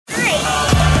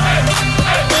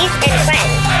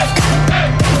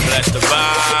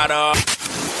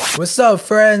What's up,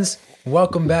 friends?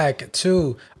 Welcome back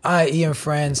to IE and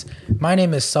Friends. My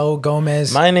name is Saul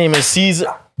Gomez. My name is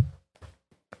Caesar.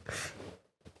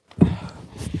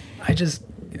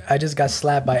 I just got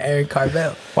slapped by Eric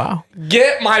Carvel. Wow.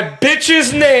 Get my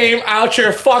bitch's name out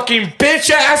your fucking bitch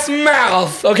ass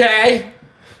mouth, okay?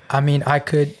 I mean, I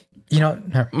could,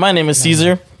 My name is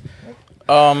Caesar.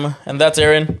 And that's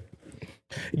Aaron.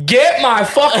 Get my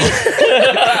fucking.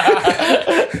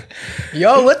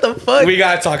 Yo, what the fuck? We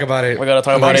gotta talk about it. We gotta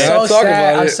talk about I'm it. so Talk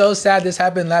sad. about I'm it. so sad this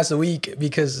happened last week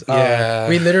because Yeah.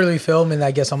 we literally filmed and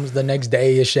I guess almost the next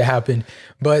day this shit happened.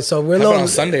 But so we're a Happened little on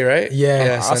Sunday, right?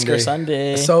 Yeah. Oscar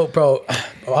Sunday. So, bro,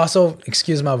 also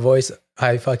excuse my voice.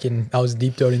 I was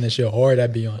deep throating this shit hard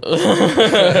at Beyond.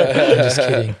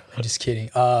 I'm just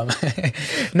kidding.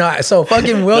 No, so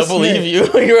fucking Will I believe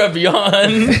Smith. you. You're at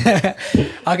Beyond.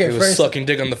 Okay, He was first, sucking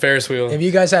dick on the Ferris wheel. if you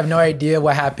guys have no idea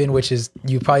what happened, which is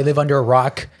you probably live under a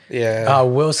rock. Yeah.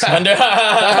 Will Smith.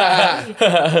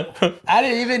 I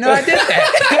didn't even know I did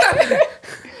that.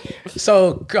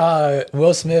 So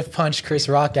Will Smith punched Chris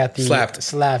Rock at the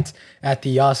slapped at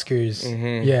the Oscars.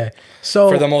 Mm-hmm. Yeah. So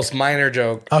For the most minor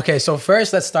joke. okay, so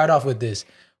first let's start off with this.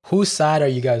 Whose side are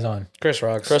you guys on? Chris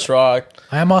Rock's. Chris Rock.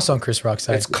 I am also on Chris Rock's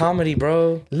side. It's comedy,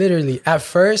 bro. Literally, at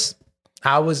first,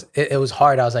 it was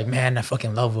hard. I was like, man, I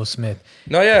fucking love Will Smith.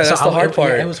 No, yeah, that's the hard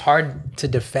part. It was hard to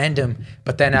defend him,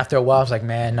 but then after a while, I was like,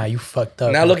 man, nah, you fucked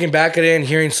up. Now looking back at it and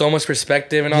hearing so much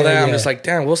perspective and all Yeah, that, I'm yeah. just like,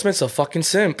 damn, Will Smith's a fucking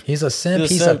simp. He's a simp. He's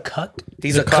a He's a simp. cuck.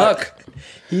 He's a cuck.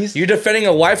 He's You're defending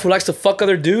a wife who likes to fuck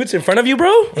other dudes in front of you,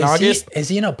 bro? is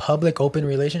he in a public open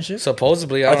relationship?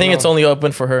 Supposedly, I think it's only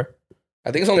open for her. I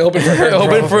think it's only open for her.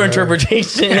 Open bro. for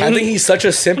interpretation. I think he's such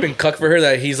a simp and cuck for her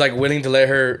that he's like willing to let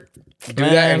her do that,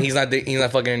 Man. and he's not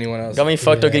fucking anyone else. Got me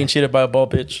fucked up getting cheated by a ball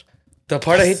bitch. The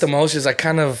part I hate the most is I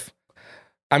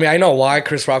mean, I know why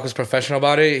Chris Rock was professional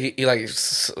about it. He like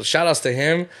shout outs to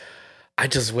him. I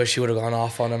just wish he would have gone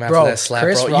off on him after Bro, that slap,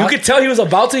 Chris bro. Rock- You could tell he was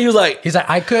about to. He was like, He's like,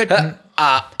 I could.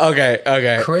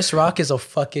 okay. Chris Rock is a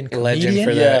fucking comedian. Legend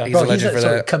for that. Yeah. He's Bro, a legend for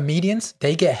so that. comedians,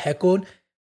 they get heckled.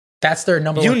 That's their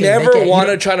number You one thing. never want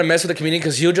to try to mess with a comedian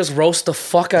because he'll just roast the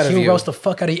fuck out of you. He'll roast the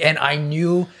fuck out of you. And I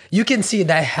knew, you can see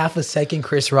that half a second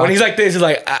Chris Rock. When he's like this, he's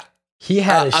like, he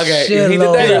had a okay. shitload. He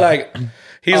did that. You're like,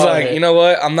 he's Oh, like, okay. you know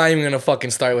what? I'm not even gonna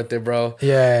fucking start with it, bro.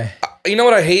 Yeah. You know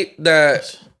what? I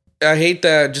hate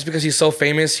that just because he's so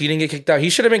famous, he didn't get kicked out.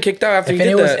 He should have been kicked out after he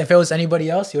did that. If it was anybody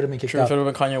else, he would have been kicked Sure, if out. it would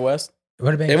have been Kanye West. It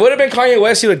would have It been would have been Kanye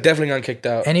West, he would have definitely gotten kicked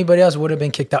out. anybody else would have been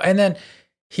kicked out. And then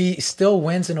he still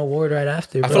wins an award right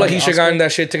after. I bro. feel like he should have gotten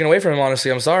that shit taken away from him, honestly.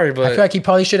 I'm sorry, I but feel like he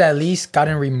probably should have at least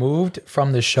gotten removed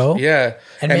from the show. yeah.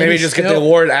 And And maybe maybe just get the still-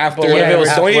 award after. But what if it was,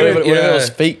 Don't what even- if it yeah. was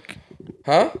fake?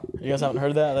 Huh? You guys haven't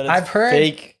heard that? That it's I've heard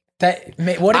fake. that.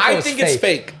 What if it I was think fake? it's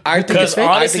fake. I think Because it's fake.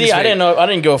 honestly, I didn't know. I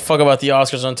didn't give a fuck about the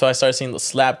Oscars until I started seeing the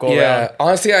slap go Yeah, around.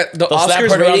 honestly, the slap Oscars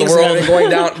heard around the ratings world. have been going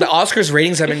down. The Oscars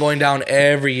ratings have been going down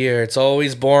every year. It's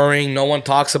always boring. No one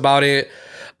talks about it.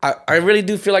 I really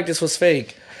do feel like this was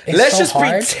fake. It's Let's so just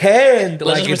hard. pretend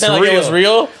Let's like just it's pretend real. like it was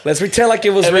real. Let's pretend like it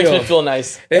was It real. makes me feel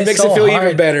nice. It It's makes so it feel hard.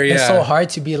 even better. Yeah, It's so hard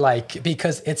to be like,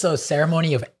 because it's a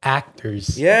ceremony of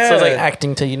actors. Yeah, So it's like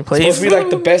acting taking place. It's supposed to be like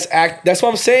the best act. That's what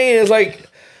I'm saying. Is like,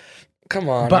 come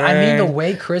on, But I mean, man. the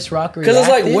way Chris Rock reacted. Because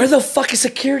it's like, where the fuck is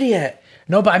security at?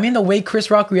 No, but I mean, the way Chris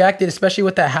Rock reacted, especially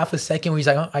with that half a second where he's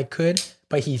like, oh, I could,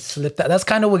 but he slipped that. That's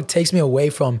kind of what takes me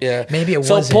away from, maybe it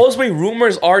So wasn't. supposedly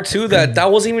rumors are too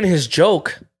that wasn't even his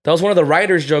joke. That was one of the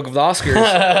writers' joke of the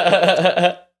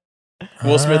Oscars.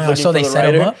 Will Smith looking so for they the set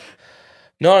writer. him up?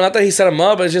 No, not that he set them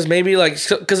up, but it's just maybe like,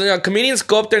 because comedians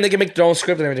go up there and they can make their own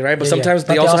script and everything, right? But Yeah, sometimes yeah.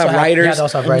 But they also have writers. yeah, they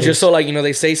also have writers. Just so like,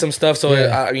 they say some stuff. So,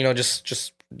 Yeah.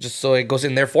 just so it goes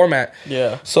in their format.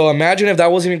 Yeah. So imagine if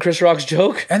that wasn't even Chris Rock's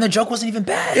joke. And the joke wasn't even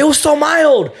bad. It was so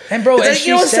mild. And bro, But then, and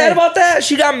you know she what's said- sad about that?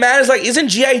 She got mad. It's like, isn't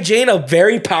G.I. Jane a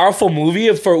very powerful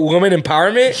movie for women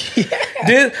empowerment?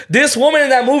 This woman in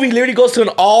that movie literally goes to an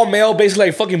all-male, basically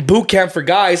like fucking boot camp for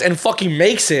guys and fucking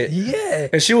makes it. Yeah.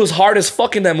 And she was hard as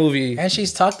fuck in that movie. And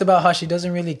she's talked about how she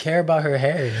doesn't really care about her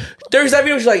hair. There's that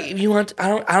video. She's like, "You want? I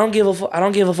don't give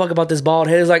a fuck about this bald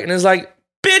head." It's like,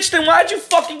 bitch. Then why'd you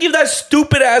fucking give that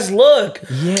stupid ass look?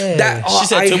 Yeah. She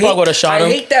said Tupac would've shot him.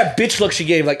 I hate that bitch look she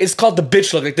gave. Like, it's called the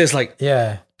bitch look. Like this. Like,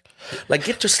 Yeah. like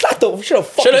get your slap the. Should have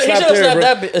fucking Should've- he slapped should've her,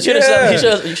 slapped bro. that bitch. Should've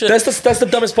slapped- he should've- That's the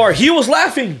dumbest part. He was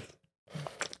laughing.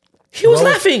 He was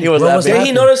laughing. He was laughing. Then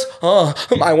he noticed, oh,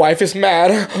 my wife is mad.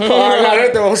 Oh, I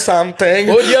gotta do something.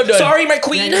 What would you have done? Sorry, my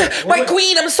queen. My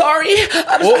queen, I'm sorry.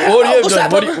 What would you have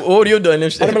done? What would you have done?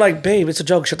 I'd have been like, babe, it's a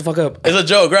joke. Shut the fuck up. It's a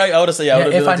joke, right? I would have said, yeah.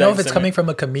 If I know if it's coming from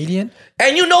a comedian,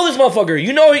 and you know this motherfucker.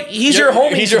 You know he's your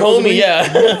homie. He's your homie,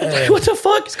 yeah. What the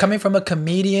fuck? it's coming from a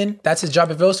comedian. That's his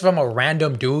job. If it was from a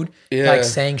random dude, like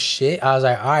saying shit, I was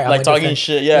like, all right, Like talking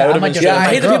shit, yeah. It would have been Yeah, I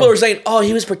hate the people who are saying, oh,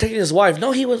 he was protecting his wife.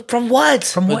 No, he was from what?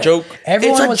 From what? joke.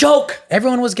 Everyone It's a joke.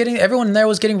 Everyone there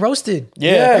was getting roasted.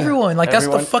 Yeah. Everyone. Like that's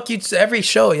Everyone. the fuck you. Every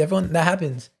show. Everyone that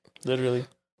happens. Literally.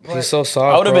 He's so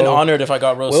soft. I would have been bro. honored if I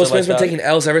got roasted Will Smith's like been that. taking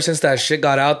L's ever since that shit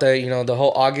got out. That the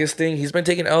whole August thing. He's been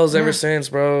taking L's ever since,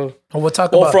 bro. Well, we'll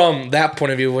talk Well, about. from that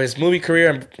point of view, his movie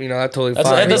career, that totally That's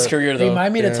fine. his but- career, though.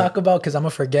 Remind me to talk about because I'm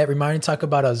gonna forget. Remind me to talk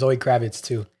about Zoe Kravitz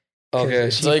too. Okay.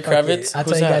 Zoe Kravitz? I'll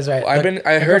tell Who's you guys that? right. I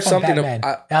The heard girl from something. Batman.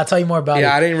 I'll tell you more about it.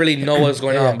 Yeah, I didn't really know what was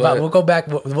going on, but but we'll go back.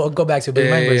 We'll go back to it. But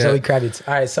remember, yeah. Zoe Kravitz.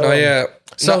 All right, so oh yeah.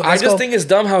 So So I let's just go- think it's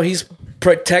dumb how he's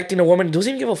protecting a woman. Doesn't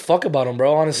even give a fuck about him,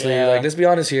 bro. Honestly, Yeah. like let's be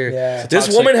honest here. Yeah. This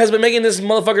Toxic. woman has been making this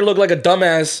motherfucker look like a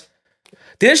dumbass.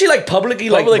 Didn't she like publicly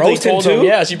Publicly roast him told too? him.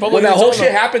 Yeah, she publicly when that whole told shit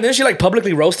him. happened. Didn't she like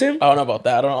publicly roast him? I don't know about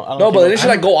that. I don't No, but keep didn't she up-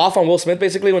 like go off on Will Smith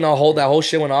basically when that whole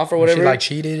shit went off or whatever? she like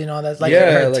cheated and all that. Like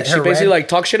yeah, like she basically like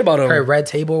talked shit about him. her red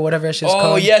table or whatever she's Oh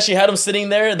called. yeah, she had him sitting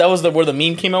there. That was where the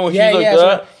meme came out. When Yeah, he was yeah, like so-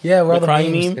 that. yeah, where all the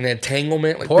crying memes. meme. An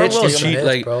entanglement, like Poor bitch, Will you Smith, cheat,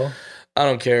 like bro. I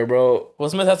don't care, bro. Will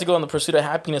Smith has to go on the pursuit of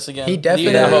happiness again. He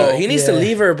definitely- Yeah. He needs to Yeah.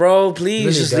 leave her, bro. Please,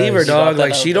 Really just does. leave her, He got dog. that.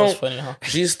 Like That she was don't. funny, huh?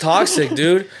 She's toxic,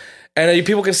 dude. And then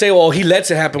people can say, well, he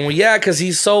lets it happen. Well, yeah, because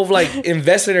he's so like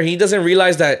invested in her. He doesn't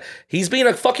realize that he's being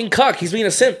a fucking cuck. He's being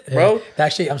a simp, bro.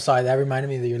 Actually, I'm sorry. That reminded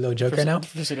me of your little joke right now.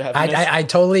 Pursuit of happiness. I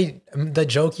totally the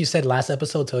joke you said last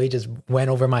episode totally just went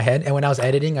over my head, and when I was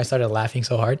editing, I started laughing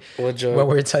so hard. What joke? When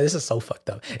we were this is so fucked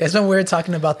up. It's when we were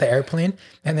talking about the airplane,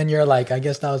 and then you're like, I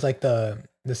guess that was like the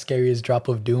scariest drop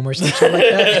of doom or some shit like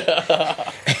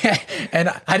that. And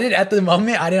I didn't at the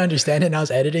moment. I didn't understand it, and I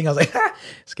was editing. I was like,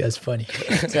 this guy's funny.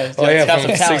 Oh yeah,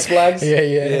 from Six Flags. yeah.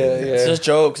 It's just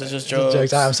jokes. It's just jokes.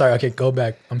 Jokes. I'm sorry. Okay, go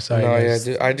back. I'm sorry. No, yeah, guys.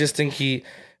 dude. I just think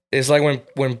it's like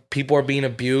when people are being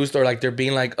abused or like they're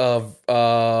being like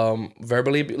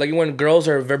verbally like when girls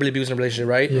are verbally abused in a relationship,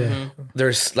 right? Yeah.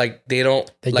 There's like they don't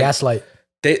They like, gaslight.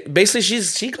 They basically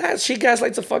she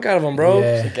gaslights the fuck out of him, bro.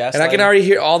 Yeah. Gaslighting. And I can already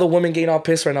hear all the women getting all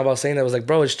pissed right now about saying that. I was like,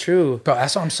 bro, it's true. Bro,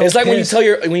 that's what I'm so It's like pissed.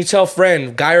 when you tell a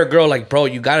friend, guy or girl, like, bro,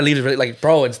 you gotta leave it. Like,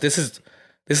 bro, this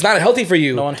is not healthy for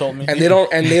you. No one told me. And they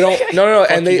don't no,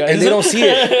 and you they guys. don't see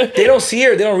it. They don't see it.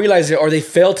 Or they don't realize it, or they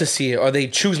fail to see it, or they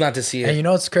choose not to see And it. you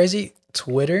know what's crazy?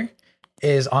 Twitter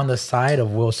is on the side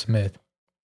of Will Smith.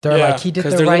 They're Yeah, like, he did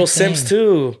Because the they're right little thing. simps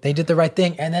too. They did the right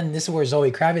thing. And then this is where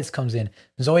Zoe Kravitz comes in.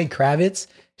 Zoe Kravitz,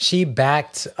 she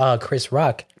backed Chris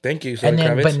Rock. Thank you, Zoe And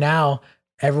then, Kravitz. but now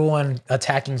everyone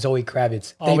attacking Zoe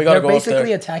Kravitz. Oh, we gotta They're go up there.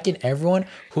 basically attacking everyone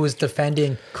who is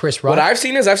defending Chris Rock. What I've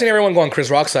seen everyone go on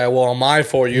Chris Rock's side. Well, on my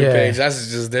For You Yeah. page,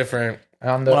 that's just different.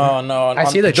 on the, Oh no! I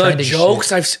see the The trending jokes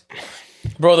shit. I've seen.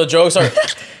 bro. The jokes are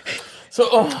so.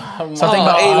 Something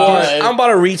about- I'm about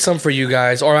to read some for you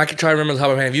guys, or I can try to remember the top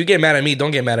of my head. If you get mad at me,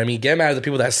 don't get mad at me. Get mad at the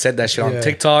people that said that shit on Yeah.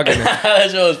 TikTok. And that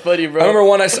show was funny, bro. I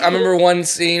remember one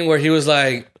scene where he was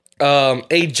like,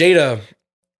 "Hey Jada,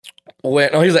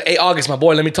 he's like, hey August, my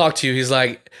boy, let me talk to you." He's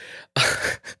like,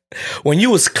 when you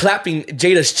was clapping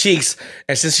Jada's cheeks,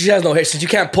 and since she has no hair, since you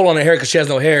can't pull on her hair because she has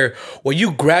no hair, were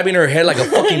you grabbing her head like a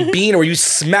fucking bean, or were you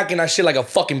smacking that shit like a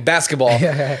fucking basketball?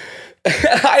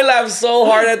 I laughed so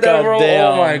hard at that, bro. Goddamn.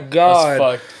 Oh my That's god.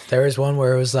 fucked. There was one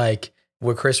where it was like,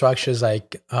 where Chris Rock was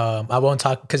like, I won't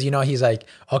talk, because he's like,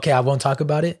 okay, I won't talk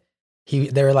about it.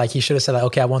 They were like, he should have said like,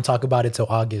 okay, I won't talk about it till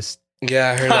August. Yeah,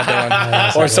 I heard that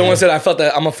that's one. Or like- someone said, I felt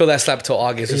that I'm gonna feel that slap till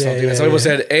August or Yeah, something. yeah, And some people yeah.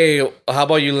 said, hey, how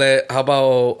about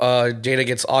Jada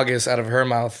gets August out of her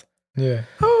mouth? Yeah.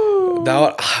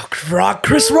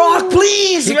 Chris Rock,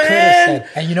 please, He could have man. said,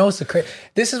 and you know what's the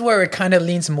this is where it kind of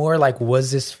leans more like,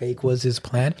 was this fake? Was this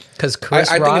planned? Because I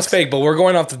think it's fake, but we're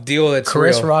going off the deal that's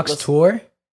Chris real. Rock's tour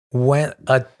went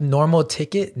a normal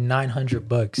ticket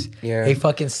 $900. Yeah. They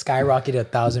fucking skyrocketed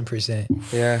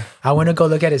 1,000%. Yeah. I went to go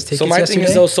look at his tickets So my yesterday. thing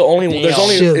is though, is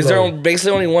there Shitload.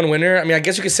 basically only one winner? I mean, I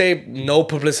guess you could say no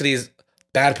publicity is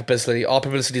bad publicity. All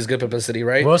publicity is good publicity,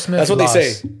 right? Will Smith That's what lost.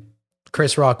 they say.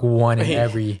 Chris Rock won in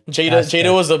every aspect.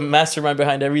 Jada was the mastermind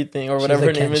behind everything, or whatever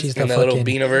her name is. She's the In that little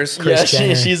fucking Beaniverse. Yeah, Kris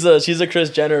Jenner. she's a Kris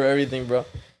Jenner of everything, bro.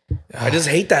 I just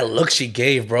hate that look she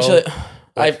gave, bro. She's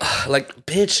Like,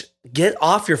 bitch, get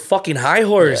off your fucking high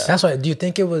horse. That's why. Do you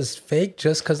think it was fake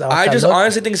just because I just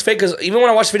honestly think it's fake because even when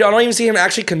I watch the video, I don't even see him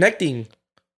actually connecting.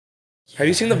 Have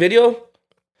you seen the video?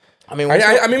 I mean,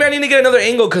 I mean, I need to get another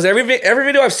angle because every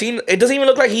video I've seen, it doesn't even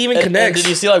look like he even connects. And did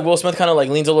you see like Will Smith kind of like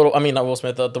leans a little? I mean, not Will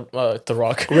Smith, the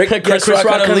Rock. Chris Rock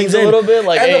kind of leans a little bit.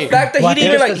 Like, and hey, the fact that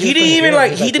he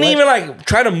didn't even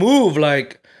try to move.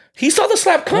 Like he saw the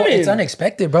slap coming. It's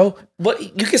unexpected, bro. But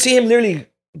you can see him literally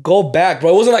go back, bro.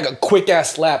 It wasn't like a quick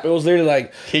ass slap. It was literally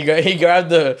like he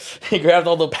grabbed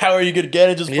all the power you could get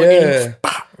and just fucking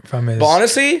from his. But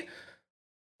honestly,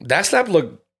 that slap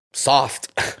looked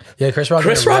soft. Yeah, Chris Rock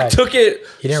took it.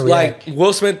 He didn't like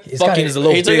Will Smith. Fucking is a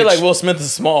little. He took it like Will Smith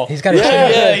is small. He's got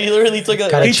he literally took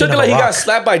it. He took it like he got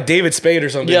slapped by David Spade or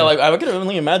something. Yeah, like I could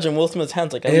only imagine Will Smith's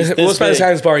hands like Will Smith's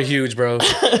hands probably huge, bro.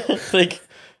 Like.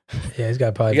 Yeah, he's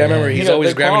got probably. You gotta remember, he's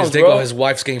always grabbing his dick while his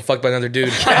wife's getting fucked by another dude.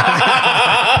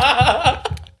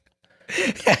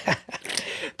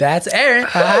 That's Aaron.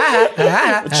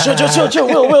 Chill,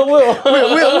 Will.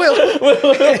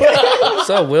 What's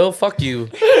up, Will? Fuck you.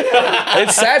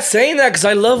 It's sad saying that because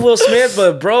I love Will Smith,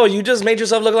 but bro, you just made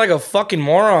yourself look like a fucking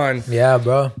moron. Yeah,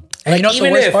 bro. And like, you know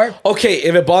the worst part? Okay,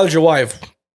 if it bothered your wife,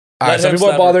 some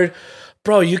people are bothered.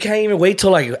 Bro, you can't even wait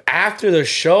till like after the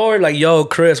show or like, yo,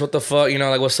 Chris, what the fuck? You know,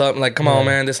 like, what's up? Like, come on,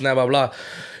 man, this and that, blah, blah.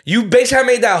 You basically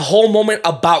made that whole moment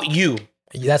about you.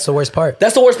 That's the worst part.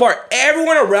 That's the worst part.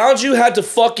 Everyone around you had to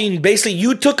fucking, basically,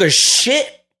 you took a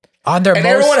shit. On their and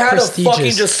most everyone had prestigious. to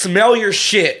fucking just smell your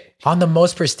shit. On the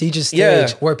most prestigious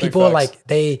stage where people like,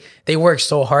 they work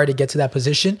so hard to get to that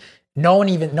position. No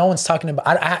one's talking about.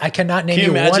 I cannot name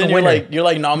you one winner. You're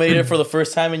like nominated for the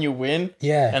first time and you win.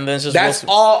 Yeah, and then it's just that's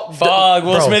all. Fuck,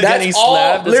 Will Smith getting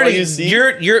slapped. That's literally, all you see.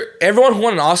 You're everyone who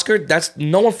won an Oscar. That's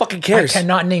no one fucking cares. I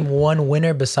cannot name one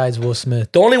winner besides Will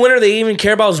Smith. The only winner they even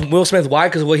care about is Will Smith. Why?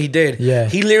 Because of what he did. Yeah,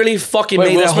 he literally fucking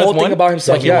made that whole thing about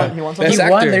himself. Yeah, he won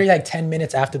literally like 10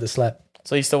 minutes after the slap.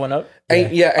 So he still went up?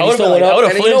 And he still went up.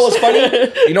 And you know what's funny?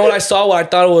 You know what I saw? What I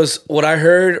thought was what I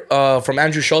heard from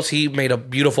Andrew Schultz. He made a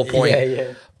beautiful point.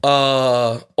 Yeah.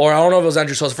 Or I don't know if it was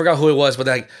Andrew Schultz. I forgot who it was. But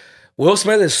like, Will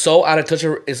Smith is so out of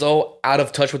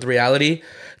touch with reality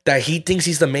that he thinks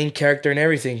he's the main character in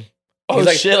everything. Oh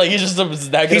like, shit! Like he's just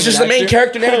the main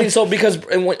character in everything. So because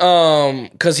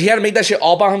he had to make that shit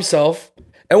all by himself.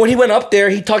 And when he went up there,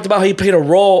 he talked about how he played a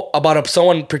role about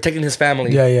someone protecting his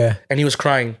family. Yeah. And he was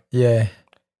crying. Yeah.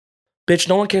 Bitch,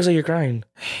 no one cares that you're crying.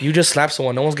 You just slapped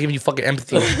someone. No one's giving you fucking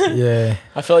empathy. Yeah.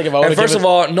 I feel like if I would. First of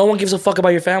all, no one gives a fuck about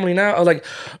your family now. I was like,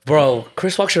 bro,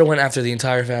 Chris Rock should have went after the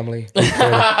entire family. He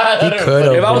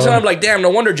could. If I was him, I'm like, damn, no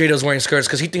wonder Jada's wearing skirts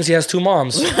because he thinks he has two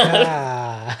moms. Get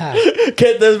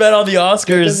this man on the Oscars.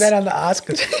 Get this man on the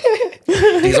Oscars.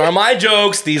 These are my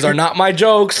jokes. These are not my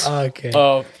jokes. Okay.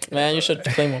 Oh, man, you should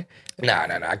claim them. Nah.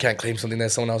 I can't claim something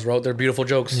that someone else wrote. They're beautiful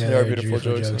jokes. Yeah, they are beautiful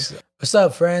jokes. What's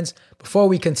up, friends? Before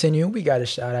we continue, we got to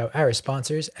shout out our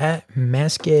sponsors at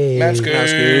Manscaped.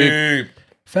 Manscaped.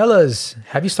 Fellas,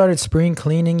 have you started spring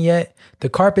cleaning yet? The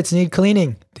carpets need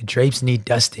cleaning, the drapes need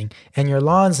dusting, and your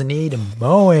lawns need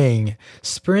mowing.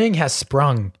 Spring has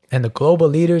sprung, and the global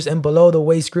leaders in below the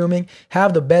waist grooming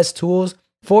have the best tools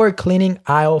for cleaning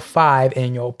aisle 5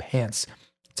 in your pants.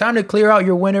 Time to clear out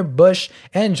your winter bush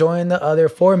and join the other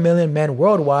 4 million men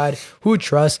worldwide who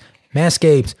trust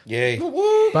Manscaped. Yay.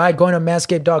 By going to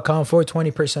manscaped.com for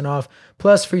 20% off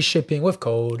plus free shipping with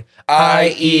code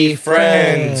IEFriends.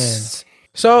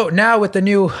 So now with the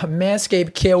new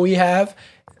Manscaped kit we have,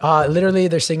 literally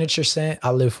their signature scent,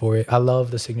 I live for it. I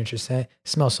love the signature scent. It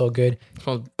smells so good. It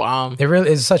smells bomb. It really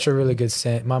is such a really good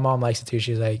scent. My mom likes it too.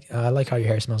 She's like, I like how your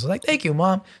hair smells. I was like, thank you,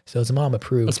 Mom. So it's mom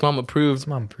approved. It's mom approved. It's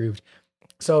mom approved.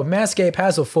 So Manscaped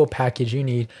has a full package you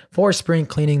need for spring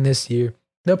cleaning this year.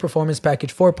 The Performance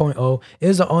Package 4.0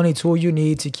 is the only tool you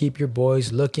need to keep your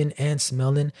boys looking and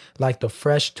smelling like the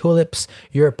fresh tulips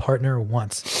your partner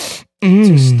wants.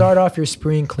 To start off your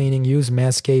spring cleaning, use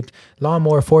Manscaped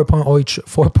Lawnmower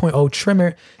 4.0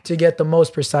 trimmer to get the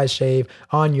most precise shave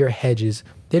on your hedges.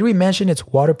 Did we mention it's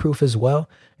waterproof as well?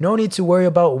 No need to worry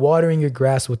about watering your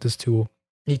grass with this tool.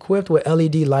 Equipped with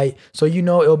LED light, so you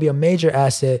know it'll be a major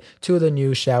asset to the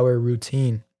new shower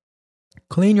routine.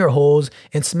 Clean your holes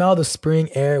and smell the spring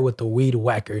air with the Weed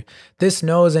Whacker. This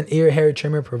nose and ear hair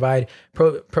trimmer provide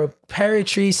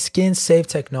proprietary skin-safe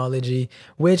technology,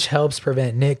 which helps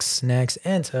prevent nicks, snacks,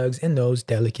 and tugs in those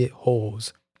delicate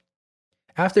holes.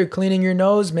 After cleaning your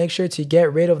nose, make sure to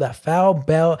get rid of that foul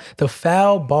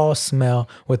ball smell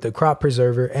with the Crop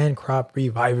Preserver and Crop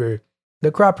Reviver.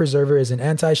 The Crop Preserver is an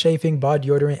anti-chafing body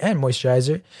deodorant and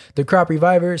moisturizer. The Crop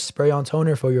Reviver, spray-on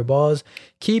toner for your balls.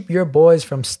 Keep your boys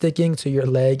from sticking to your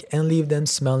leg and leave them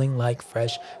smelling like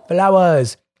fresh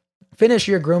flowers. Finish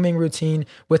your grooming routine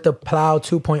with the Plow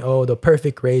 2.0, the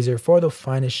perfect razor for the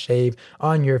finest shave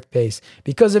on your face.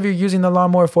 Because if you're using the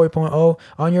Lawnmower 4.0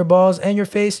 on your balls and your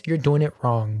face, you're doing it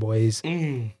wrong, boys.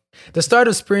 The start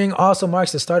of spring also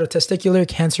marks the start of Testicular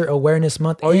Cancer Awareness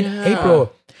Month in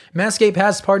April. Manscaped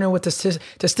has partnered with the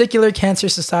Testicular Cancer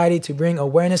Society to bring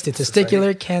awareness to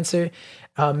testicular cancer,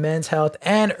 men's health,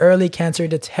 and early cancer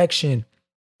detection.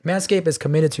 Manscaped is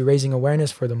committed to raising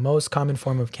awareness for the most common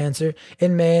form of cancer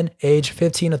in men aged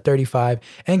 15 to 35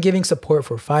 and giving support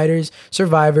for fighters,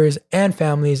 survivors, and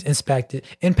families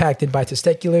impacted by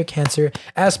testicular cancer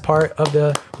as part of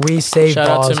the We Save Shout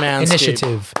out to Balls Manscaped.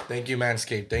 initiative. Thank you,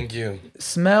 Manscaped. Thank you.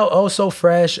 Smell oh so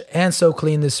fresh and so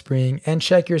clean this spring and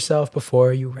check yourself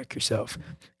before you wreck yourself.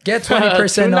 Get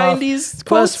 20% off 290s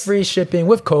plus quotes. free shipping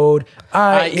with code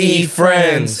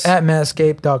IEFriends at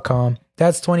manscaped.com.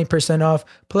 That's 20% off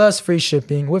plus free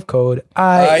shipping with code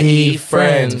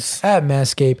IEFriends at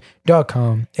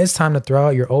manscaped.com. It's time to throw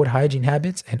out your old hygiene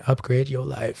habits and upgrade your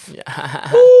life.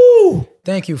 Woo!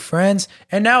 Thank you, friends.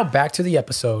 And now back to the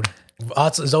episode.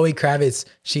 Zoe Kravitz,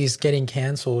 she's getting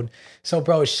canceled. So,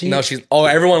 bro,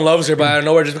 everyone loves her, but out of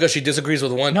nowhere, just because she disagrees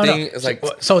with one thing, it's like...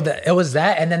 it was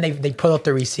that, and then they pull up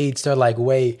the receipts. They're like,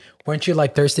 wait, weren't you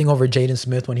like thirsting over Jaden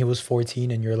Smith when he was 14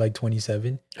 and you're like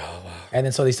 27? Oh, wow. And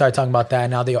then so they started talking about that,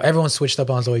 and now everyone switched up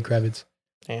on Zoe Kravitz.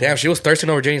 Damn, she was thirsting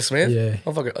over Jaden Smith? Yeah.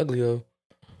 Motherfucker ugly, though.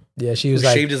 Yeah, she was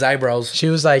like... shaved his eyebrows. She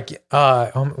was like,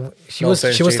 she was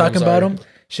talking about him.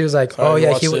 She was like, "Oh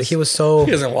yeah, he was so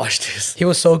he doesn't watch this. He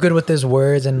was so good with his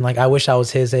words, and like I wish I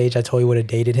was his age. I totally would have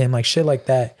dated him, like shit like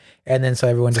that." And then so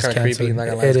everyone just canceled. Creepy,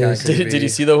 like it is. Did you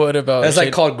see the one about? That's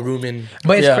like called grooming.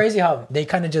 But it's crazy how they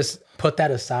kind of just put that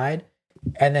aside,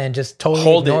 and then just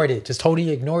totally ignored it. Just totally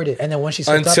ignored it. And then once she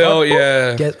slipped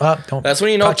get up. Don't. That's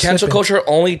when you know cancel culture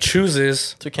only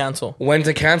chooses to cancel when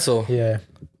to cancel. Yeah.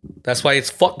 That's why it's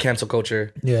fuck cancel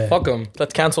culture. Yeah. Fuck them.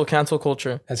 Let's cancel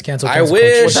culture. That's cancel I culture.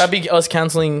 wish. Would that be us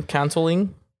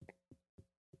canceling?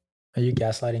 Are you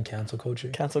gaslighting cancel culture?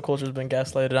 Cancel culture's been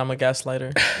gaslighted. I'm a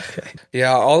gaslighter.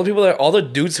 Yeah, all the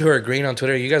dudes who are agreeing on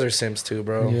Twitter, you guys are simps too,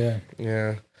 bro.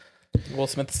 Yeah. Will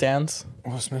Smith stands.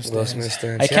 Will Smith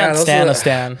I can't stand a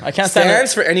stan. I can't stand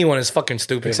stands for anyone is fucking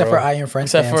stupid, except bro. for Iron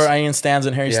Friends. Except for Ian Stans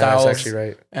and Harry Styles. That's actually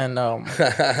right. And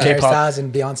Harry Styles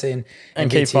and Beyonce and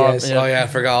K-pop. BTS. Yeah. Oh yeah, I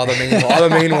forgot all the main ones. All the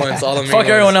main Fuck ones.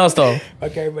 everyone else though.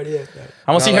 Fuck everybody else.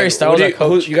 I want to see Harry Styles at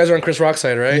coach. You guys are on Chris Rock's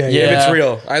side, right? Yeah. If it's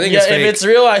real, I think it's fake. If it's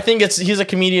real, I think he's a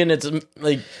comedian. It's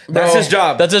like That's his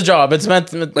job. That's his job. It's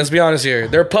meant. Let's be honest here.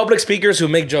 They're public speakers who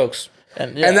make jokes,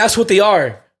 and that's what they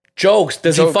are. Jokes.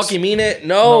 Does he fucking mean it?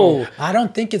 No. I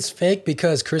don't think it's fake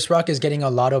because Chris Rock is getting a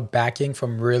lot of backing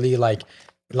from really like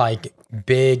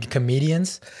big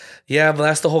comedians. Yeah, but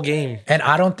that's the whole game. And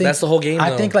I don't think that's the whole game.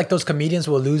 I think like those comedians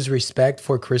will lose respect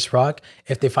for Chris Rock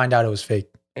if they find out it was fake.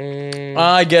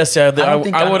 I guess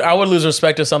I would lose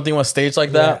respect if something was staged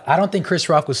like that. I don't think Chris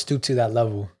Rock would stoop to that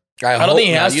level. I don't think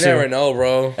he has You to. never know,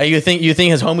 bro. Hey, you think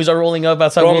his homies are rolling up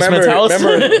outside Will Smith's house?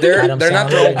 Remember, they're not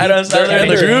their own. They're in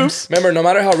the groups. Remember, no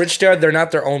matter how rich they are, they're not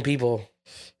their own people.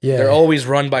 Yeah, they're always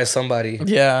run by somebody.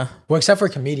 Yeah. Well, except for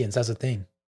comedians, that's the thing.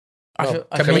 Even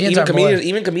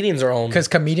comedians are owned because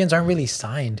comedians aren't really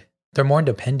signed. They're more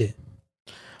independent.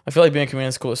 I feel like being a comedian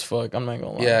is cool as fuck. I'm not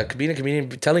gonna lie. Yeah, being a comedian,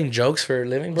 telling jokes for a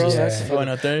living, bro. Yeah. That's going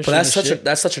out there. But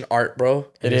that's such an art, bro.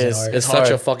 It is. It's such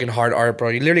a fucking hard art, bro.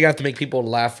 You literally have to make people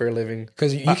laugh for a living.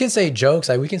 Because you can say jokes,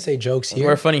 like we can say jokes here.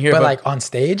 We're funny here, but like on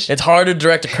stage, it's hard to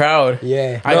direct a crowd.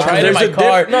 Yeah, I tried in my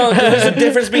car. There's a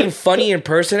difference between funny in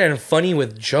person and funny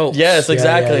with jokes. Yes,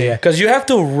 exactly. Because you have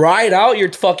to write out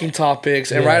your fucking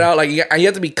topics and write out you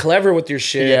have to be clever with your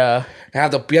shit. Yeah. You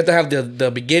have to have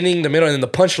the beginning, the middle, and then the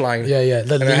punchline. Yeah.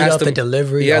 The lead up, the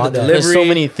delivery. Yeah, the delivery. There's so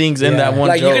many things in that one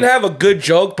joke. You can have a good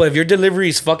joke, but if your delivery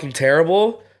is fucking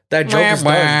terrible, that joke is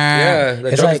done. Yeah,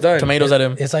 that joke is done. Tomatoes at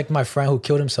him. It's like my friend who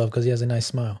killed himself because he has a nice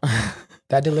smile.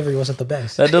 That delivery wasn't the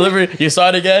best. That delivery, you saw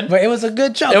it again, but it was a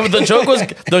good joke.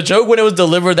 The joke when it was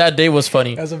delivered that day was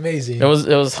funny. That was amazing. It was.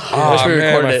 I wish we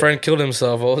recorded my friend killed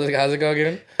himself. How's it go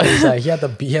again? He's like, he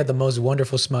had the most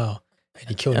wonderful smile, and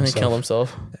he killed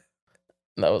himself.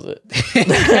 That was it.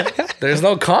 There's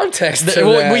no context to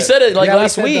that. We said it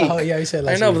last week. We said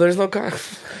last week. I know, but there's no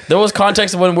context. There was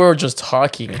context when we were just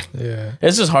talking. Yeah.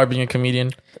 It's just hard being a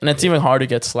comedian. And it's even hard to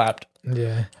get slapped.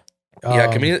 Yeah.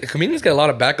 Comedians get a lot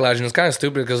of backlash, and it's kind of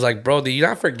stupid because, bro, do you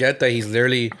not forget that he's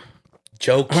literally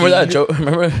joking? Remember that joke?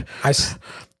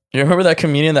 You remember that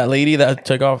comedian, that lady that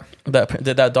did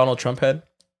that Donald Trump head?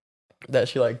 That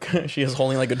she is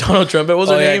holding like a Donald Trump. What was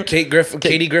her name? Katie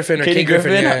Griffin.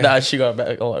 Yeah. Nah, she got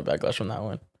a lot of backlash from that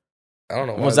one. I don't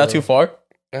know. Was that too far?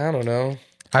 I don't know.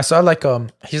 I saw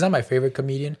he's not my favorite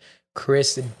comedian,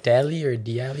 Chris Daly or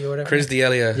Dially or whatever. Chris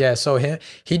D'Elia. Yeah, so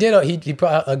he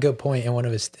brought out a good point in one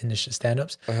of his initial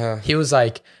stand-ups. He was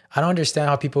like, I don't understand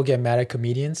how people get mad at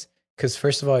comedians because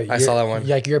first of all, I saw that one.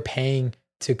 Like you're paying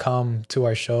to come to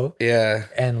our show,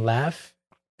 and laugh.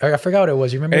 Or I forgot what it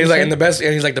was. You remember? And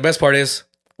he's like, the best part is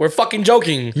we're fucking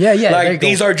joking. Yeah. Like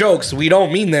these are jokes. We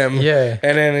don't mean them. Yeah.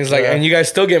 And then he's like, and you guys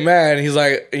still get mad. And he's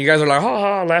like, and you guys are like, ha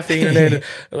ha, laughing. And then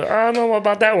I don't know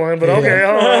about that one, but okay.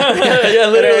 Yeah,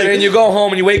 literally. And then you go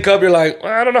home and you wake up. You're like,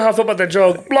 I don't know how I feel about that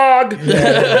joke. Blog.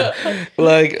 Yeah.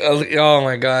 Like, oh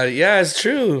my god. Yeah, it's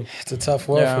true. It's a tough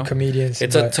world for comedians.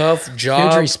 It's a tough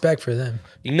job. Huge respect for them.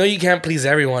 You know you can't please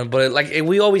everyone, but like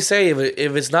we always say,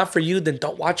 if it's not for you, then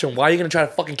don't watch them. Why are you gonna try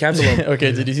to fucking cancel them?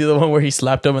 Okay, did you see the one where he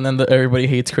slapped him and then the Everybody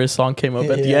Hates Chris song came up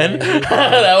at the end?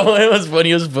 That one was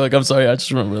funny as fuck. I'm sorry, I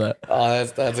just remember that. Oh,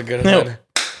 that's a good one.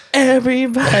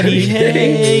 Everybody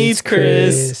hates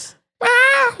Chris.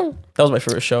 Wow. That was my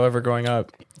favorite show ever growing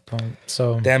up.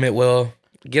 So damn it, Will.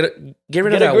 Get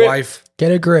rid of that wife.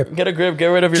 Get a grip. Get a grip. Get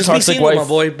rid of your Just toxic be single, wife. my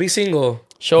boy. Be single.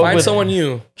 Find someone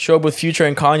new. Show up with Future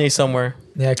and Kanye somewhere.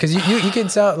 Yeah, because you can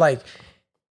tell like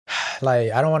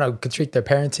I don't want to critique their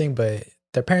parenting, but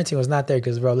their parenting was not there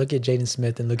because bro, look at Jaden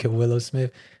Smith and look at Willow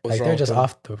Smith. What's they're just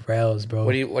off the rails, bro.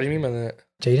 What do you mean by that?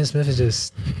 Jaden Smith is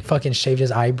just fucking shaved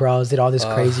his eyebrows, did all this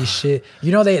crazy shit.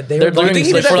 You know they're doing do you think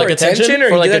he did that for attention, or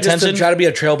for he like did that just to attention? try to be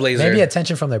a trailblazer? Maybe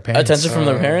attention from their parents. Attention from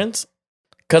their parents.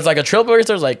 Because like a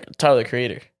trailblazer is like Tyler the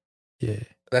Creator. Yeah.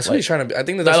 That's what he's trying to be. I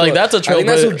think that's a trailblazer. I think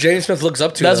that's who Jaden Smith looks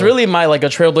up to. That's really my like a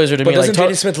trailblazer to but me. Doesn't like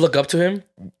Jaden Smith look up to him?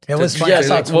 It was funny.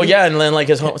 Yeah, and then like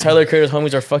Tyler the Creator's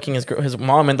homies are fucking his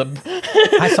mom and the.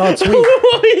 I saw a tweet.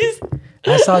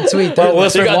 I saw a tweet.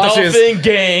 Dolphin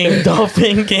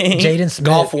Gang. Jaden Smith.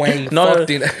 Golf Wang.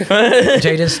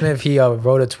 Jaden Smith, he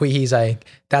wrote a tweet. He's like,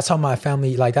 that's how my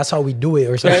family, like, that's how we do it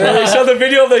or something. And they showed the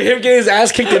video of him getting his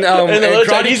ass kicked in and the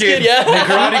Karate Kid. Yeah. The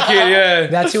Karate Kid, yeah.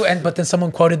 That too. But then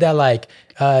someone quoted that like,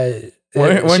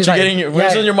 weren't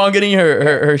your mom getting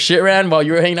her shit ran while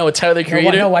you were hanging out with Tyler the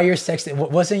Creator? No, while you're sexting,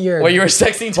 wasn't your... While you were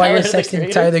sexting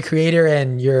Tyler the Creator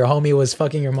and your homie was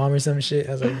fucking your mom or some shit.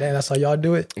 I was like, damn, that's how y'all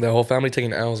do it? The whole family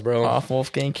taking L's, bro. Off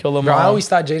Wolfgang, kill them bro, all. I always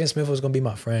thought Jaden Smith was going to be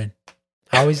my friend.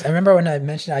 I remember when I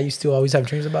mentioned I used to always have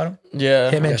dreams about him.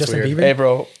 Yeah. Him and Justin Bieber. Hey,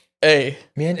 bro. Hey.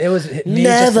 Man, it was...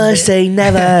 Never say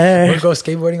never. We'd go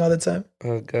skateboarding all the time.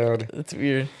 Oh, God. That's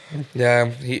weird. Yeah,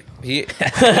 he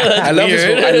I love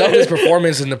his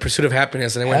performance in The Pursuit of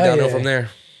Happiness, and it went downhill from there.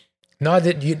 No,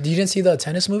 you didn't see the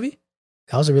tennis movie?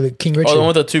 That was a really King Richard. Oh, the one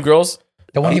with the two girls?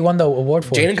 The one he won the award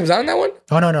for. Jaden comes out in that one?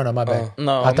 Oh, no, my bad.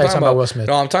 No, I thought you were talking about Will Smith.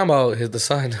 No, I'm talking about the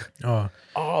son.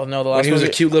 Oh no, the last when he was a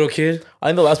cute little kid. I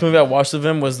think the last movie I watched of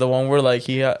him was the one where like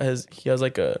he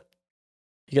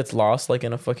gets lost like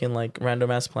in a fucking like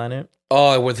random ass planet.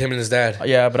 Oh, with him and his dad.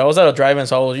 Yeah, but I was at a drive-in,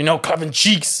 so I was clapping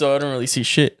cheeks, so I didn't really see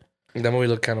shit. That movie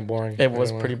looked kind of boring. It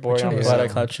was pretty boring. I'm glad I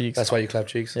clapped cheeks. That's why you clap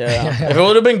cheeks. Yeah. If it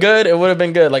would have been good, it would have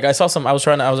been good. Like I was at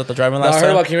the drive-in last time. I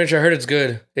heard about King Richard. I heard it's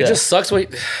good. It just sucks.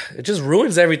 It just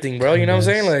ruins everything, bro. You know what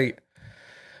I'm saying? Like,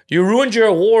 you ruined your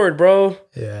award, bro.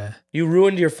 Yeah. You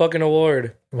ruined your fucking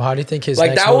award. Well, how do you think his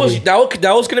like next that movie?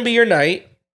 that was gonna be your night,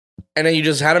 and then you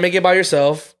just had to make it by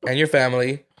yourself and your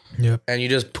family. Yep. And you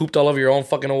just pooped all over your own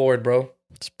fucking award, bro.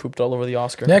 Just pooped all over the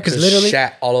Oscar. Yeah, because literally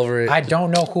shat all over it. I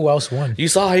don't know who else won. You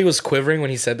saw how he was quivering when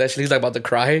he said that shit? He's like about to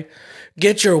cry.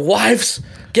 Get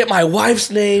my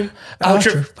wife's name out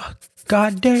your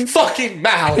goddamn fucking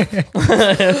mouth.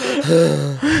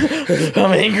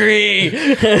 I'm angry.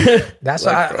 That's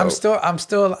why I'm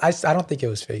still I don't think it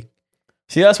was fake.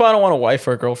 See, that's why I don't want a wife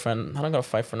or a girlfriend. I don't gotta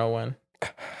fight for no one.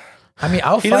 I mean,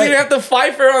 I'll He fight. doesn't even have to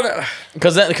fight for her on that.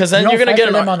 Because then you're gonna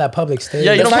get them on that public stage.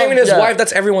 Yeah, That's not even his wife.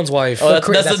 That's everyone's wife. Oh,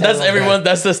 that's everyone.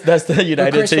 That's the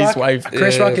United States wife.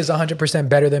 Chris Rock is 100%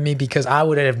 better than me because I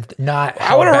would have not.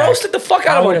 I would have roasted the fuck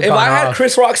out of him if I had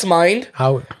Chris Rock's mind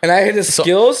and I had his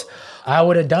skills. I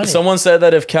would have done it. Someone said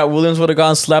that if Cat Williams would have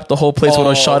gone slapped, the whole place would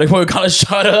have shot. It would have got a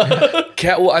shot up.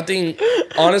 I think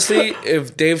honestly,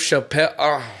 if Dave Chappelle,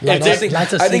 I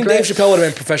think Dave Chappelle would have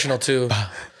been professional too.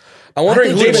 I'm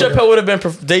wondering Dave Chappelle would have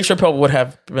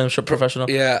been professional.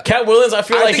 Yeah. Cat Williams, I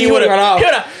feel like he would have.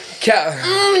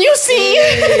 You see,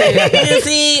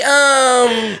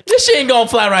 this shit ain't going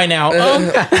fly right now.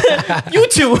 You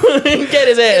two, get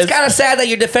his ass. It's kind of sad that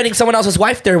you're defending someone else's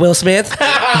wife there, Will Smith.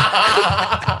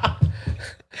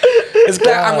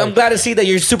 I'm glad to see that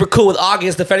you're super cool with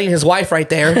August defending his wife right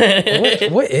there.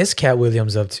 What is Cat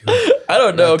Williams up to? I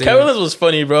don't know. Cat Williams was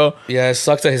funny, bro. Yeah, it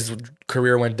sucks that his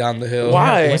career went down the hill.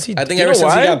 Why? I think ever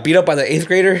since he got beat up by the 8th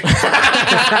grader.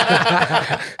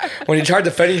 When he tried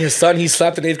defending his son, he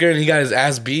slapped an 8th grader and he got his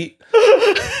ass beat.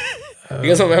 You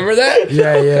guys remember that?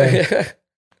 Yeah.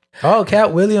 Oh,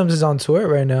 Cat Williams is on tour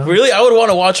right now. Really? I would want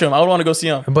to watch him. I would want to go see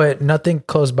him. But nothing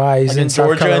close by. He's Like in in South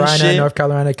Georgia and Carolina, shit? North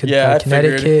Carolina, Yeah, I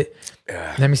Connecticut.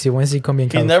 Let me see. When's he going to be in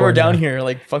He's California? never down here,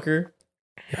 like fucker.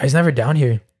 Yeah, he's never down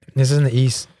here. This is in the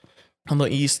East. On the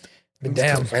east.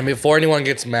 Damn. And before anyone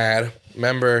gets mad,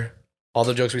 remember all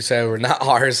the jokes we said were not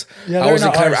ours. Yeah, I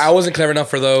wasn't not clever. ours. I wasn't clever enough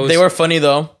for those. They were funny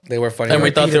though. They were funny. And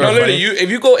we thought they were No, literally, funny. if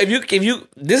you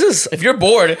If you're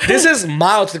bored, this is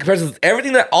mild to the comparison of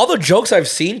everything that all the jokes I've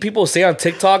seen people say on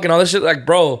TikTok and all this shit. Like,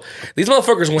 bro, these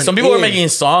motherfuckers went. some people in. were making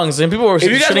songs and people were If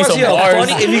you guys shitting want to some see a bars.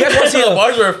 funny, if you guys want to see the a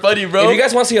bars were funny, bro. If you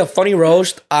guys want to see a funny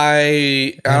roast,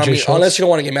 I Andrew mean, Schultz? unless you don't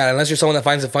want to get mad, unless you're someone that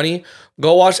finds it funny,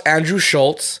 go watch Andrew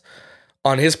Schultz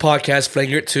on his podcast,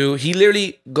 Flagrant 2. He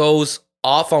literally goes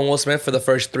off on Will Smith for the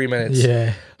first 3 minutes.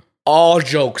 Yeah. All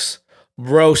jokes.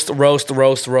 Roast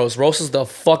the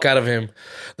fuck out of him.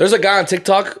 There's a guy on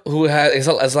TikTok who has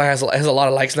a lot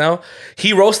of likes now.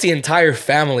 He roasts the entire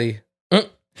family.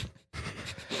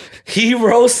 He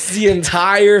roasts the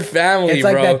entire family. It's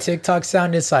like bro. that TikTok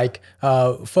sound. It's like,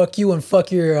 fuck you and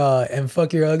fuck your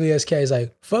ugly ass cat. He's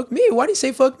like, fuck me. Why do you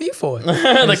say fuck me for?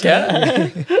 The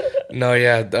cat. No,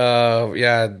 yeah,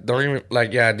 don't even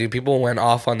like, yeah, dude. People went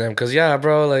off on them because, yeah,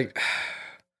 bro, like,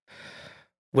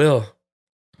 Will,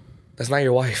 that's not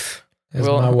your wife. That's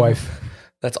Well, my wife.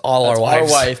 That's all That's our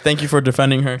wives. our wife. Thank you for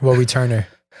defending her. We'll return her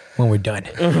when we're done.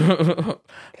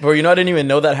 Bro, you know I didn't even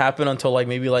know that happened until like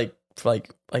maybe like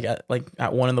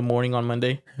at 1 in the morning on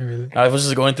Monday. Really? I was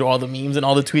just going through all the memes and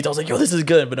all the tweets. I was like, yo, this is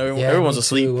good, but everyone's me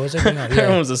asleep. too. What was everything on? Yeah.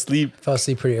 Everyone's asleep. Fell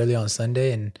asleep pretty early on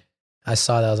Sunday, and I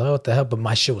saw that. I was like, what the hell? But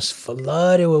my shit was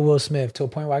flooded with Will Smith to a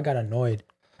point where I got annoyed.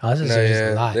 I was just, No, just a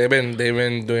yeah, lot. they've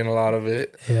been doing a lot of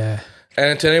it. Yeah.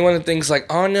 And to anyone that thinks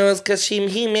like, oh no, it's because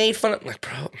he made fun of, like,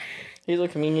 bro, He's a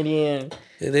comedian.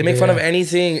 they make fun of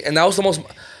anything, and that was the most.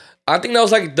 I think that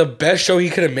was like the best show he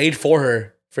could have made for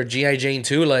her for G.I. Jane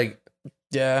 2. Like,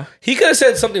 Yeah. he could have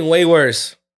said something way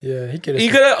worse. Yeah, he could He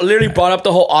could have literally brought up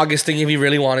the whole August thing if he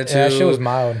really wanted to. Yeah, that shit was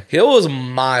mild. It was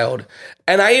mild.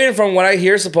 And I even, from what I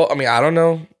hear, I mean, I don't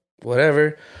know,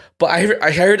 whatever. But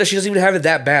I heard that she doesn't even have it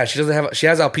that bad. She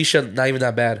has alopecia, not even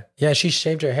that bad. Yeah, she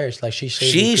shaved her hair. She shaved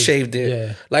it. She too. shaved it.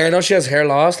 Yeah. Like, I know she has hair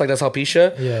loss, like that's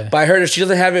alopecia. Yeah. But I heard that she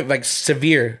doesn't have it like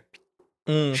severe.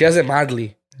 She has it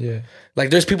mildly. Yeah. Like,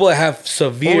 there's people that have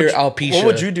severe alopecia. What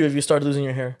would you do if you started losing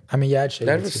your hair? I mean, yeah, I'd shave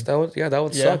it too. That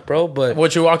would suck, bro. But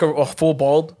Would you walk a full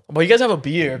bald? But you guys have a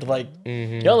beard. Like,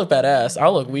 y'all look badass.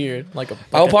 I'll look weird. Like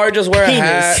I'll probably just wear a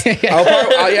hat. penis.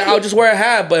 I'll just wear a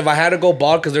hat. But if I had to go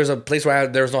bald because there's a place where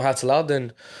there's no hats allowed,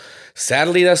 then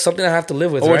sadly that's something I have to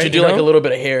live with. Or would right? you do like a little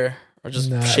bit of hair? Or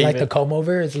just Nah, shave like it? the comb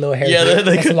over, it's a little hair. Yeah,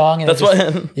 it's long and that's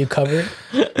what you cover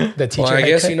it. The teacher. Well, I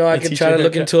guess haircut. I The could try to teacher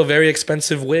look haircut. into a very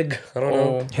expensive wig. I don't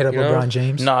know. Hit up you know? LeBron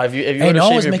James. Nah, if you Hey, were to no one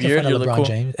shave was your making beard, fun you of look LeBron cool.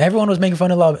 James. Everyone was making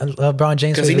fun of LeBron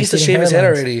James Because he needs to shave his head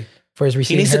already. For his He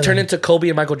receding needs to turn hairlines. into Kobe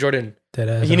and Michael Jordan.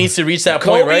 He needs to reach that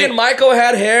Kobe point, right? and Michael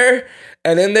had hair,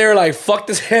 and then they were like, "Fuck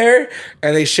this hair,"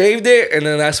 and they shaved it, and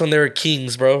then that's when they were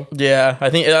kings, bro. Yeah, I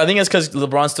think it's because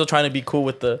LeBron's still trying to be cool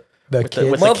with the kids. the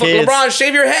Motherfucker, kids. LeBron,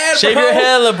 shave your head, Shave bro. your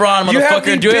head, LeBron, You have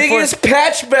the motherfucker. Do it biggest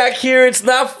patch back here. It's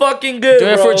not fucking good.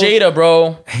 for bro. Jada,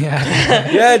 bro.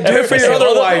 Yeah, do it for your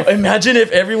other wife. Imagine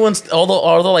if everyone's all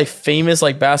the like famous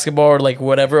like basketball or like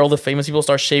whatever, all the famous people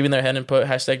start shaving their head and put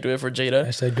hashtag do it for Jada.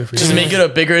 Hashtag good for Just you. make it a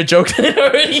bigger joke than it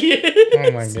already is.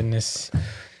 Oh my goodness.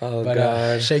 Oh But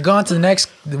god. Shay, go on to the next.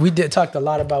 We did talked a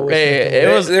lot about Will Hey, Smith.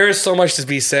 it was There is so much to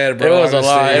be said, it bro. was a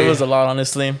lot. honestly. It was a lot,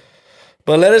 honestly.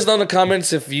 But let us know in the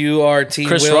comments if you are Team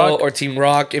Chris Will Rock. or Team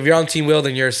Rock. If you're on Team Will,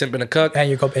 then you're a simp and a cuck. and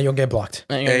you'll get blocked.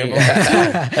 And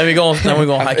Hey. we go. Then we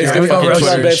gonna hack It's your gonna be gonna fucking roast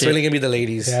Twitter but and it's shit. really gonna be the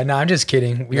ladies. Yeah, no, I'm just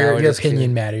kidding. Your just opinion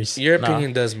kidding. matters. Your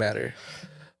opinion does matter.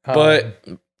 But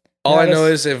all I know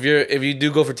is if you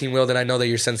do go for Team Will, then I know that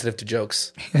you're sensitive to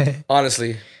jokes.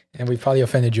 Honestly. And we probably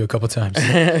offended you a couple times.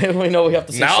 We know we have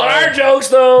to say Not sorry. our jokes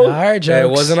though. Not our Yeah, jokes. it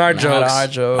wasn't our Not jokes. our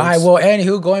jokes. All right, well,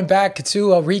 anywho, going back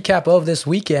to a recap of this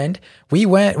weekend, I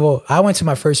went to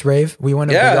my first rave. We went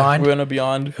to Yeah, Beyond. We're gonna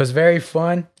Beyond. It was very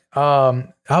fun. It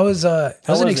was an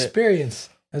was it? experience.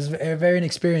 It was very an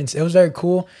experience. It was very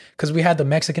cool because we had the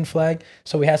Mexican flag.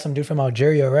 So we had some dude from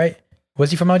Algeria, right? Was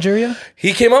he from Algeria?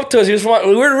 He came up to us. He was from.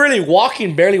 We were really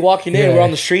barely walking in. Yeah. We were on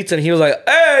the streets, and he was like,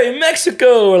 "Hey,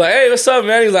 Mexico!" We're like, "Hey, what's up,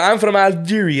 man?" He's like, "I'm from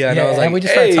Algeria," and Yeah, I was and like, we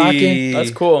just started "Hey." talking.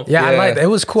 That's cool. Yeah, I Yeah. liked it. It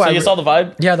was cool. So you saw the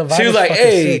vibe? Yeah, the vibe. She was like, fucking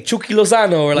 "Hey, sick. Chucky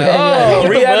Lozano." We're like, Yeah,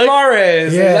 "Oh, yeah. Riyad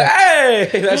Mahrez." Yeah. Yeah. Like,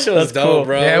 "Hey, that shit was That's dope, cool.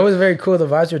 bro." Yeah, it was very cool. The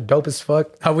vibes were dope as fuck.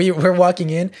 We're walking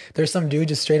in. There's some dude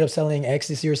just straight up selling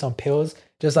ecstasy or some pills.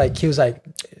 Just like he was like,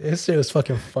 this shit was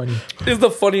fucking funny. It's the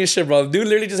funniest shit, bro. Dude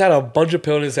literally just had a bunch of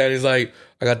pills in his hand. He's like,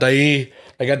 I got the E,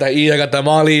 I got the E, I got the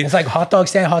Molly. It's like hot dog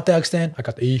stand. I got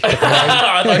the E. Got the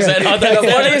Hot dog stand, hot dog The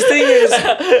stand. funniest thing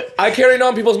is, I carry it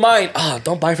on people's mind. Oh,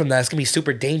 don't buy from that. It's gonna be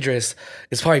super dangerous.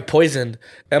 It's probably poisoned.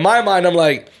 In my mind, I'm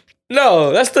like,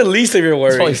 no, that's the least of your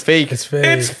worries. It's probably fake. It's fake.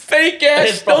 It's fake ass.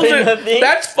 It's probably nothing.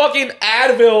 That's fucking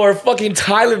Advil or fucking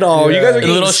Tylenol. You Yeah. guys are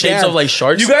getting Little shapes scammed. of like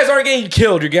sharks. You guys aren't getting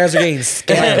killed. You guys are getting Like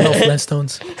scammed. little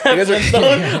Flintstones. You guys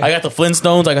are- I got the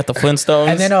Flintstones.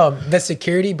 And then the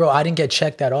security, bro, I didn't get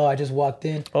checked at all. I just walked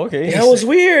in. Okay. That was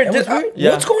weird. It was weird.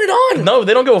 Yeah. What's going on? No,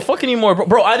 they don't give a fuck anymore,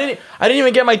 bro. I didn't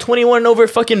even get my 21 and over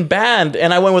fucking band,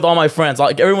 and I went with all my friends.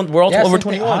 Like everyone, we're all Yeah, over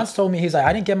same thing. 21. Hans told me, he's like,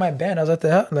 I didn't get my band. I was like, the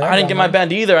hell? Like, I didn't get my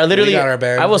band either. I literally, got our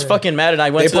band. I was fucking mad, and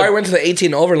I went They to. probably went to the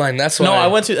 18 overline. That's why. No, I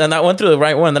went through the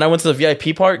right one. Then I went to the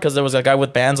VIP part because there was a guy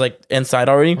with bands like inside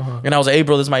already, and I was like, "Hey,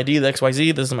 bro, this is my ID, the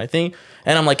XYZ. This is my thing."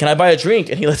 And I'm like, "Can I buy a drink?"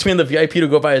 And he lets me in the VIP to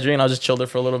go buy a drink. And I just chilled there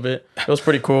for a little bit. It was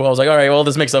pretty cool. I was like, "All right, well,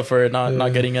 this makes up for it,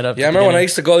 not getting it up." Yeah, I remember when I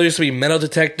used to go, there used to be metal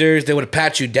detectors. They would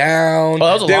pat you down. Oh,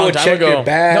 that was a they long would time check ago. your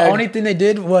bag. The only thing they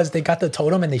did was they got the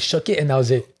totem and they shook it, and that was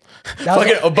it. That was,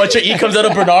 Fucking a bunch of E comes out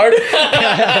of Bernard.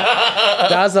 that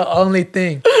was the only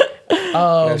thing.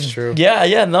 That's true.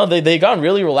 Yeah, no, they got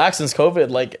really relaxed since COVID,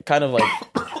 like kind of like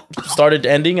started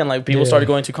ending, and like people started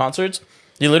going to concerts.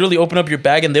 You literally open up your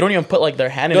bag and they don't even put like their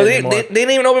hand in No, it they anymore. didn't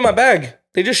even open my bag.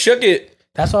 They just shook it.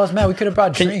 That's why I was mad. We could have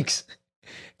brought drinks.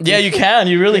 Yeah, you can.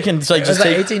 You really can. It's like It was just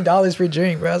like take. $18 per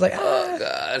drink, bro. I was like, ah.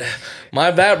 God.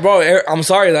 My bad, bro. I'm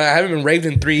sorry that I haven't been raved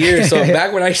in 3 years. So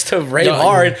back when I used to rave Yeah,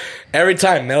 hard, every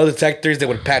time metal detectors, they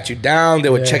would pat you down. They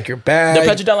would check your bag. They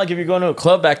pat you down like if you're going to a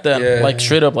club back then, Yeah. like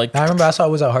straight up, like I remember that's why I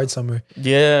was at Hard Summer.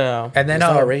 yeah. And then It's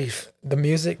not a rave. the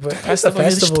music, but that's the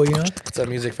festival, you know? It's a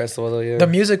music festival, though. Yeah. The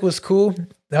music was cool.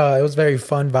 It was very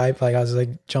fun vibe. Like I was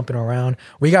like jumping around.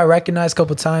 We got recognized a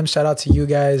couple times. Shout out to you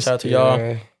guys. Shout out to y'all.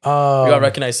 Yeah. We got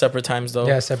recognized separate times though.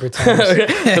 Yeah, separate times.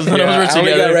 Because none of Yeah, us I were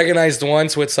only got together. recognized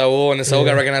once with Saul, and then Saul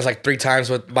got recognized like 3 times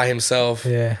by himself.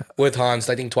 Yeah. With Hans,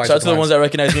 I think twice. Shout out with to the Hans. ones that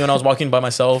recognized me when I was walking by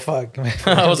myself. Fuck.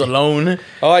 I was alone.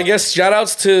 Oh, I guess shout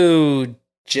outs to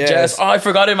Jess. Jess. Oh, I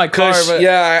forgot it in my car. 'Cause, But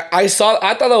yeah, I thought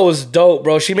that was dope,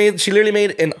 bro. She literally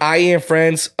made an IE and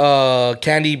Friends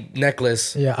candy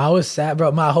necklace. Yeah, I was sad,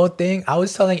 bro. My whole thing, I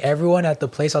was telling everyone at the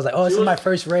place, I was like, oh, this is my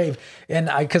first rave. And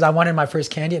because I wanted my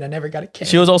first candy and I never got a candy.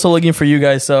 she was also looking for you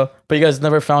guys. So, but you guys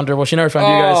never found her. Well, she never found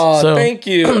you guys. Oh, So thank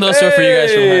you. Those are for you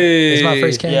guys from her. It's my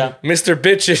first candy. Yeah. Mr.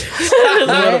 Bitches.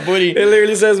 Little booty. It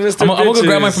literally says Mr. I'm gonna go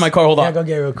grab mine Bitches. from my car. Hold Yeah, on. go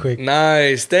get it real quick.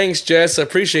 Nice. Thanks, Jess. I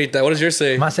appreciate that. What does yours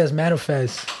say? Mine says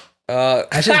Manifest. Uh,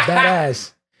 That's just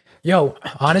badass. Yo,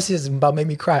 honestly, it's about to make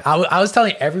me cry. I was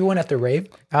telling everyone at the rave,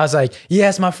 I was like, yeah,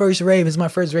 it's my first rave. It's my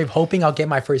first rave, hoping I'll get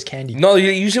my first candy. no,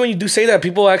 usually when you do say that,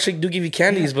 people actually do give you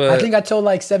candies, but I think I told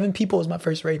like 7 people it was my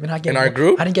first rave. And I get In our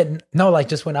group? I didn't get, no, like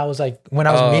just when I was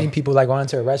meeting people, like going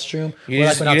to a restroom. you, or,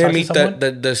 just, like, when you I didn't talked to meet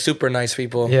someone. the super nice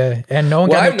people. Yeah, and no one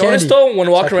What got I've no noticed candy. though, when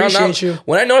So I walking around now, appreciate you.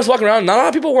 when I noticed walking around, not a lot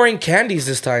of people wearing candies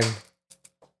this time.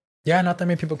 Yeah, not that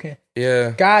many people can.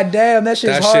 Yeah. God damn, that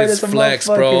shit's That hard shit's as a flex,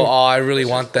 motherfucker. bro. Oh, I really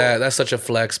want that. That's such a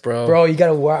flex, bro. Bro, you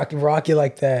gotta rock it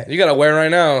like that. You gotta wear it right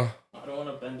now. I don't want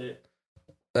to bend it.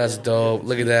 That's dope.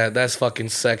 Look at that. That's fucking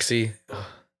sexy. It's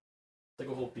like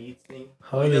a whole beat thing.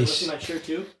 Holy shit. my shirt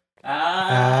too.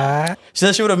 Ah, She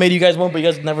said she would have made you guys one, but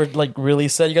you guys never like really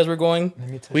said you guys were going. let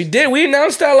me touch We did. We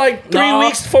announced that like 3 Nah.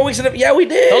 weeks, 4 weeks. Yeah, we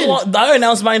did. That was long, I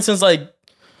announced mine since like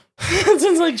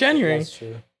since like January. That's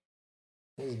true.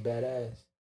 This is badass.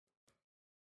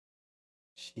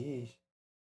 Sheesh.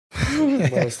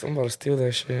 I'm about to steal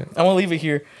that shit. I'm gonna leave it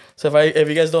here. So if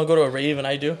you guys don't go to a rave and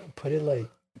I do, Put it like,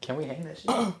 can we hang that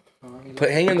shit?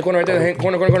 Hang in the corner right there.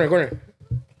 Corner.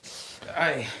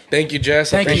 Thank you,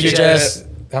 Jess. Thank you, Appreciate Jess. that.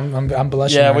 I'm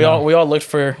blushing. yeah, right we now. all looked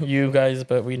for you guys,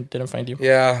 but we didn't find you.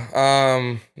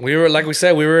 Yeah. We were like we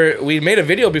said, we made a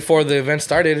video before the event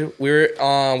started. We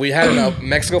had a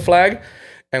Mexico flag,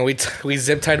 and we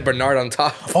zip tied Bernard on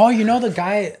top. Oh, you know the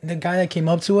guy that came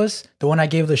up to us, the one I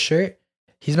gave the shirt.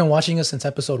 He's been watching us since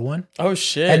episode 1, Oh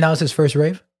shit! and that was his first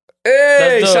rave.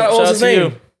 Hey, That's dope. shout out, what was his Shout out to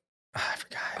name? you. I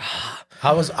forgot.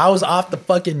 I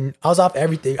was off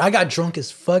everything. I got drunk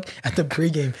as fuck at the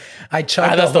pregame. I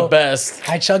chugged That's the best.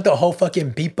 I chugged the whole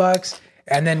fucking beatbox,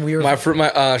 and then we were My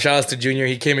shout outs to Junior.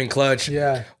 He came in clutch.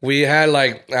 yeah. We had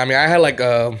I had like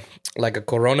a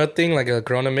Corona thing, like a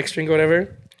Corona mixed drink or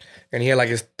whatever, and he had like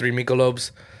his 3 Michelobs.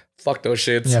 Fuck those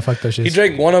shits. Yeah, fuck those shits. He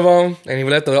drank one of them and he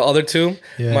left the other two.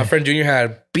 Yeah. My friend Junior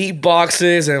had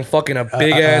beatboxes and fucking a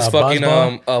big ass fucking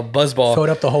buzz ball. Filled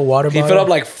up the whole water bottle. He filled up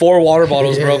like 4 water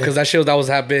bottles, bro, Yeah. because that was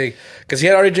that big. Because he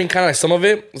had already drank kind of like some of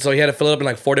it, so he had to fill it up in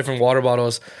like 4 different water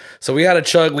bottles. So we had to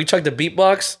chug. We chugged the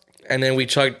beatbox, and then we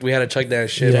had to chug that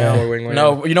shit. Yeah. before we went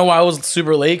No, you know why I was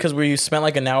super late? Because we spent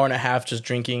like an hour and a half just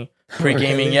drinking,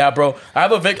 pre-gaming. Really? Yeah, bro. I'm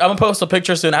gonna post a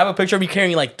picture soon. I have a picture of me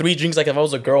carrying like 3 drinks like if I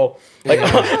was a girl. Like,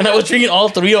 and I was drinking all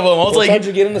 3 of them. I was What time like, did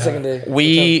you get in the second day?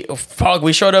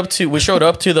 we showed up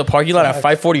to the parking lot at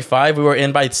 5:45. We were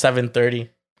in by 7:30.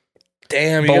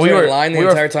 Damn, you But guys we were were in line the we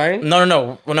were- entire time?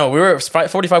 No. We were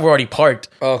 5:45. We were already parked.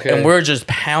 Okay. And we are just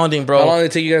pounding, bro. How long did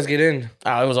it take you guys to get in?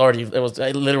 I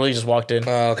literally just walked in.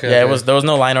 Oh, okay. Yeah, okay. there was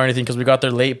no line or anything because we got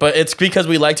there late. But it's because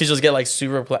we like to just get like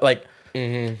super like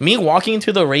me walking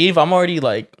to the rave. I'm already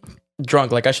like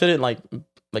drunk. Like I shouldn't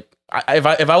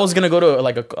if I was gonna go to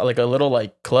like a little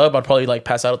like club, I'd probably like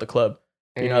pass out at the club.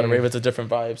 You know, at a rave it's a different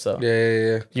vibe. So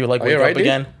Yeah. you like Are wake you up alright, dude?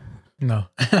 again. No.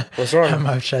 What's wrong?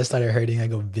 My chest started hurting. I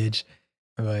go, bitch.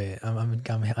 But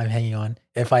I'm hanging on.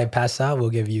 If I pass out, we'll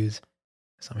get views.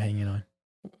 So I'm hanging on.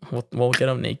 We'll get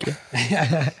them naked.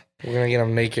 I We're gonna get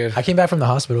him naked. came back from the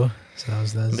hospital. So that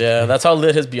was Yeah, that's how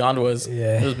lit his Beyond was.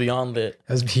 Yeah. It was beyond lit.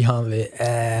 That was beyond it.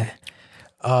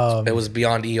 It was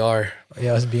beyond ER.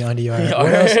 Yeah, it was beyond ER.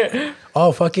 What else?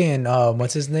 Oh, fucking,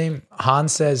 what's his name?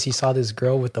 Hans says he saw this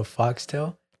girl with a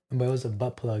foxtail, but it was a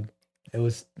butt plug. It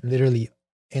was literally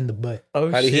in the butt Oh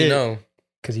How did he know?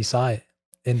 because he saw it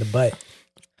in the butt.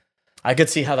 I could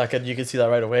see how you could see that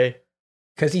right away.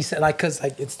 Because he said, because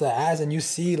it's the ass, and you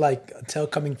see like a tail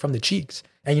coming from the cheeks,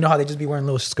 and you know how they just be wearing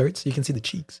little skirts. You can see the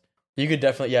cheeks. You could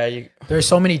definitely, There's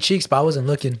so many cheeks, but I wasn't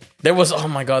looking. there was, oh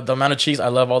my God, the amount of cheeks. I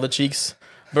love all the cheeks.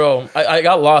 Bro, I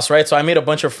got lost, right? So I made a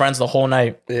bunch of friends the whole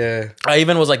night. Yeah. I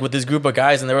even was like with this group of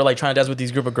guys and they were like trying to dance with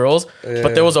these group of girls, Yeah.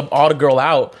 but there was an odd girl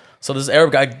out. So this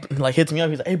Arab guy like hits me up.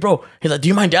 He's like, "Hey, bro." He's like, "Do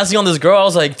you mind dancing on this girl?" I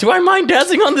was like, "Do I mind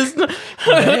dancing on this?" What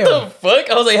the fuck?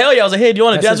 I was like, "Hell yeah!" I was like, "Hey, do you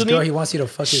want to That's dance his with girl. me?" He wants you to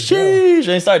fuck his girl. Sheesh.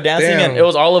 And he started dancing, Damn. and it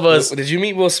was all of us. Did you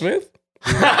meet Will Smith?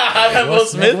 I met Will Will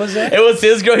Smith Smith. was there? It was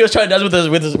his girl. He was trying to dance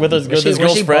with his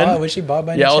girl's friend. Was she bald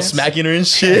by any Yeah, I was chance? smacking her and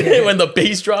shit. When the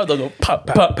bass dropped, I go pop,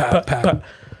 pop, pop, pop.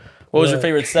 What was your What?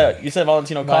 favorite set? You said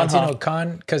Valentino Khan. Valentino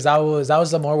Khan, because that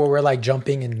was the more where we're like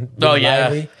jumping and Oh, being yeah.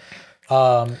 lively.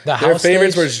 The Their house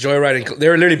favorites stage, were Joyride and they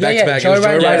were literally back to back. It was Joyride,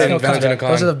 Joyride Valentino and Valentino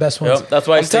Khan. Those are the best ones. Yep, that's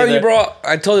why I'm telling you, there. bro.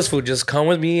 I told this fool, just come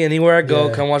with me anywhere I go.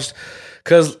 Yeah. Come watch,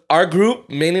 because our group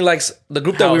mainly likes the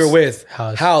group that we House. were with.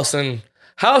 House. And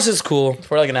House is cool,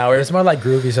 For like an hour. It's more like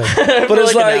groovy. So but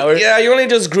it's like an hour. like, yeah, you only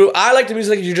just group. I like the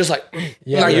music. You're just like,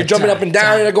 Yeah, you're yeah. jumping up and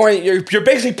down. You're going. You're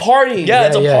basically partying. Yeah,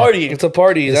 it's a yeah. party. it's a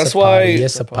party. It's That's a why party.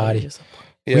 It's a party.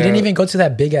 yeah, We didn't even go to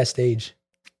that big ass stage.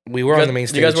 we were on the main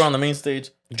stage. You guys were on the main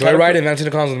stage. Joyride and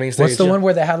Valentino Khan was on the main stage. What's the one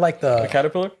where they had like The the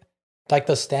Caterpillar?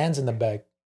 stands in the back?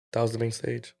 That was the main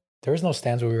stage. There was no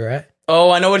stands where we were at.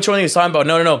 Oh, I know which one he was talking about.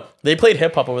 No. They played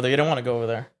hip hop over there. You didn't want to go over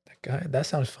there. God, that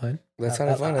sounds fun. That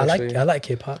sounded fun. I Actually, like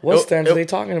hip hop. what It- stands it- are they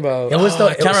talking about? It was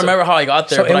I can't remember how I got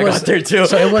there, but I got there too.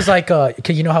 So it was like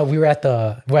okay, you know how we were at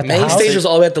the main house? stage was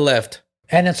all the way at the left.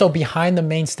 And then so behind the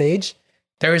main stage,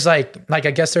 there was like I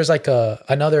guess there's like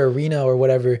another arena or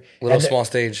whatever. Little And small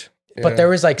stage. But there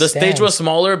was like the stage stands. was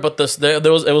smaller, but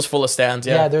it was full of stands.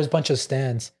 Yeah, Yeah. there's a bunch of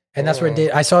stands. And that's where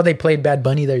I saw they played Bad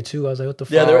Bunny there too. I was like, what the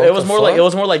fuck? Yeah, What it was the more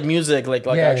fuck? like music, like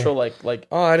Yeah. actual like.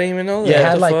 Oh, I didn't even know that. They What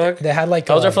had the like fuck? they had like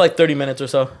I was there for like 30 minutes or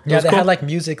so. It yeah, was they cool. had like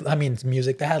music. I mean,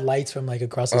 music. They had lights from like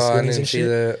across the Oh, I cities didn't and see shit.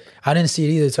 that. I didn't see it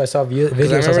either, so I saw videos.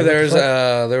 Because I remember was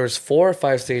like, there was 4 or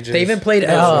 5 stages. they even played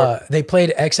Yeah, they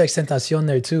played XXXTentacion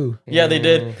there too. Yeah, they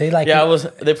did. They like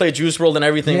They played Juice WRLD and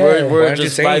everything. Yeah. We're Why didn't you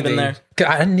just say vibing anything? there. 'Cause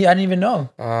I didn't even know.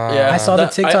 Yeah, I saw the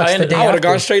TikToks the day I would have after.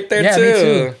 gone straight there Yeah, too. me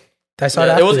too. I saw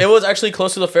that. it was actually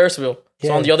close to the Ferris wheel. So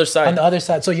Yeah. on the other side. On the other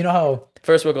side. So you know how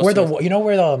Ferris wheel goes where to the you know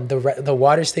where the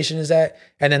water station is at,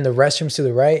 and then the restrooms to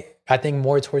the right. I think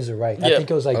more towards the right. I Yeah.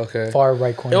 think it was like Okay. far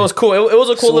right corner. It was cool. It was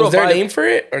a cool So little was there a vibe. name for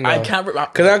it or no? I can't remember.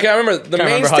 Because I can't remember the Can't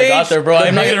main remember how I stage. got there, bro.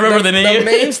 I'm not gonna remember the name. The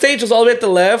main stage was all the way at the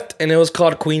left, and it was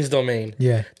called Queen's Domain.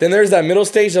 Yeah. Then there's that middle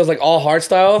stage that was like all hard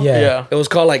style. Yeah. Yeah. It was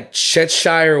called like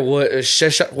Cheshire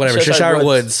Cheshire Woods.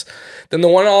 Woods. Then the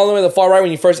one all the way to the far right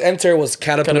when you first enter was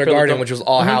Caterpillar Caterpillar Garden, Garden. which was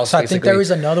all house. So I think there was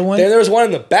another one. Then there was one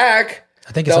in the back.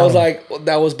 I think it's that was that one.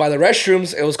 that was by the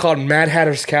restrooms. It was called Mad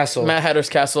Hatter's Castle. Mad Hatter's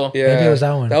Castle. Yeah, Maybe it was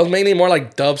that one. That was mainly more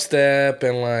like dubstep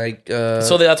and like.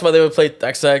 So that's why they would play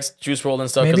XX, Juice WRLD and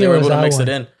stuff because Maybe they it were was able to that mix one.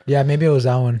 it in. Yeah, maybe it was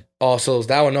that one. Oh, so it's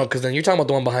that one. No, because then you're talking about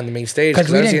the one behind the main stage. 'Cause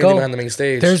we I didn't see didn't anything go- behind the main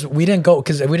stage. We didn't go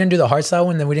because we didn't do the hardstyle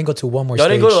one. Then we didn't go to one more Y'all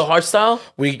stage. didn't go to the hard style?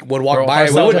 We would walk Bro, by.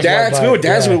 hardstyle We would just dance. walk We by, would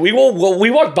dance. yeah. We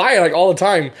walked by like all the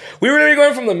time. We were literally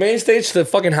going from the main stage to the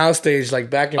fucking house stage, like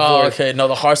back and Oh, forth. okay. No,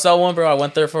 the hard style one, bro. I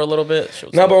went there for a little bit. Shit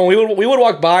was No, but we would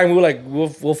walk by and we were like,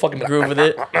 we'll fucking groove with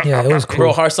it. Yeah, it was cool.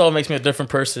 Bro, hard style makes me a different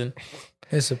person.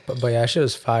 But yeah, shit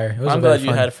was fire. It was I'm very glad you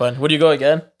fun. had fun. Would you go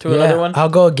again to Yeah, another one? I'll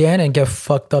go again and get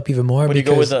fucked up even more. Would you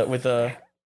go because, with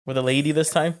a lady this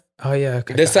time? Oh yeah,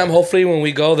 okay. This time, hopefully, when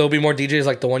we go, there'll be more DJs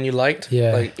like the one you liked.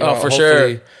 Yeah. Like, you Oh, know, for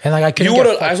hopefully- sure. And like I couldn't. You would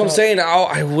have. get That's what I'm fucked saying.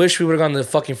 I wish we would have gone to the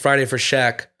fucking Friday for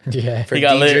Shaq. up. Yeah. For He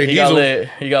got DJ lit. He got Diesel. lit.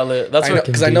 He got lit. That's what.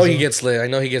 Because I know he Diesel. gets lit. I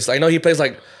know he plays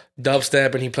like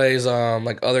dubstep and he plays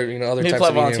like other other He types play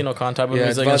of EDM. Valentino Con type of Yeah,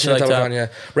 music and shit Valentino like Con,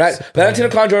 that. yeah. Valentino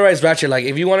Con Joyride's ratchet. Like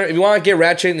if you want to get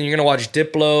ratchet, then you're gonna watch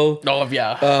Diplo. Oh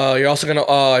yeah. You're also gonna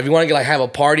if you want to get like have a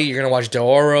party, you're gonna watch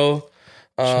Deoro.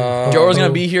 Jordan's gonna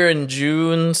be here in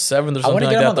June 7th or something wanna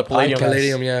like get him that. on The the Palladium. podcast.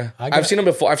 Palladium, yeah. I've seen him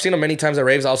before. I've seen him many times at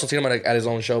raves. I also seen him at his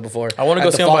own show before. I want to At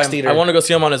go the see him. Fox By, Theater. I want to go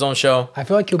see him on his own show. I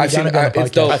feel like he'll be I've down seen- to be on the it's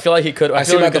podcast. dope. I feel like he could. I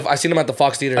seen him at the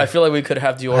Fox Theater. I feel like we could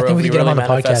have Dior. I think we if can get him on the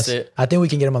manifest podcast. it. I think we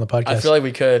can get him on the podcast. I feel like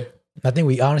we could. I think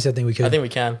we could. I think we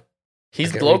can.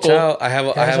 He's Reach local. out. I have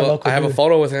he's a local a dude.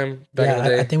 photo with him back in the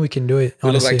day. I think we can do it.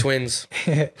 we look Honestly. like twins.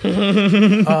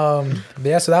 But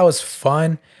yeah, so that was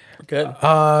fun. Good.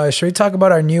 Should we talk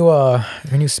about our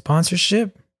new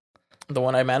sponsorship? The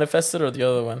one I manifested or the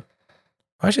other one?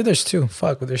 Actually, there's two.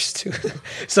 Fuck, there's two.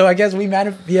 So I guess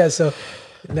So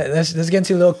let's get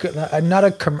into a little. Not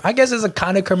a. I guess it's a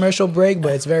kind of commercial break,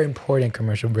 but it's a very important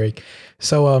commercial break.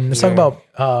 So let's talk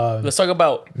about Let's talk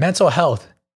about. mental health.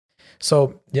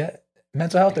 So yeah,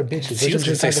 mental health or bitches. She was Which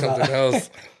gonna one say should we talk something about? else.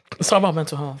 Let's talk about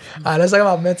mental health. All right, let's talk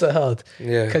about mental health.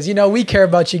 Yeah. Because we care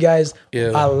about you guys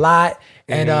Yeah. a lot,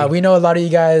 and we know a lot of you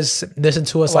guys listen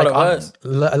to us A lot like of us.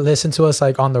 listen to us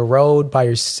like on the road by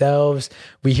yourselves.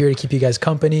 We here to keep you guys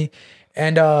company,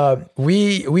 and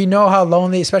we know how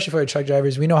lonely, especially for the truck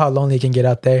drivers, we know how lonely it can get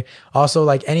out there. Also,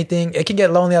 like anything, it can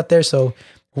get lonely out there. So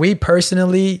we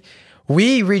personally.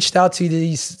 We reached out to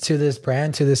this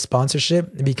brand, to this sponsorship,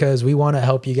 because we want to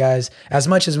help you guys as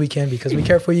much as we can, because we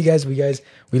care for you guys.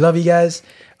 We love you guys.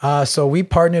 So we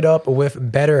partnered up with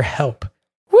BetterHelp.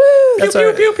 Woo! That's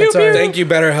Pew, pew, pew, pew. Thank you,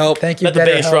 BetterHelp. Thank you, Let the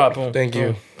bass BetterHelp. drop. Boom. Thank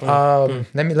you.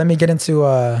 Let me get into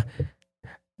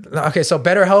okay, so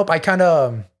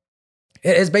BetterHelp,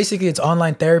 it's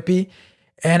online therapy.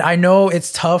 And I know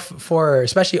it's tough for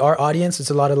especially our audience. It's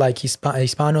a lot of like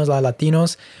Hispanos, a lot of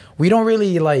Latinos. We don't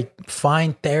really like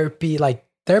find therapy. Like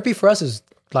therapy for us is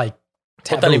like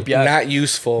Ponte taboo. limpiar. Not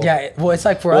useful. Yeah, well, it's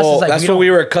like for us, Well, it's like that's what don't- we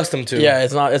were accustomed to. Yeah,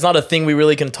 it's not a thing we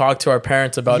really can talk to our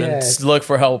parents about and Yeah. look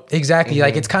for help. exactly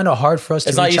like it's kind of hard for us to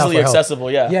It's not reach out easily for help.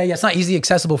 accessible. Yeah. Yeah, it's not easily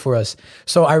accessible for us.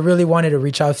 So I really wanted to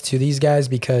reach out to these guys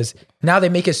because now they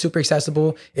make it super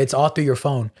accessible. It's all through your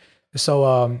phone.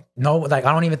 So no, like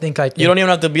I don't even think like You don't even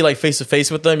have to be like face to face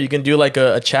with them. You can do like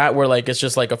a chat where like it's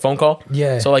just like a phone call.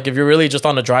 Yeah. So like if you're really just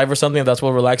on a drive or something, if that's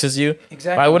what relaxes you.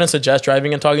 Exactly. I wouldn't suggest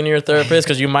driving and talking to your therapist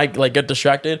because you might like get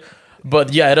distracted.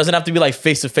 But yeah, it doesn't have to be like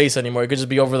face to face anymore. It could just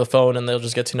be over the phone and they'll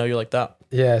just get to know you like that.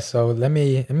 Yeah, so let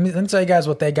me tell you guys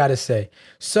what they got to say.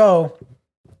 So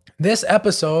this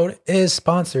episode is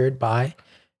sponsored by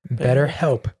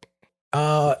BetterHelp.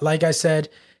 Like I said,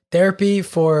 therapy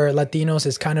for Latinos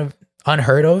is kind of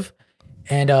unheard of.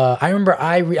 And I remember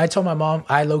I told my mom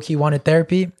I low-key wanted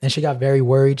therapy, and she got very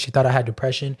worried. She thought I had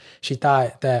depression. She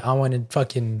thought that I wanted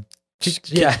fucking...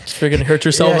 Yeah. Just freaking hurt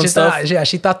yourself and stuff.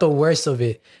 She thought the worst of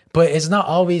it. But it's not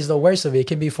always the worst of it. It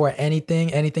can be for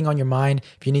anything on your mind,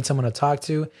 if you need someone to talk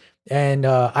to. And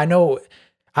I know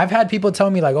I've had people tell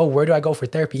me like, oh, where do I go for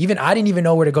therapy? Even I didn't even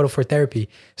know where to go for therapy.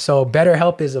 So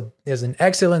BetterHelp is an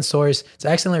excellent source. It's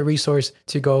an excellent resource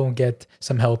to go and get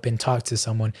some help and talk to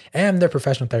someone and their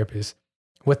professional therapist.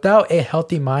 Without a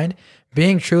healthy mind,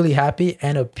 being truly happy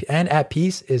and at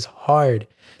peace is hard.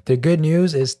 The good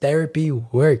news is therapy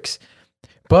works.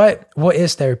 But what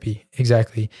is therapy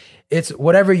exactly? It's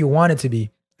whatever you want it to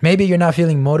be. Maybe you're not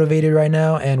feeling motivated right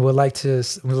now and would like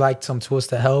some tools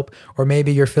to help, or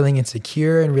maybe you're feeling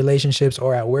insecure in relationships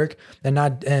or at work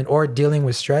or dealing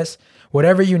with stress.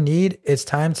 Whatever you need, it's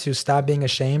time to stop being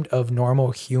ashamed of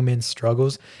normal human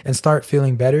struggles and start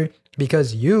feeling better,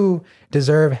 because you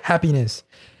deserve happiness.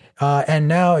 And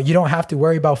now you don't have to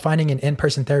worry about finding an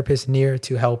in-person therapist near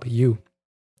to help you.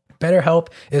 BetterHelp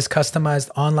is customized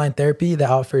online therapy that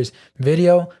offers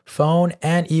video, phone,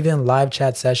 and even live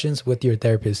chat sessions with your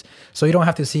therapist. So you don't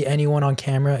have to see anyone on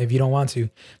camera if you don't want to.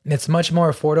 It's much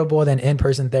more affordable than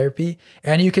in-person therapy,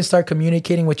 and you can start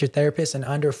communicating with your therapist in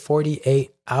under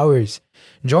 48 hours.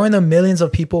 Join the millions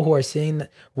of people who are seeing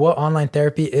what online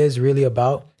therapy is really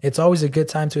about. It's always a good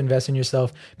time to invest in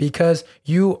yourself because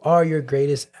you are your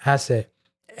greatest asset.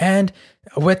 And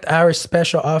with our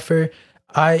special offer,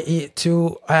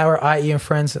 to our IE and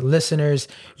Friends listeners,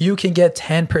 you can get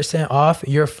 10% off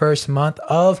your first month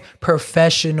of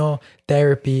professional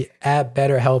therapy at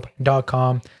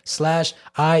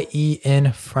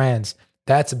betterhelp.com/IENFriends.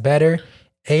 That's better,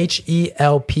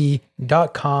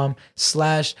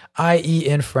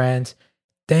 HELP.com/IENFriends.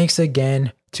 Thanks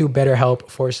again to BetterHelp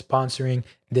for sponsoring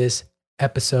this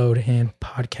episode and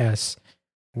podcast.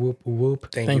 Whoop,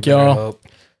 whoop. Thank you, y'all.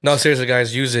 No, seriously,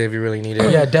 guys, use it if you really need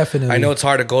it. Yeah, definitely. I know it's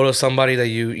hard to go to somebody that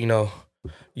you can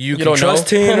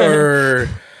trust in, or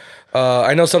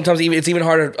I know sometimes it's even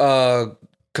harder to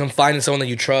confide in someone that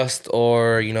you trust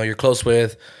or you're close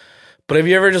with. But if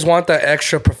you ever just want that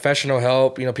extra professional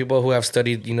help, people who have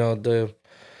studied,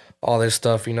 all this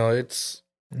stuff, it's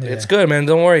good, man.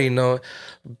 Don't worry,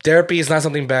 therapy is not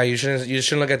something bad. You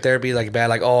shouldn't look at therapy like bad,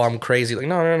 like, oh, I'm crazy. Like,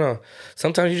 no.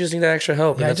 Sometimes you just need that extra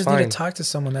help. Yeah, and I just fine. need to talk to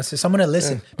someone. That's it. Someone to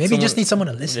listen. Yeah. Maybe you just need someone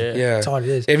to listen. Yeah, that's all it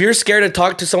is. If you're scared to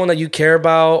talk to someone that you care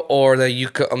about or that you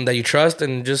trust,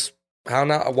 and just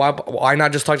why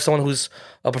not just talk to someone who's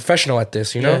a professional at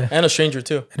this, Yeah. And a stranger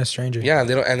too. Yeah,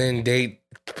 they don't. And then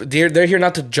they're here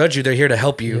not to judge you. They're here to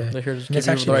help you. Yeah. They're here to give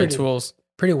you the right tools.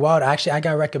 Pretty wild. Actually, I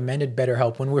got recommended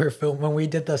BetterHelp when we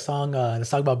did the song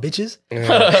about bitches.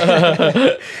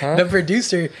 Huh? The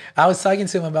producer, I was talking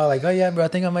to him about like, oh yeah, bro, I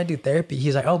think I might do therapy.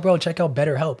 He's like, oh bro, check out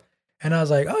BetterHelp. And I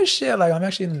was like, oh shit, like I'm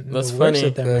actually in the works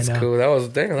with them right now. That's cool. That was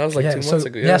like 2 months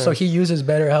ago. Yeah, so he uses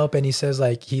BetterHelp and he says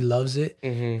like he loves it.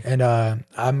 Mm-hmm. And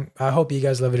I hope you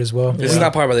guys love it as well. This is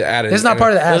not part of the ad. This is not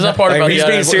part of the ad. This is not part of the ad. He's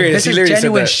being serious. This is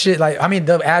genuine shit. Like, I mean,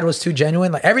 the ad was too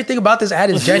genuine. Like everything about this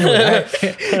ad is genuine. Right?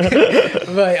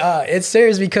 But it's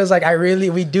serious because like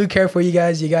we do care for you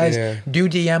guys. You guys do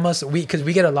DM us. Because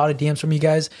we get a lot of DMs from you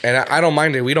guys. And I don't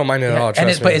mind it. We don't mind it at all.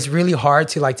 But it's really hard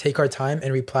to like take our time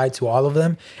and reply to all of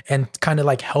them and kind of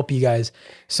like help you guys.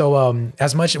 So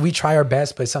as much we try our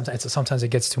best, but sometimes it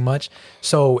gets too much.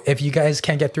 So if you guys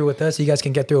can't get through with us, you guys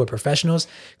can get through with professionals.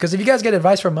 Because if you guys get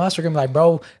advice from us, we're gonna be like,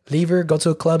 bro, leave her, go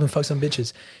to a club and fuck some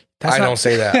bitches. I don't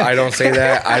say that. I don't say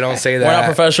that. We're not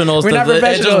professionals. It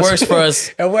just works for us.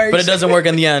 It works. But it doesn't work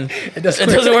in the end. It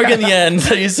doesn't work in the end.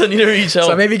 So you still need to reach help.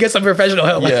 So maybe get some professional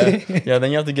help. Yeah. Then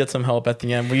you have to get some help at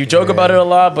the end. Well, you joke about it a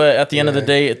lot, but at the end of the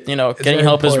day, getting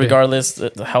help is regardless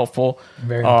helpful.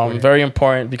 Very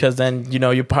important because then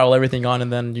you pile everything on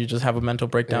and then you just have a mental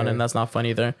breakdown and that's not fun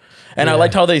either. And I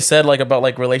liked how they said like about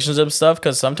like relationship stuff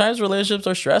because sometimes relationships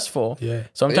are stressful. Yeah.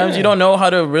 Sometimes you don't know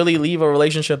how to really leave a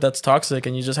relationship that's toxic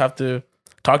and you just have to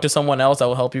talk to someone else that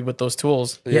will help you with those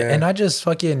tools. Yeah, and not just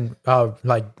fucking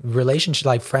like relationship,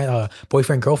 like friend,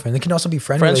 boyfriend, girlfriend. They can also be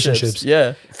relationships.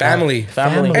 Yeah, family,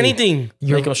 anything.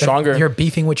 Make them stronger. You're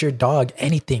beefing with your dog.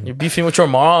 Anything. You're beefing with your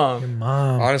mom.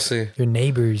 Honestly, your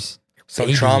neighbors.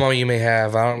 Some trauma you may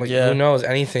have. Who knows?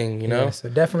 Anything. Yeah, so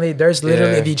definitely, there's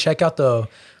literally if you check out the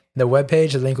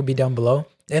webpage, the link will be down below.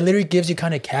 It literally gives you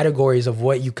kind of categories of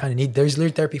what you kind of need. There's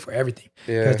literally therapy for everything.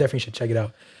 Yeah, you guys definitely should check it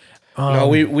out. No,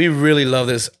 we really love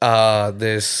this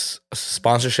this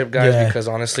sponsorship, guys, because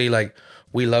honestly, like,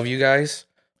 we love you guys.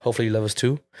 Hopefully you love us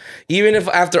too. Even if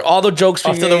after all the jokes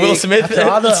we made, the Will Smith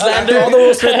slander, all the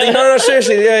Will Smith thing, no,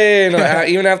 seriously, yeah.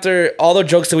 Even after all the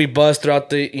jokes that we bust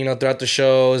throughout the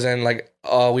shows and like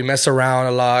we mess around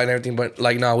a lot and everything, but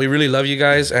like no, we really love you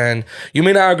guys. And you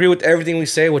may not agree with everything we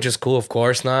say, which is cool, of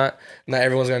course. Not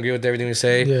everyone's gonna agree with everything we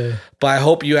say. Yeah. But I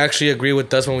hope you actually agree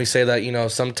with us when we say that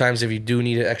sometimes if you do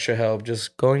need extra help,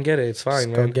 just go and get it. It's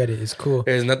fine. Go get it. It's cool.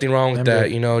 There's nothing wrong with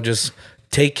that. Just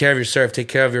take care of yourself. Take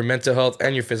care of your mental health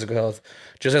and your physical health.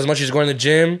 Just as much as going to the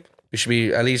gym, you should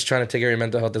be at least trying to take care of your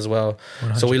mental health as well.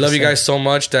 100%. So we love you guys so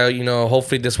much that,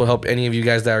 hopefully this will help any of you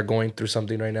guys that are going through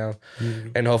something right now. Mm-hmm.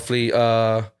 And hopefully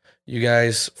you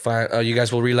guys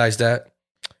will realize that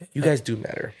you guys do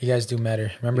matter. You guys do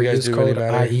matter. Remember, use code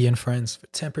IE and Friends for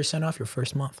 10% off your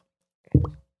first month.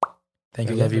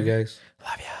 Thank you. Love you guys.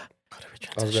 Love ya.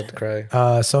 I was about to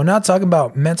cry. So now talking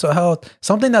about mental health,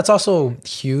 something that's also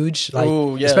huge,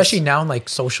 like especially now in like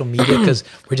social media, because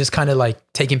we're just kind of like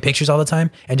taking pictures all the time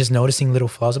and just noticing little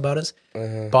flaws about us.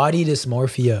 Body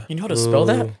dysmorphia. You know how to spell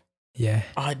that? Yeah.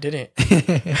 Oh, I didn't.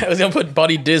 I was gonna put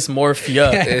body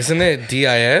dysmorphia. Isn't it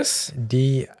DIS?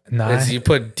 Nah. You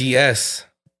put DS.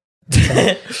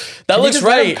 That looks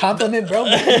right. Compliment, bro.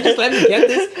 Can you just let me get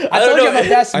this? I told know. you I'm a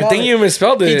best smeller. I think you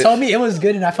misspelled it. He told me it was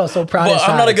good, and I felt so proud. Well,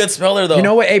 I'm not a good speller though. You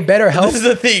know what? Hey, better help. This is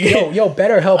the thing. Yo,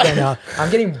 better help right now.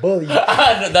 I'm getting bullied.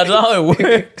 That's not how it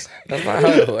works. That's not how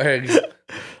it works.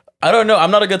 I don't know.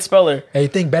 I'm not a good speller. Hey, you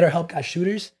think better help got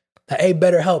shooters? Hey,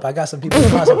 better help. I got some people who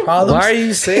cause some problems. Why are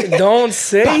you saying? Don't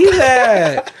say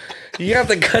that. You have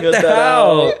to cut that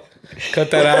out.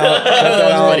 Cut that out. Cut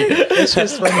that out. It's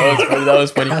just funny. That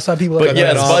was funny. That's why people But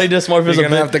yes, body dysmorphia is You're a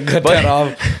gonna big. have to cut that off.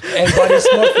 And body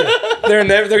dysmorphia.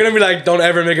 They're gonna be like, don't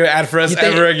ever make an ad for us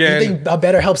ever You again. think a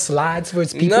better help slides for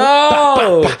its people?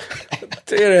 No,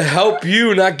 they're gonna help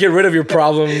you, not get rid of your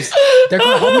problems. They're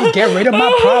gonna help me get rid of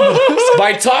my problems.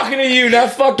 By talking to you,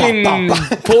 not fucking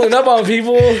pulling up on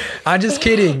people. I'm just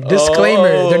kidding.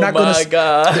 Disclaimer. They're not gonna. Oh my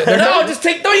God. They're not, Just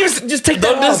take that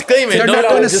Don't off. disclaim it. they're Don't not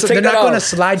gonna. just take They're that not gonna off.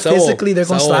 slide Saul, physically. They're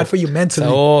gonna Saul. slide for you mentally.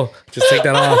 Oh, just take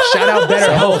that off. Shout out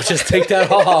better help. Oh, just take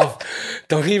that off.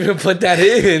 Don't even put that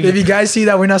in. If you guys see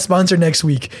that we're not sponsored next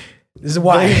week, this is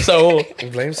why. So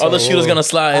Blame all the Saul. shooters gonna All the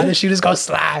slide. shooters gonna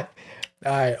slide.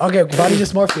 All right. Okay. Body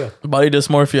dysmorphia. Body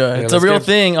dysmorphia. It's a let's real get-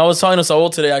 thing. I was talking to Saul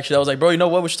today. Actually, I was like, bro, you know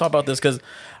what? We should talk about this because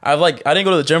I didn't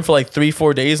go to the gym for like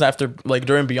 3-4 days after like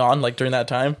during that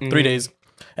time, 3 days.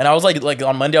 And I was like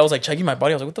on Monday, I was like checking my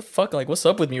body. I was like, what the fuck? Like, what's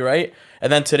up with me, right?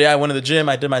 And then today I went to the gym.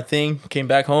 I did my thing, came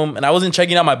back home, and I wasn't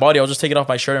checking out my body. I was just taking off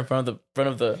my shirt in front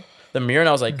of the mirror, and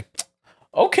I was like,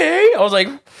 okay. I was like,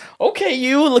 okay,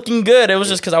 you looking good. It was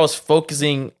just because I was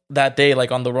focusing that day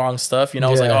like on the wrong stuff. You know,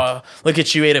 I was like, Yeah. oh, look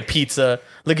at you ate a pizza.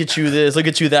 Look at you this. Look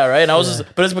at you that. Right? And I was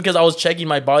but it's because I was checking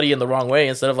my body in the wrong way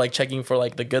instead of like checking for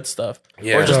like the good stuff.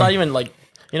 Yeah. Or just not even like.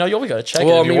 You know, you always gotta check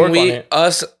Well, it I if you mean, work on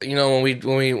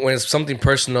it. when it's something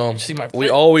personal, See my we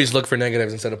foot? always look for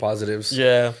negatives instead of positives.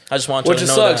 Yeah, I just want you Which to it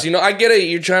know sucks. that. You know, I get it.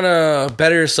 You're trying to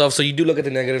better yourself, so you do look at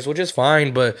the negatives, which is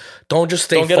fine. But don't just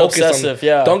stay Don't get focused obsessive, on.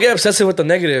 yeah. Don't get obsessive with the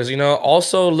negatives. You know,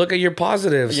 also look at your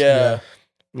positives. Yeah,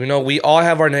 You know, we all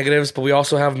have our negatives, but we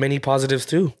also have many positives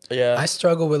too. yeah. I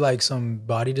struggle with like some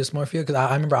body dysmorphia because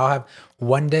I remember I'll have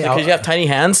one day. Because you have tiny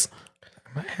hands.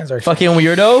 My hands are Fucking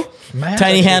weirdo. My hands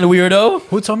Tiny are- hand weirdo.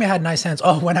 Who told me I had nice hands?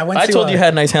 Oh, when I went I to told you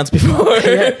had nice hands before.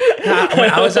 when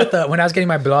I was when I was getting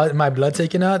my blood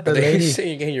taken out, the They lady. say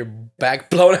you're getting your back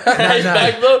blown out. Nice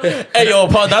back, bro. Hey, yo,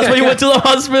 Paul, that's why you went to the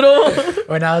hospital?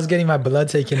 When I was getting my blood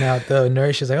taken out, the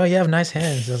nurse was like, "Oh, you have nice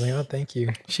hands." I was like, "Oh, thank you."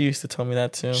 She used to tell me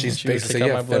that too. She's She would basically take out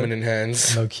you my have blood. feminine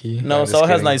hands. Low key. No, I'm just Saul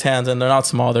has kidding. nice hands and they're not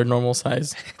small. They're normal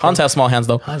size. Hans has small hands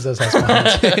though. Hans does have small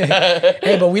hands.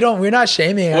 Hey, but we're not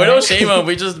shaming. We don't shame him.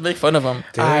 We just make fun of him.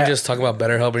 Didn't we just talk about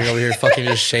better helping over here fucking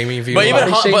just shaming people? But even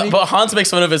body shaming? but Hans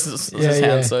makes fun of his Yeah, hands,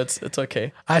 yeah. so it's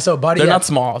okay. I so body. They're yeah. not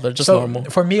small. They're just So normal.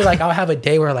 for me, like I'll have a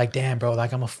day where like, damn, bro,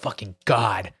 like I'm a fucking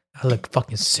god. I look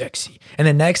fucking sexy, and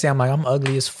the next day I'm like, I'm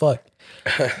ugly as fuck.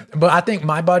 But I think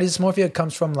my body dysmorphia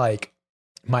comes from like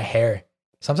my hair.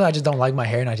 Sometimes I just don't like my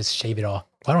hair, and I just shave it off.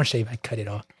 Well, I don't shave; I cut it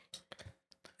off.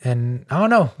 And I don't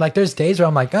know. Like there's days where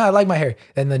I'm like, I like my hair,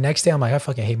 and the next day I'm like, I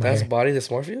fucking hate my That's hair. body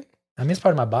dysmorphia? I mean, it's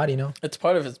part of my body, you know. It's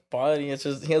part of his body. It's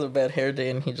just he has a bad hair day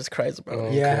and he just cries about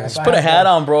it. Yeah, Just put a hat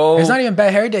on, bro. It's not even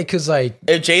bad hair day because like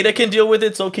If Jada can deal with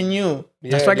it, so can you.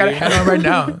 that's why I got a dude. hat on right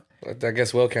now. I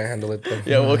guess Will can't handle it though.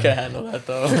 Yeah, we can handle that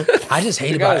though. I just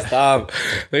hate We about gotta stop.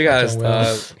 We gotta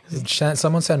Will. stop.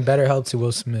 Someone sent better help to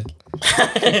Will Smith.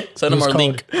 Send him It's our called,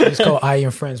 link. it's called I Am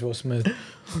Friends Will Smith.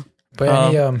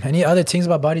 But any other things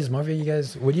about body dysmorphia? You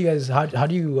guys, what do you guys? How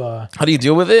do you? How do you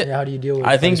deal with it? How do you deal with?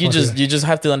 I think body dysmorphia? you just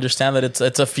have to understand that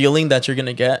it's a feeling that you're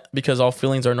gonna get because all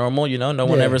feelings are normal. You know, no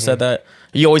one Yeah. ever said that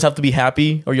you always have to be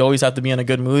happy or you always have to be in a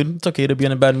good mood. It's okay to be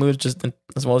in a bad mood, just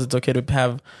as well as it's okay to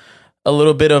have a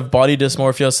little bit of body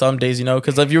dysmorphia some days. You know,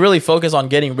 because if you really focus on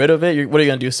getting rid of it, what are you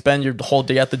gonna do? Spend your whole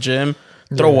day at the gym,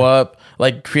 throw up,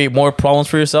 like create more problems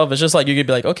for yourself. It's just like you could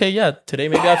be like, okay, yeah, today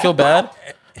maybe I feel bad.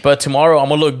 But tomorrow I'm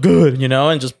gonna look good, you know,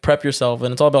 and just prep yourself.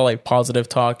 And it's all about like positive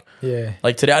talk. Yeah.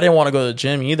 Like today, I didn't want to go to the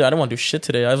gym either. I didn't want to do shit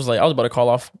today. I was about to call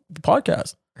off the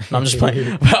podcast. And I'm just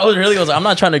playing. But I was I'm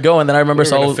not trying to go. And then I remember We're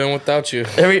gonna Saul film without you.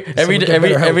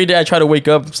 every day I try to wake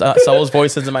up. Saul's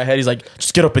voice is in my head. He's like,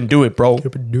 just get up and do it, bro. Get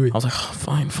up and do it. I was like, oh,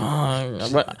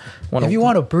 fine. If you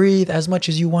want to breathe as much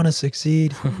as you want to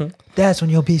succeed, that's when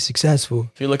you'll be successful.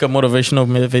 If you look up motivational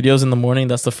videos in the morning,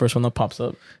 that's the first one that pops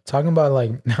up. Talking about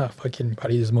like fucking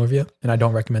body dysmorphia, and I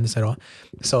don't recommend this at all.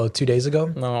 So 2 days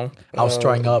ago, No, I was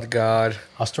throwing up. God.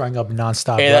 I was throwing up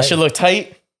nonstop. hey, that should look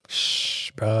tight.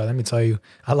 Shh, bro. Let me tell you,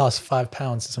 I lost 5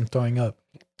 pounds since I'm throwing up.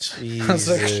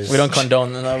 Jesus. We don't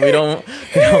condone. No, we don't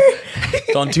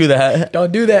don't do that.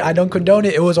 Don't do that. I don't condone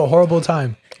it. It was a horrible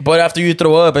time. But after you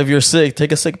throw up, if you're sick,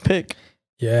 take a sick pic.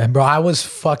 Yeah, bro. I was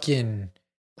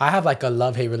I have like a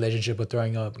love-hate relationship with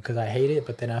throwing up because I hate it,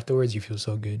 but then afterwards you feel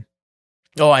so good.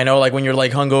 Oh, I know. Like when you're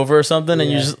like hungover or something,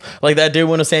 and you just like that day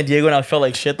went to San Diego, and I felt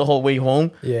like shit the whole way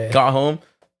home. Yeah. Got home,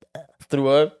 threw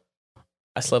up.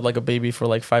 I slept like a baby for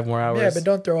like 5 more hours. Yeah, but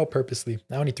don't throw up purposely.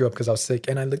 I only threw up because I was sick,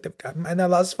 and I looked up and I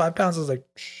lost 5 pounds. I was like,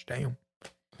 damn,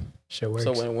 shit works.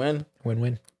 So win-win.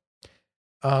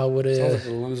 What is Sounds like a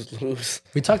lose-lose.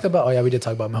 we talked about? Oh yeah, we did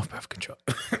talk about mouth birth control.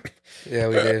 Yeah,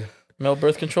 we did. Male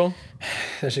birth control.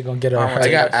 That shit gonna get our. I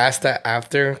got asked that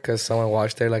after because someone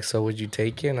watched there like, so would you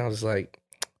take it? And I was like,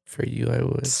 for you, I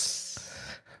would.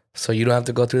 So you don't have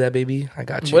to go through that, baby. I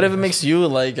got you. What if it makes you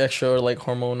like extra like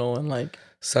hormonal and like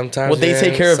sometimes would they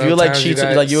take care of you like she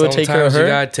like you would take care of her? You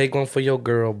gotta take one for your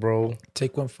girl, bro.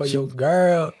 Take one for your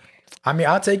girl. I mean,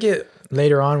 I'll take it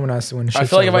later on when I feel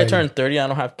like if I turn 30, I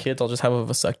don't have kids, I'll just have a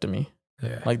vasectomy.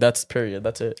 Yeah. Like that's period.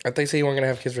 That's it. I thought you said you weren't gonna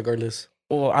have kids regardless.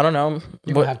 Well, I don't know.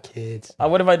 You gonna have kids.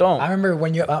 What if I don't? I remember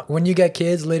when you get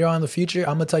kids later on in the future,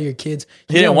 I'm gonna tell your kids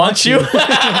he didn't want you.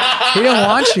 He didn't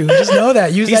want you. Just know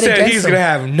that. Use He that said against he's him. gonna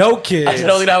have no kids. I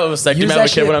don't think I have a vasectomy. Use I have a that kid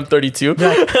shit. when I'm 32.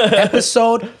 Like,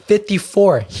 episode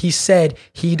 54. He said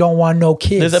he don't want no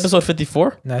kids. This is episode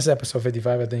 54. No, that's episode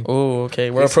 55, I think. Oh,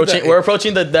 okay. We're Is it approaching. that- We're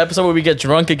approaching the episode where we get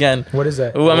drunk again. What is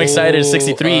that? Ooh, I'm excited.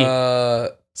 63.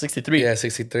 63. Yeah,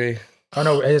 63. Oh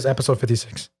no, it is episode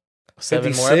 56. 7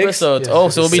 more 56? episodes. Yeah, Oh,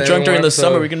 so we'll be 7 drunk during more the summer.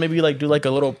 episodes. We can maybe like do like a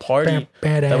little party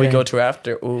that we go to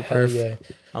after. Ooh, Hell perf. yeah.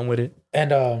 I'm with it.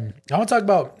 And I want to talk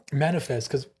about manifest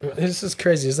because this is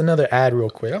crazy. There's another ad real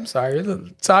quick. I'm sorry.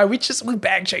 We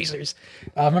bag chasers.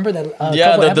 Remember that?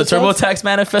 Yeah, couple the episodes? TurboTax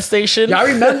manifestation. Y'all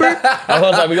remember? I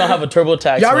was like, we gonna have a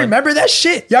TurboTax. Y'all one. remember that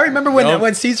shit? Y'all remember when Yup.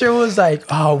 when Caesar was like,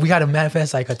 "Oh, we got to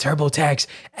manifest like a TurboTax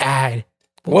ad."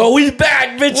 Well, we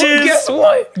back, bitches.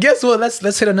 Well, guess what? Let's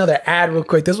hit another ad real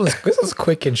quick. This was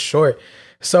quick and short.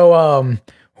 So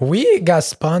we got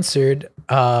sponsored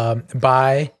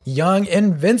by Young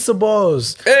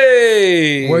Invincibles.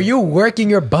 Hey. Were you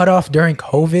working your butt off during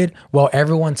COVID while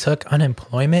everyone took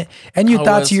unemployment? And you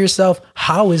thought to yourself,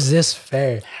 how is this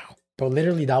fair? Bro,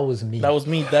 literally, that was me. That was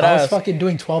me. I was fucking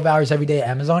doing 12 hours every day at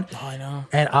Amazon. Oh, I know.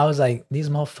 And I was like, these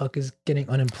motherfuckers getting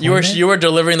unemployment. You were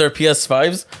delivering their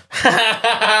PS5s.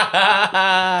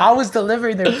 I was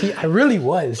delivering their I really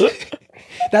was.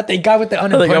 That they got with the They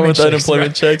unemployment got with the checks,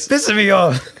 unemployment bro. checks. Pissing me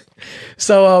off.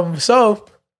 So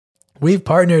we've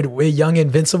partnered with Young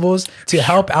Invincibles to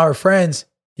help our friends,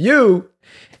 you,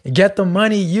 get the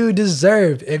money you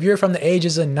deserve. If you're from the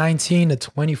ages of 19 to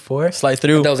 24, Slide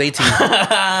through. That was 18.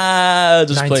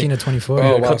 Just 19 play. to 24,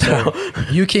 Oh, wow, sorry.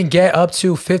 you can get up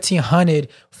to $1,500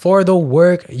 for the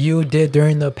work you did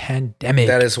during the pandemic.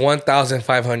 That is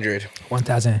 1,500.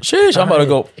 1,000. Sheesh, I'm about to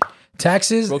go.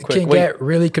 Taxes Real quick, can wait. get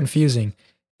really confusing.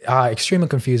 Extremely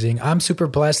confusing. I'm super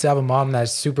blessed to have a mom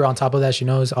that's super on top of that. She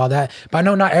knows all that. But I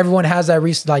know not everyone has that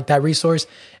that resource.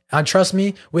 And trust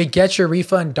me, with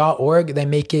getyourrefund.org, they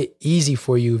make it easy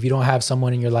for you if you don't have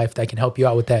someone in your life that can help you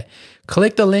out with that.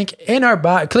 Click the link in our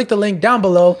bio. Click the link down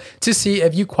below to see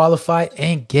if you qualify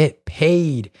and get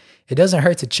paid. It doesn't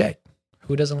hurt to check.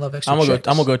 Who doesn't love extra checks?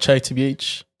 I'm gonna go check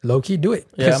TBH. Low key, do it.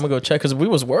 Yeah, I'm gonna go check because we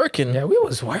was working. Yeah, we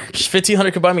was working.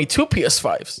 1,500 could buy me 2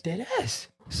 PS5s. Dead ass.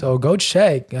 So go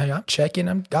check. I'm checking.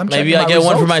 I'm Maybe checking I my get one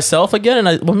for results. myself again,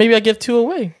 and maybe I give 2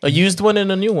 away. A used one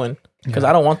and a new one because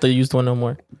I don't want the used one no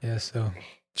more. Yeah, so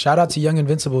shout out to Young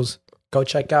Invincibles. Go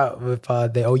check out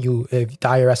if they owe you, if the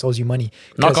IRS owes you money.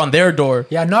 Knock on their door.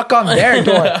 Yeah, knock on their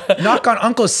door. Knock on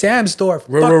Uncle Sam's door.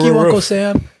 Fuck you, Uncle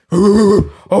Sam.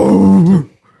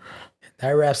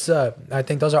 That wraps up. I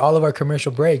think those are all of our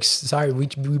commercial breaks. Sorry, we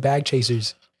bag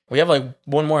chasers. We have like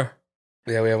one more.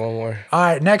 Yeah, we have one more. All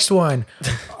right, next one.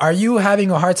 Are you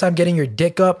having a hard time getting your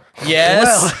dick up?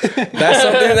 Yes.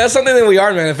 That's something that we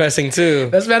are manifesting too.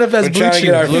 Let's manifest We're Blue trying to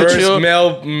get our Chew. Blue first Chew.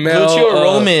 male Blue Chew or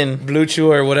Roman? Blue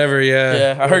Chew or whatever.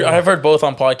 Yeah. Yeah, I've heard both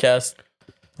on podcasts.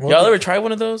 Y'all ever try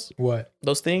one of those? What?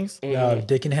 Those things?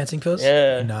 Dick enhancing pills?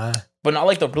 Yeah. Nah. But not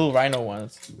like the blue rhino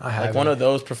ones. I have Like one of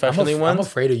those professionally I'm ones.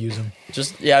 afraid to use them.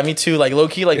 Just me too. Like low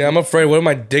key. Like Yeah, I'm afraid. What if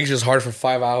my dick's just hard for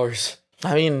 5 hours?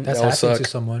 I mean, That's That'll happened suck. to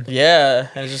someone. yeah,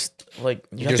 and it's just like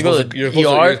you have to go to the you're ER.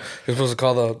 You're supposed to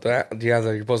call you're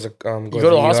supposed to go You go to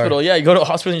the ER. hospital. Yeah, you go to the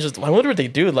hospital and just. I wonder what they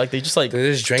do. Like they just like. Did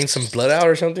they just drain some blood out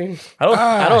or something?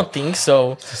 I don't think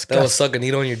so. That will suck a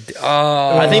needle in your dick.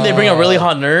 Oh. I think they bring a really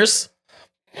hot nurse.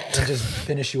 And just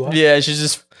finish you up. Yeah, she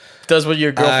just does what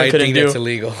your girlfriend I couldn't think do. that's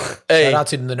illegal. Hey, Shout out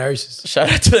to the nurses. shout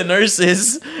out to the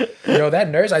nurses. Yo, that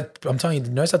nurse, I'm telling you, the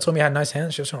nurse that told me I had nice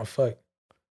hands, she was trying to fuck.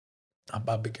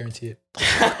 I'll guarantee it.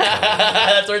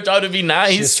 That's our job to be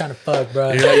nice. She's just trying to fuck,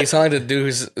 bro. You sound like the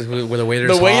dude where the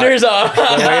waiter's The waiters hot.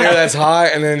 are. The waiter that's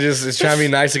hot and then just is trying to be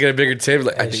nice to get a bigger tip.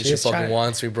 Like, I think she she's fucking trying-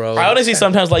 wants me, bro. I honestly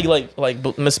sometimes like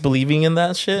misbelieving in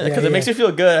that shit because it makes you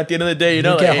feel good at the end of the day. You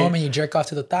know, get like, home and you jerk off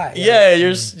to the thought. yeah, you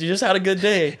just had a good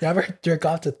day. You ever jerk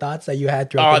off to thoughts that you had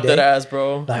throughout Oh, the day? dead ass,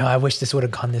 bro. Like, oh, I wish this would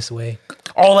have gone this way.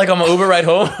 Oh, like I'm an Uber ride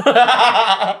home.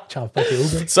 Trying to fuck your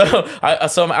Uber. So I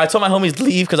told my homies to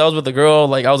leave because I was with the girl.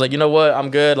 Like I was like, you know what, I'm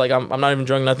good. Like I'm not even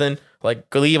drunk, nothing. Like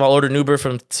go leave. I'll order an Uber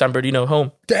from San Bernardino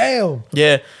home. Damn.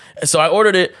 Yeah. So I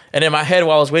ordered it, and in my head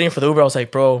while I was waiting for the Uber, I was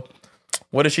like, bro,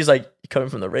 what if she's like, you coming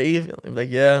from the rave? I'm like,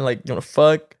 yeah. Like you wanna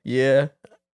fuck? Yeah.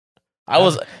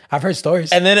 I've heard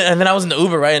stories. And then I was in the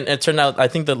Uber, right? And it turned out I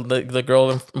think the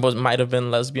girl might have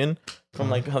been lesbian from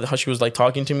like how she was like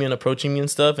talking to me and approaching me and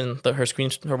stuff. And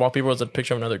her wallpaper was a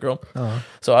picture of another girl.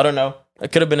 So I don't know.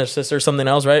 It could have been her sister or something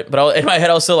else, right? But in my head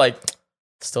I was still like,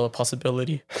 still a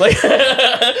possibility. Like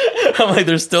I'm like,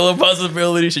 there's still a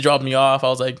possibility. She dropped me off. I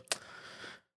was like,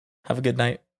 have a good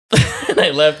night. And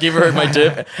I left, gave her my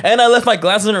tip, and I left my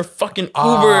glasses in her fucking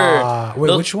Uber.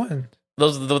 Wait, which one?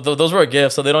 Those were a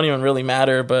gift, so they don't even really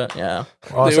matter. But yeah,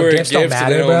 They were gifts, don't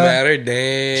matter, they don't matter. Damn.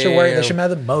 They should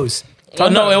matter the most.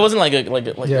 No, it wasn't like it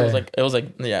was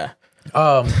like yeah.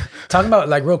 Talking about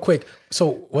like real quick.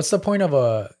 So what's the point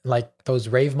of like those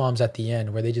rave moms at the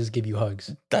end where they just give you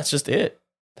hugs? That's just it.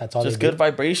 That's all. Just they good do?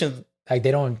 Vibrations. Like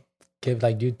they don't give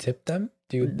like, do you tip them?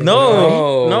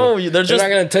 No, they're just not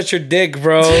gonna touch your dick,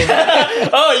 bro.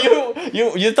 Oh,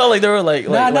 you thought like they were like you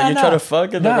try to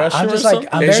fuck in the restroom I'm or just something?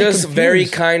 like, I'm It's very just confused. very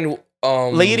kind.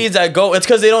 Ladies that go, it's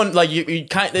because they don't like you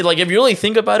kind like if you really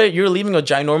think about it, you're leaving a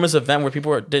ginormous event where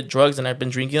people did drugs and have been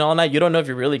drinking all night. You don't know if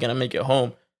you're really gonna make it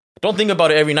home. Don't think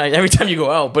about it every night, every time you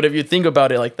go out. But if you think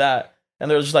about it like that,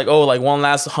 and they're just like, oh, like one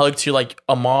last hug to like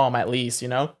a mom at least, you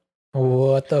know?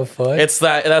 What the fuck? It's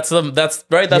that's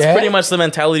right. That's Yeah. pretty much the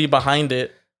mentality behind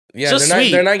it. Yeah, Just they're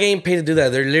sweet. not getting paid to do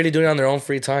that. They're literally doing it on their own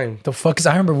free time. The fuck is?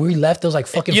 I remember we left. It was like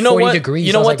fucking You know 40 what? degrees.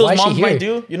 You know I was what like, those why is she moms here? might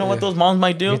do? You know what those moms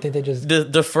might do? You think they just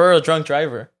Defer a drunk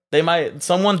driver. They might.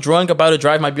 Someone drunk about to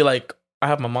drive might be like, I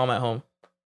have my mom at home.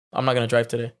 I'm not gonna drive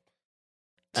today.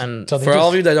 And So they For just- all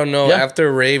of you that don't know, Yeah.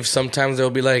 after rave, sometimes they'll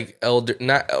be like elder.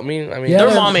 Not, I mean, Yeah,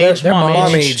 They're mom age, they're mom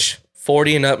mom age. age,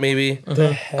 40 and up, maybe.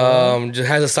 the hell? Just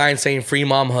has a sign saying free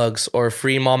mom hugs or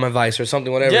free mom advice or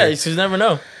something, whatever. yeah, you never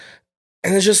know.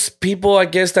 And it's just people, I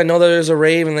guess, that know that there's a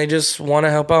rave and they just want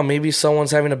to help out. Maybe someone's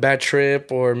having a bad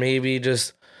trip, or maybe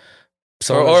just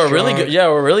Or a really good,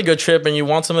 or a really good trip, and you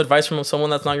want some advice from someone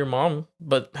that's not your mom,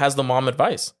 but has the mom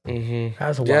advice. Mm-hmm.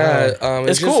 That's wild. Yeah,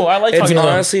 It's cool. I like It's talking to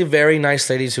them. honestly very nice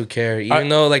ladies who care. Even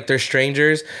though like they're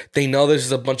strangers, they know this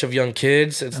is a bunch of young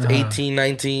kids. It's 18,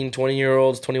 19,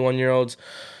 20-year-olds, 21-year-olds.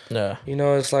 Yeah, You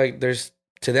know, it's like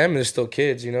to them, they're still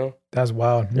kids, you know? That's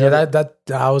wild. Yeah, that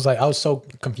I was so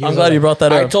confused. I'm glad you brought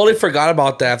that I up. totally forgot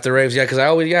about that after raves. Yeah, because I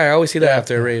always see that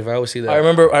after a rave. I always see that. I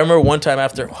remember one time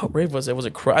after what rave was it? Was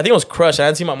it Crush? I think it was Crush. I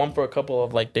hadn't seen my mom for a couple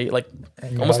of like And you almost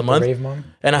a like the month. rave mom?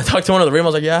 And I talked to one of the rave. I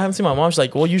was like, yeah, I haven't seen my mom. She's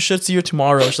like, well, you should see her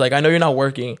tomorrow. She's like, I know you're not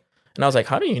working. And I was like,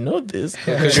 how do you know this?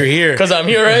 Because you're here. Because I'm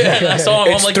here, right? And I saw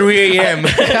my mom It's like 3 a.m.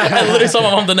 I literally saw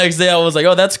my mom the next day. I was like,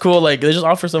 oh, that's cool. Like they just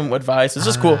offer some advice. It's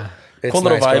just cool. It's Cool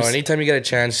nice, little vibes. bro. Anytime you get a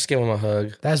chance, just give them a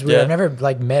hug. That's weird. Yeah. I've never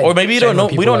like met. Or maybe you don't know.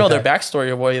 genuine We don't people know like their that.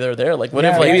 backstory of why they're there. Like, what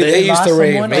Yeah, if like Maybe they used lost to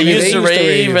rave. someone? they Maybe used to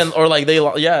rave and or like they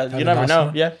yeah, you never lost know.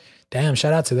 someone? Yeah, Damn,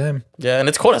 shout out to them. yeah, and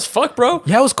it's cold as fuck, bro.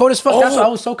 Yeah, it was cold as fuck. That's Oh. why I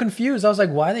was so confused. I was like,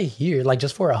 why are they here? Like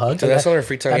just for a hug? So Like, that's that- on their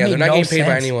free time. that Yeah, made they're not no getting paid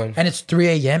by sense. anyone. And it's 3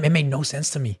 a.m. It made no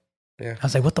sense to me. Yeah. I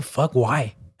was like, what the fuck?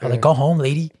 Why? I was like, go home,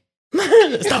 lady.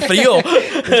 Está frío.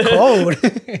 It's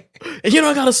cold. You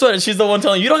don't got a sweater. She's the one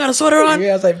telling you, you don't got a sweater on. Yeah,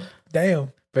 I was like,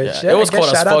 damn. But Yeah, shit, it was I guess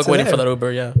cold as shout out fuck to waiting them. for that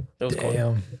Uber. Yeah, it was cold.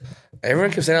 Damn.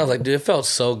 Everyone kept saying, I was like, dude, it felt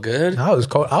so good. I was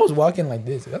cold. I was walking like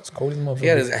this. That was cold as a motherfucker. He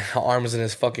had his arms in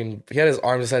his fucking. He had his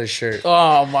arms inside his shirt.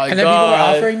 Oh my and then people were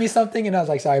god! offering me something, and I was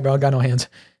like, sorry, bro, I got no hands.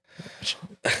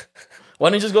 Why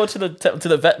don't you just go to the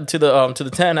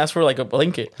tent and ask for like a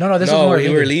blanket? No, this No, is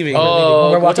when we were leaving.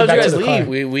 Oh, We're what walking time back did to you the guys car.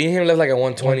 leave? We and him left like at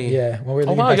 1:20. Yeah, when we were Oh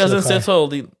leaving my back god, to the doesn't car. say so.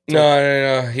 the-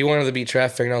 No. He wanted to beat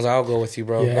traffic, and I was like, I'll go with you,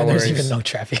 bro. Yeah, no and there's worries. even no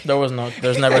traffic. There was no.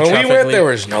 There's never. When we traffic went, leak. there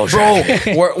was no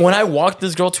traffic. When I walked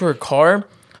this girl to her car,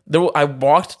 I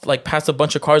walked like past a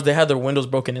bunch of cars. They had their windows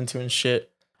broken into and shit.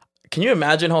 Can you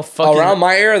imagine how fucking Around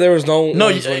my area, there was no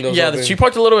windows yeah, open. she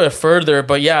parked a little bit further,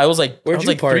 but yeah, it was like Where'd it was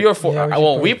you like park? 3 or 4. Yeah, where'd you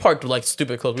well, park? we parked like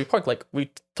stupid close. We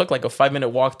took like a 5-minute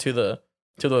walk to the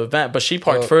event, but she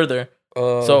parked Oh. further.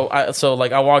 So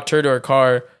I walked her to her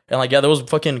car, and like yeah, there was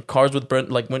fucking cars with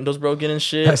like windows broken and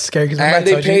shit. That's scary. 'Cause And remember I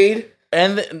they told you- paid.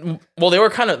 And well, it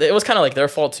was kind of like their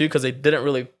fault too because they didn't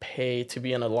really pay to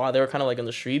be in a lot. They were kind of like in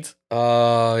the streets.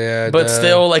 Oh yeah, but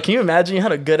still, like, can you imagine you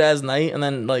had a good ass night and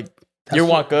then like you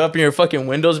walk up and your fucking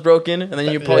window's broken and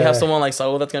then you probably have someone like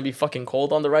Saul that's gonna be fucking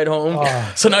cold on the ride home.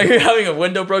 So now you're having a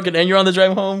window broken and you're on the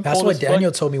drive home. That's what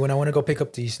Daniel told me when I want to go pick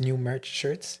up these new merch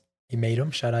shirts. He made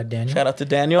them. Shout out Daniel. Shout out to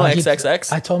Daniel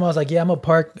XXX. I told him I was like, yeah, I'm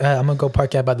gonna go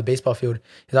park out by the baseball field.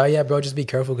 He's like, oh yeah, bro, just be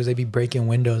careful because they be breaking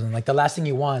windows and like the last thing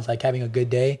you want is like having a good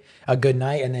day, a good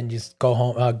night, and then just go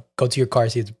home, go to your car,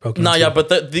 see it's broken. No, yeah,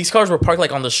 but these cars were parked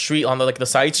like on the street, on the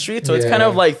side street, so it's kind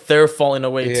of like their fault in a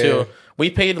way too. We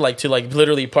paid like to like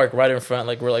literally park right in front.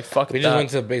 Like we're like, fuck. We just went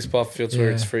to the baseball fields where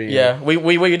it's free. Yeah,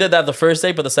 we did that the first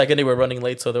day, but the second day we were running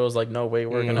late, so there was like no way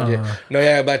we're gonna.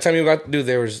 By the time you got to do,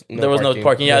 there was no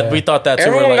parking. Yeah, we thought that too.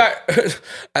 Everyone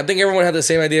I think everyone had the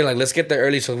same idea. Like, let's get there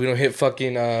early so we don't hit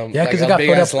fucking because it got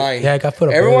filled up. Line. Yeah, it got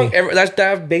filled up.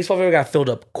 That baseball field got filled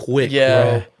up quick. Yeah.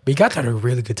 Bro. We got that at a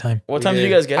really good time. What time did you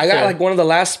guys get? I got like one of the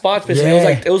last spots. But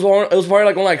it was probably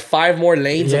like only like 5 more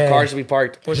lanes of cars to be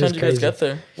parked. What time did you guys get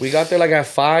there? We got there like at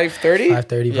 5:30. 5:30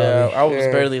 probably. Yeah, I was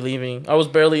barely leaving. I was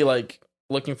barely like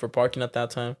looking for parking at that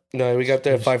time. No, we got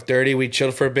there at 5:30. We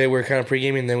chilled for a bit. We were kind of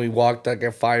pre-gaming, and then we walked like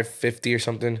at 5:50 or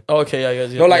something. Oh, okay, yeah,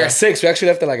 guys. No, like at 6. We actually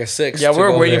left at like at 6. Yeah, we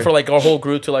were waiting for like our whole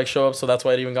group to like show up, so that's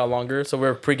why it even got longer. So we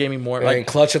were pre-gaming more. And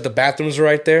clutch at the bathrooms were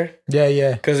right there.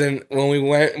 Yeah. Because then when we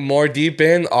went more deep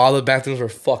in, all the bathrooms were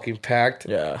fucking packed.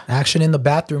 Yeah. Action in the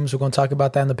bathrooms. We're gonna talk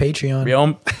about that in the Patreon.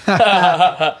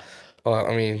 Well,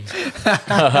 I mean,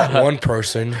 one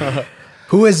person.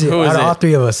 Who is it? Out of all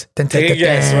three of us. Then take a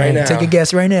guess right now. Take a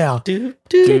guess right now.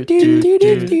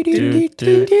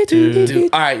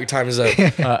 All right, your time is up.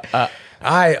 All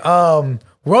right.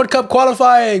 World Cup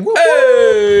qualifying.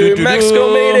 Hey,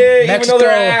 Mexico made it, even though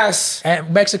they're ass.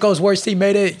 And Mexico's worst team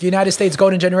made it. United States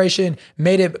Golden Generation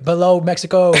made it below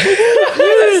Mexico.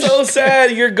 That's so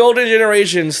sad. Your Golden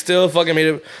Generation still fucking made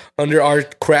it under our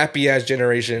crappy ass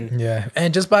generation. Yeah,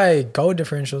 and just by goal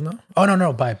differentials, no? Oh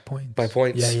no, by points. By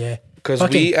points. Yeah. Because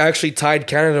we actually tied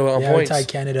Canada on points. We tied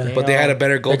Canada. But they had a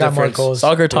better goal difference. Goals.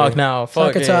 Soccer talk now.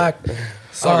 Soccer talk.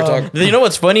 You know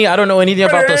what's funny? I don't know anything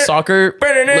about the soccer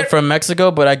from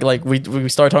Mexico, but we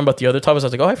started talking about the other topics. I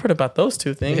was like, I've heard about those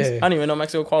two things. I didn't even know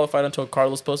Mexico qualified until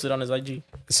Carlos posted on his IG.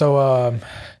 So I'm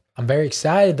very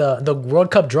excited. The World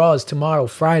Cup draw is tomorrow,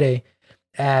 Friday,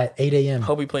 at 8 a.m.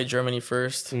 Hope we play Germany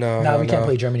first. No, we can't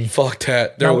play Germany. Fuck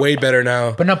that. They're way better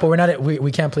now. But we're not.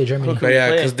 We can't play Germany. But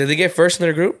yeah, because did they get first in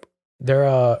their group?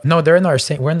 They're they're in our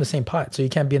same. We're in the same pot, so you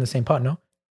can't be in the same pot. No,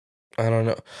 I don't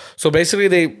know. So basically,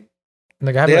 they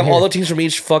have all the teams from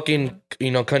each fucking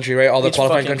country, right? All the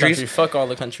qualifying countries. Fuck all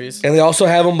the countries. And they also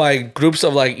have them by groups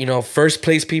of like first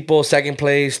place people, second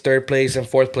place, third place, and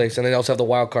fourth place, and they also have the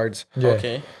wild cards. Yeah.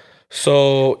 Okay.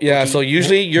 So yeah, so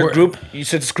usually your group,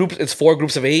 it's 4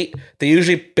 groups of 8. They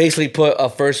usually basically put a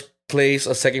first place,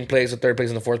 a second place, a third place,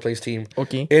 and a fourth place team.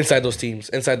 Okay. Inside those teams,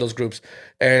 inside those groups,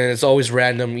 and it's always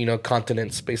random,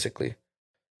 continents basically.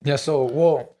 Yeah.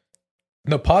 So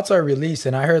the pots are released,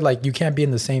 and I heard like you can't be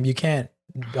in the same. You can't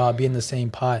be in the same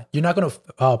pot. You're not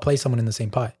gonna play someone in the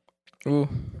same pot. Ooh.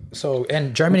 So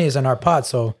and Germany is in our pot.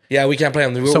 So yeah, we can't play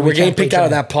them. We're getting picked out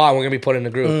of that pot. We're gonna be put in the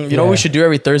group. You know what we should do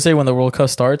every Thursday when the World Cup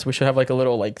starts? We should have like a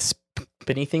little like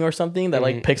spinny thing or something that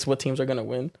like picks what teams are gonna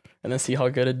win, and then see how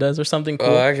good it does or something cool.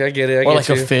 Oh, I get it. Or like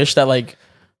a fish that like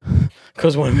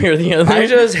goes one way or the other. I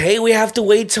just hate we have to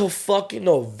wait till fucking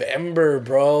November,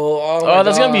 bro. Oh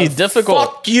that's gonna be difficult.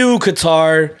 Fuck you,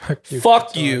 Qatar.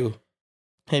 Fuck you.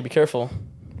 Hey, be careful.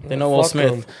 They know Will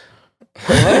Smith.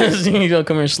 He's gonna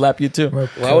come here and slap you too.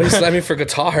 Why would he slap me for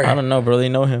Qatar? I don't know, bro. They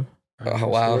know him. Oh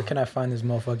wow. Where can I find this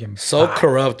motherfucking? So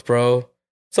corrupt, bro.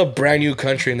 It's a brand new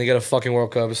country and they get a fucking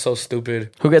World Cup. It's so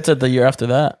stupid. Who gets it the year after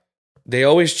that? They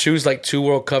always choose like 2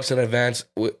 World Cups in advance,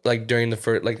 like during the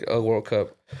first a World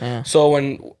Cup. Yeah. So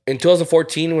in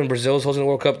 2014 when Brazil was hosting the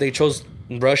World Cup, they chose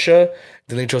Russia,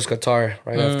 then they chose Qatar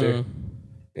right after.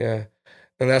 Yeah.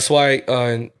 And that's why,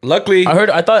 luckily,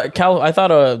 I thought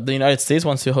the United States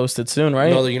wants to host it soon, right?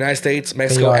 No, the United States,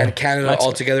 Mexico, and Canada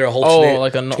all together a whole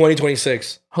like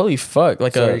 2026. Holy fuck!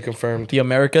 Like confirmed. The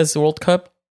Americas World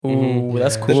Cup. Ooh,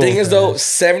 that's cool. The thing is, though,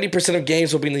 70% of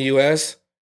games will be in the U.S.,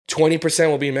 20%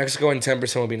 will be in Mexico, and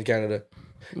 10% will be in Canada.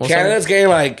 Canada's getting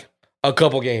like a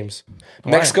couple games.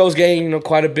 Why? Mexico's getting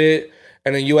quite a bit.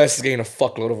 And then U.S. is getting a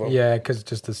fuckload of them. Yeah, because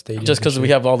just the stadium. Just because we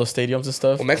have all the stadiums and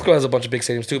stuff. Well, Mexico has a bunch of big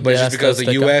stadiums too, but it's just because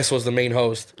the U.S. was the main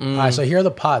host. All right, so here are the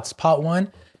pots. Pot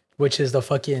 1, which is the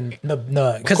fucking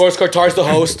Of course, Qatar's the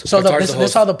host. So Qatar's this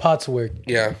is how the pots work.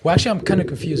 Yeah. Well, actually, I'm kind of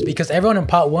confused because everyone in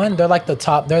pot one, they're like the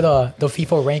top. They're the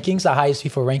FIFA rankings, the highest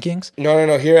FIFA rankings.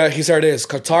 No. Here's how it is.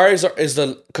 Qatar is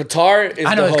the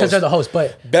I know it's because they're the host,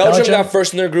 but Belgium got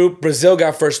first in their group. Brazil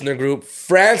got first in their group.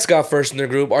 France got first in their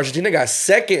group. Argentina got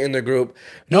second in their group.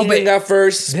 England got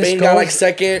first. Spain got like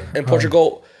second, and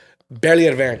Portugal barely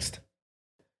advanced.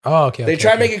 Oh, okay. They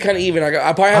try to make it kind of even.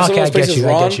 I probably have some of those places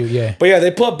wrong. Yeah. But yeah, they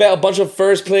put a bunch of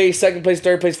first place, second place,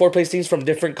 third place, fourth place teams from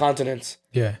different continents.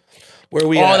 Yeah. Where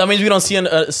we that means we don't see an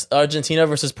Argentina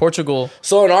versus Portugal.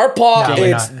 So in our pot,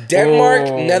 it's not. Denmark,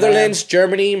 Netherlands,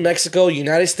 Germany, Mexico,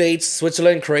 United States,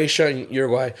 Switzerland, Croatia, and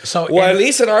Uruguay. At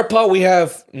least in our pot, we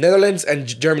have Netherlands and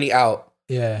Germany out.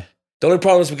 Yeah. The only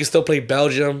problem is we can still play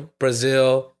Belgium,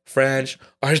 Brazil, French,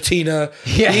 Argentina,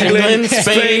 England,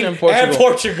 Spain, and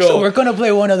Portugal. So we're gonna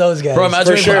play one of those guys. Bro,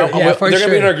 imagine for sure. They're gonna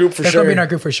be in our group for sure. They're gonna be in our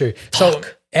group for sure. So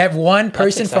one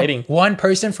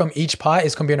person from each pot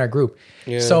is gonna be in our group.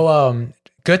 Yeah. So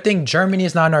good thing Germany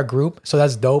is not in our group. So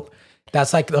that's dope.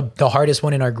 That's like the hardest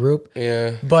one in our group.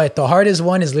 Yeah. But the hardest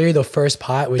one is literally the first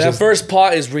pot, which that first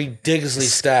pot is ridiculously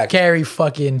stacked. Scary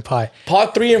fucking pot.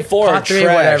 Pot 3 and 4 are trash.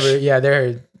 Whatever. Yeah,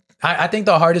 they're. I think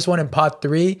the hardest one in pot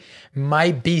 3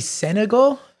 might be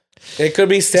Senegal. It could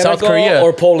be Senegal South Korea.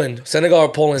 or Poland. Senegal or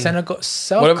Poland.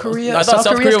 South Korea. I thought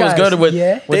South Korea was good with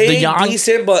the young.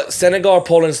 Decent, but Senegal or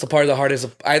Poland is the part of the hardest.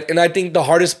 I think the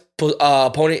hardest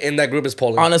opponent in that group is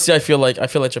Poland. Honestly, I feel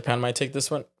like Japan might take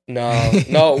this one. No.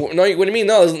 What do you mean?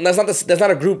 No, that's not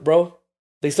a group, bro.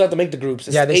 They still have to make the groups.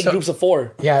 It's 8 groups of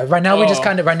 4. Yeah, right now we just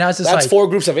kind of it's just that's 4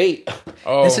 groups of 8.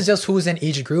 Oh. This is just who's in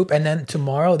each group, and then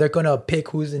tomorrow they're gonna pick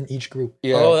who's in each group.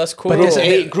 Yeah. Oh, that's cool.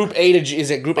 But Group A to G. Is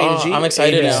it Group A to G? I'm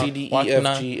excited now. C, D, E,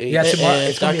 F, G, H. Yeah, tomorrow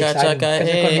it's gonna be exciting. 'Cause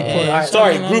they're gonna be putting-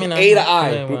 Sorry, Group A to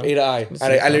I. Group A to I. I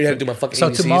literally had to do my fucking So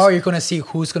ABCs. tomorrow you're gonna see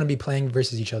who's gonna be playing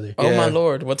versus each other. Oh my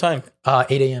lord, what time?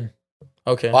 8 a.m.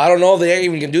 Okay. Well, I don't know if they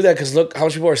even can do that because look how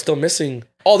much people are still missing.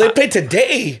 Oh, they played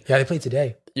today. Yeah, they play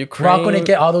today. Ukraine. We're not gonna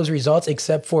get all those results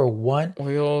except for one,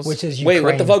 Wales. which is Ukraine. Wait,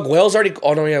 what the fuck? Wales already.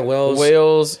 Oh no, yeah, Wales.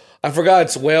 Wales. I forgot.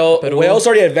 It's Wales. Peru. Wales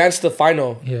already advanced to the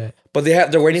final. Yeah, But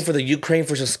they're waiting for the Ukraine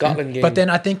versus Scotland game. but then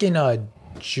I think in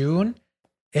June,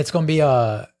 it's gonna be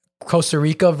Costa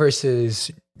Rica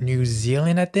versus New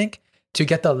Zealand. I think to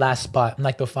get the last spot,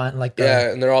 like the final, like the.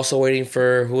 yeah, and they're also waiting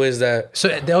for who is that? So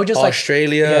they'll just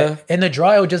Australia. in the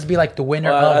draw, it'll just be like the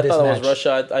winner I of this thought match. it was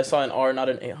Russia. I saw an R, not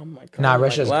an A. Oh my god. Nah, my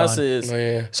Russia's glasses. Oh,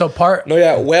 yeah. So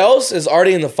Wales is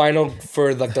already in the final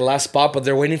for like the last spot, but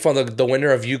they're waiting for the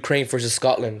winner of Ukraine versus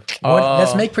Scotland.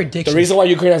 let's make predictions. The reason why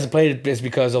Ukraine hasn't played is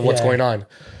because of what's Yeah. going on.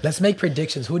 Let's make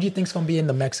predictions. Who do you think's gonna be in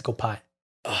the Mexico pot?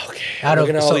 Okay, Out of-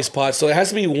 looking at all so- these pots, so it has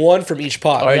to be one from each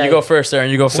pot. All right, you go first,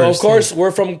 Aaron. You go first. So of course we're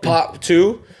from pot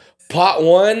 2. Pot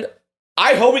 1.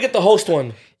 I hope we get the host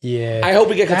one. Yeah. I hope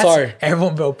we get Qatar.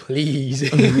 Everyone, bro, please.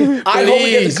 I hope we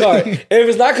get Qatar. If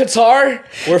it's not Qatar,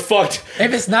 we're fucked.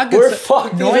 If it's not We're good,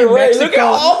 fucked knowing either way. Mexico, Look at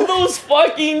all those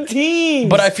fucking teams.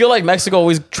 But I feel like Mexico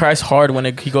always tries hard when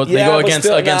they go but against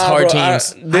still, hard bro,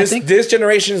 teams. This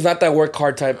generation is not that work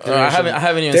hard type. I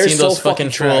haven't even They're seen so those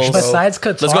fucking trash, trolls. bro. Besides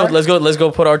Qatar, Let's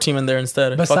go put our team in there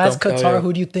instead. besides Fuck 'em. Qatar, yeah.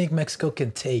 who do you think Mexico can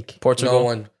take? Portugal. No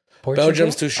one. Portugal?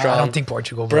 Belgium's too strong. I don't think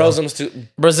Portugal. Bro. Belgium's too.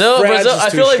 Brazil. France is I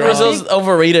too feel like strong. Brazil's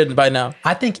overrated by now.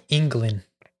 I think England.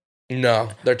 No,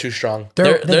 they're too strong.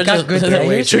 They've got just good they're way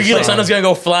players. too Tricky Alexander's gonna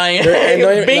go flying.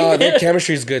 Bing. Their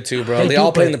chemistry is good too, bro. They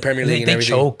all play in the Premier League and They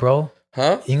everything. choke, bro.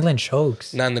 Huh? England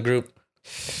chokes. Not in the group.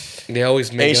 They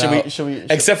always make Hey, it out. should we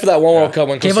Except for that one World Cup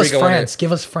when Give Costa us Rica won France. it.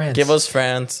 Give us France. give us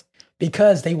France?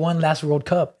 Because they won last World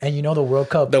Cup, and you know the World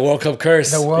Cup. The World Cup curse.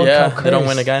 The World Yeah, Cup. they don't curse.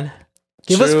 win again.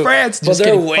 Give us True. France. But Just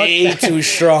they're kidding. Fuck way that. too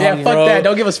strong, Yeah, fuck bro. that.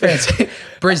 Don't give us France.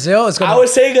 Brazil is gonna. I would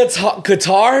say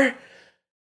Qatar,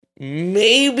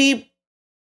 maybe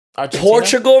Argentina?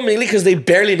 Portugal, mainly because they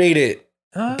barely made it,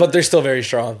 Huh? but they're still very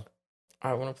strong.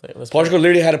 I want to play. Let's Portugal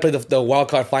literally had to play the wild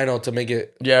card final to make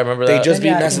it. Play. Yeah, I remember They that. just beat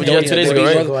Yeah, Macedonia. yeah, 2 days They ago,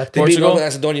 beat right? North- They beat Portugal? North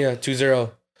Macedonia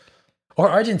 2-0. Or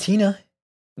Argentina.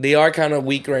 They are kind of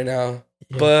weak right now,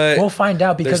 Yeah. but We'll find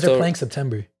out because they're they're still- playing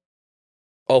September.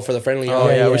 for the friendly. Oh,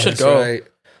 yeah, we should that's go. right.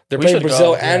 They're We playing should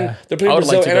Brazil go, and yeah. they're playing I would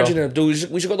Brazil like to and go. Argentina.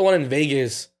 Dude, we should go to the one in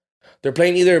Vegas. They're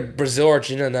playing either Brazil or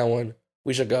Argentina in that one.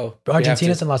 We should go. But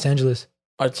Argentina's in Los Angeles.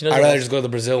 Argentina's I'd rather just go to the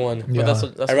Brazil one. Yeah. But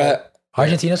that's I'd rather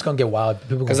Argentina's gonna get wild.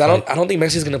 People because gonna I don't think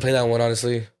Mexico's gonna play that one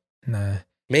honestly. Nah.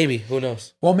 Maybe. Who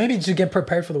knows? Well, maybe to get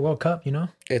prepared for the World Cup, you know?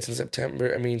 It's in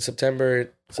September. I mean,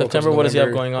 September. September, what does he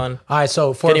have going on? All right,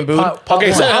 so for Getting booed?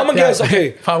 Okay, so I'm gonna guess.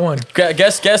 Okay, Pot one.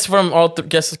 Guess from all.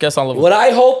 Guess all of them. what I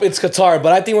hope it's Qatar,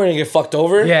 but I think we're gonna get fucked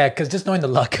over. Yeah, because just knowing the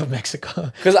luck of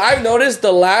Mexico. Because I've noticed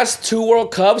the last 2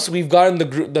 World Cups we've gotten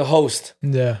the host.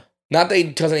 Yeah. Not the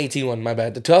 2018 one. My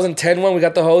bad. The 2010 one we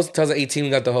got the host. 2018 we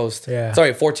got the host. Yeah.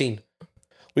 Sorry, 14.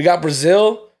 We got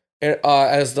Brazil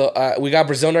we got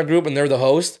Brazil in our group and they're the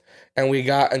host, and we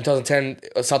got in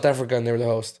 2010 South Africa and they were the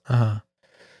host.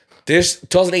 This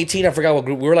 2018, I forgot what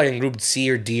group we were, like in group C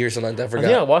or D or something like that. I forgot.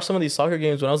 Yeah, I watched some of these soccer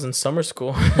games when I was in summer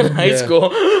school, high school.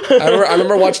 I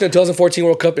remember watching the 2014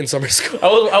 World Cup in summer school.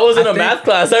 I was in a math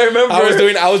class. I remember.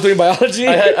 I was doing biology.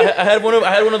 I had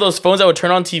one of those phones that would turn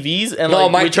on TVs and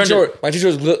my teacher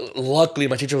was luckily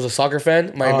my teacher was a soccer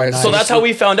fan. Nice. So that's how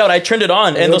we found out. I turned it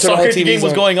on and the soccer game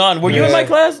was going on. Were you in my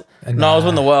class? No, I was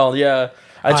in the well. Yeah,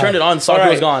 I turned it on. Soccer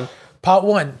was gone. Pot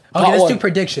one. Okay, let's do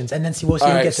predictions and then we'll see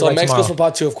who gets it right Mexico's tomorrow. from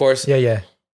pot 2, of course. Yeah.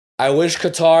 I wish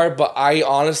Qatar, but I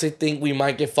honestly think we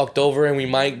might get fucked over and we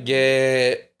might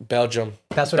get Belgium.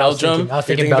 That's what Belgium? I was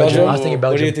thinking. Belgium. I was thinking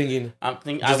Belgium. What are you thinking? I'm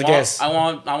thinking. Just a guess. I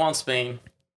want Spain.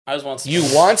 I just want Spain.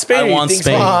 You want Spain? I want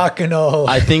Spain. Fuck no.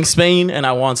 I think Spain, and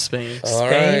I want Spain. All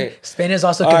right. Spain is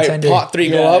also All right, contender. pot 3,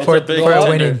 go Yeah, up. it's a big for contender.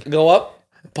 winning. Go up.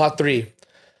 Pot 3.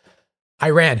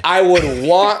 Iran. I would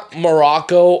want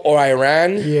Morocco or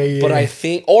Iran. Yeah. But I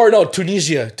think, or no,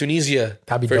 Tunisia.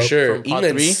 That'd be for dope. sure. From pot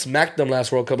England 3? smacked them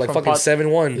last World Cup, like From fucking pot-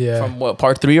 7-1. Yeah. From what,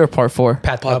 part 3 or part 4?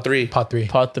 Pot 3. Pot 3.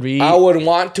 Part 3. I would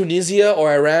want Tunisia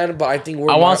or Iran, but I think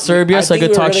I want Serbia so I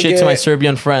could talk shit to my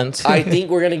Serbian friends. I think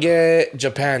we're gonna get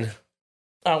Japan.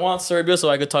 I want Serbia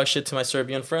so I could talk shit to my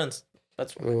Serbian friends.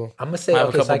 That's Ooh. I'm gonna say I have a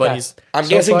okay, couple so I got- buddies. I'm So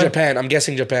guessing far- Japan. I'm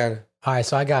guessing Japan. All right,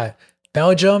 so I got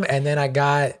Belgium and then I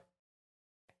got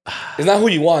It's not who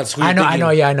you want. It's who I know.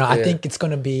 Yeah. I think it's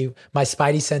gonna be my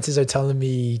spidey senses are telling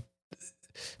me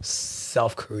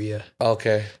South Korea.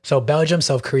 Okay. So Belgium,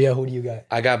 South Korea. Who do you got?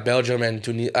 I got Belgium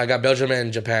and I got Belgium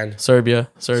and Japan. Serbia.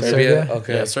 Serbia?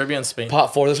 Okay. Yeah, Serbia and Spain.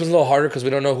 Pot 4. This one's a little harder because we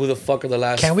don't know who the fuck are the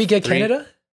last. Can we get 3. Canada?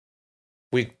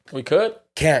 We could.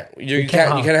 Can't. You can't,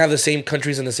 can't. You can't have the same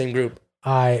countries in the same group.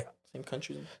 I Same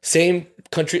country.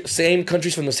 Same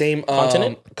countries from the same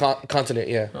Continent? Continent.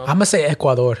 Yeah. I'm gonna say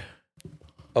Ecuador.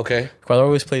 Okay. Ecuador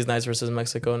always plays nice versus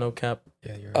Mexico. No cap.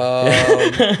 Yeah, you're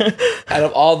right. Out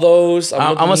of all those,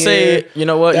 I'm gonna say, you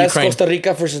know what? that's Ukraine. Costa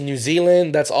Rica versus New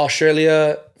Zealand. That's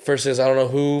Australia versus I don't know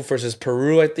who versus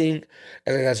Peru, I think,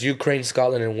 and then that's Ukraine,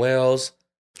 Scotland, and Wales.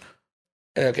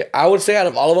 And okay, I would say out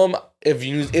of all of them,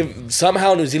 if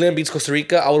somehow New Zealand beats Costa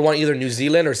Rica, I would want either New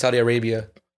Zealand or Saudi Arabia.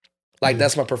 Like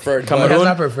that's my preferred. Cameroon? But That's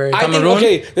not preferred. I think Cameroon?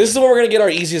 okay, this is where we're gonna get our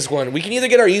easiest one. We can either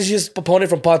get our easiest opponent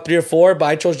from pot 3 or 4, but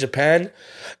I chose Japan.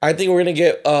 I think we're gonna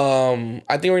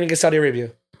get Saudi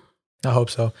Arabia. I hope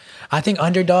so. I think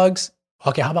underdogs.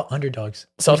 Okay, how about underdogs?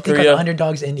 South What do you think Korea. are the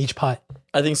underdogs in each pot?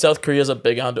 I think South Korea is a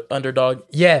big underdog.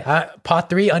 Yeah, pot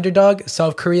 3 underdog.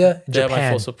 South Korea, They have my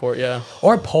Japan, full support. Yeah.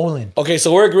 or Poland. Okay,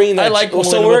 so we're agreeing that I like Poland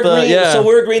so we're with the- agreeing yeah. so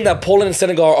we're agreeing that Poland and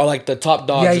Senegal are like the top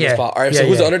dogs Yeah, in this yeah. spot. All right, Yeah, so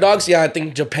who's yeah. the underdogs? Yeah, I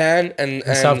think Japan and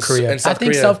South Korea. And South I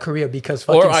think Korea. South Korea because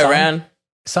fucking Or Iran.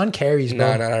 Sun carries,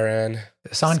 bro. No, not Iran.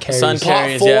 Sun carries. Sun Pot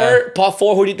Carries, 4, yeah. pot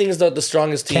 4. Who do you think is the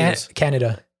strongest teams?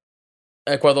 Canada.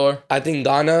 Ecuador. I think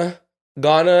Ghana and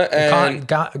Ghana and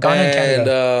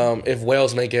Canada. if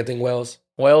Wales make it, I think Wales.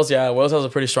 Wales, yeah. Wales has a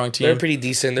pretty strong team. They're pretty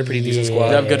decent. They're pretty decent They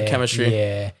squad. have good chemistry.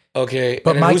 Yeah. Okay,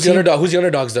 But and then my who's the team- underdog? Who's the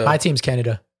underdogs though? My team's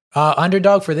Canada.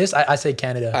 Underdog for this, I say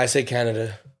Canada. I say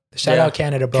Canada. Shout Yeah. out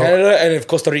Canada, bro. Canada, and if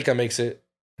Costa Rica makes it,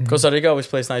 Costa Rica always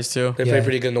plays nice too. they Yeah. play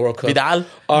pretty good in the World Cup. Vidal.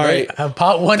 All right,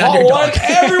 Pot 1 pot underdog. 1.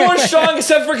 Everyone's strong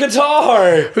except for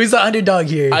Qatar. Who's the underdog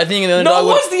here? I think the No underdog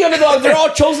would- one's the underdog. They're all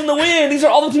chosen to win. These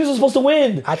are all the teams that are supposed to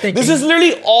win. I think this he- is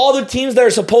literally all the teams that are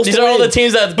supposed These to are win. all the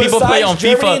teams that people play on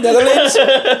Besides Germany, FIFA. Netherlands.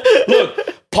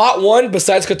 Look, pot 1,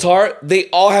 besides Qatar, they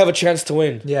all have a chance to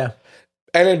win. yeah.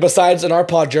 And then besides in our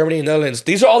pot, Germany and Netherlands,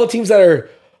 these are all the teams that are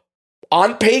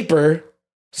on paper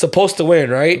supposed to win,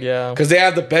 right? Yeah. Because they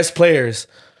have the best players.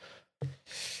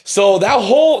 So the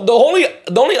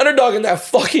only underdog in that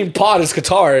fucking pot is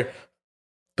Qatar.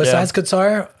 Besides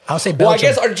Qatar, I'll say Well, I Belgium.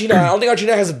 guess Argentina. I don't think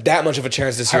Argentina has that much of a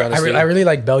chance this year. Honestly, I really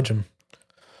like Belgium.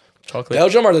 Chocolate.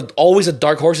 Belgium are always the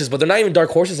dark horses, but they're not even dark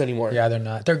horses anymore. Yeah, they're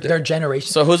not. They're generation.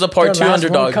 So who's the part Their 2 last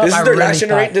World underdog? Cup- This is I their really last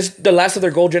generation. thought- This is the last of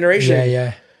their gold generation. Yeah,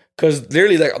 yeah, Because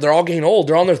literally, like they're all getting old.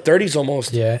 They're all in their 30s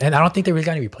almost. yeah. And I don't think they really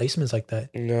got any replacements like that.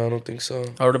 No, I don't think so.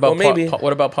 Or what about Well, maybe.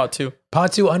 what about pot 2?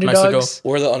 Pot 2 underdogs.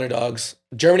 We're the underdogs.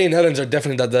 Germany and Netherlands are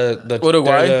definitely the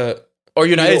Uruguay? they're Or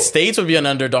United States would be an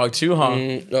underdog too, huh?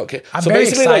 Okay. I'm So very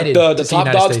basically, like excited the to see top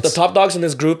United dogs, States. the top dogs in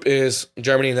this group is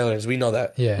Germany and Netherlands. We know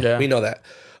that. Yeah. We know that.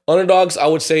 Underdogs, I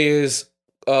would say, is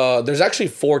there's actually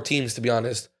 4 teams, to be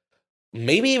honest.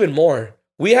 Maybe even more.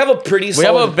 We have a pretty We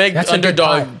have solid... a big That's a good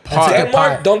underdog pot. That's a pot. good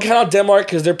Denmark, pot. don't count out Denmark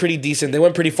because they're pretty decent. They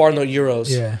went pretty far in the Euros.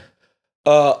 Yeah.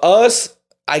 Us,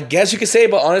 I guess you could say,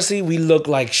 but honestly, we look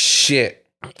like shit.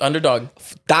 Underdog.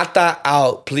 Tata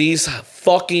out. Please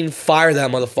fucking fire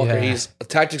that motherfucker. Yeah. His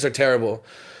tactics are terrible.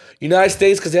 United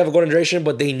States, because they have a golden generation,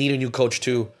 but they need a new coach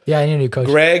too. Yeah, I need a new coach.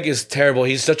 Greg is terrible.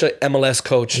 He's such a MLS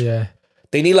coach. Yeah.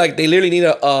 They literally need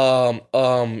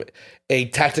a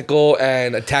tactical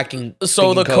and attacking.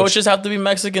 So the coach. coaches have to be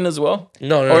Mexican as well?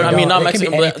 No, Or I mean, not it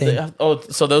can be Mexican. But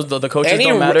anything. so those the coaches Any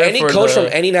don't matter. any for coach the- from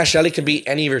any nationality can be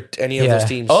any of Yeah. those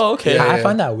teams. Oh, okay. Yeah, I yeah.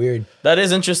 find that weird. That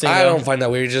is interesting. I though. don't find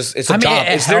that weird. It's a I mean, job.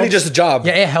 it It's literally helps. just a job.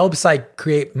 Yeah, it helps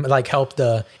help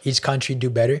each country do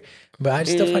better. But I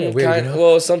still find it weird, you know?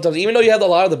 Well, sometimes even though you have a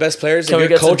lot of the best players, Can we if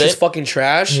your get some coach is date? fucking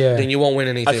trash, Yeah. then you won't win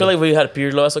anything. I feel like we had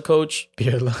Pirlo as a coach.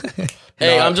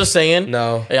 Hey, No. I'm just saying.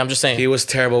 No. Hey, I'm just saying. He was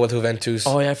terrible with Juventus.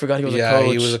 Oh, yeah, I forgot he was a yeah,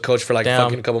 coach. he was a coach for like Damn.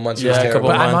 fucking couple months. He Yeah, was a terrible.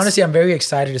 couple But months. I'm very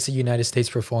excited to see United States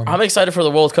perform. I'm excited for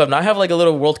the World Cup. Now I have like a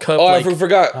little World Cup. Oh, like, I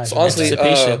forgot. So honestly,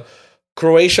 anticipation.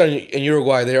 Croatia and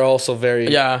Uruguay, they're also very...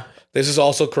 Yeah. This is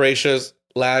also Croatia's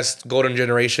last golden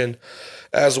generation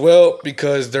as well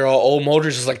because they're all old. Modric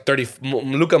is like 30.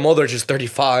 Luka Modric is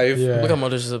 35. Yeah. Look how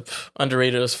Modric is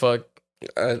underrated as fuck.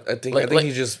 I think Like-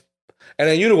 he just... And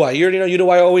then Uruguay. You already know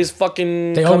Uruguay always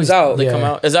fucking They comes always- out. yeah. Come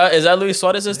out. Is that Luis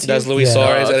Suarez's team? That's Luis Yeah.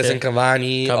 Suarez, Oh, okay. Edison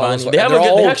Cavani. all Cavani. those- They have and a they're good,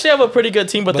 all they old. actually have a pretty good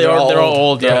team, but But they're all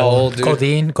old. They're Yeah. all old,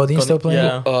 dude. Godin still playing?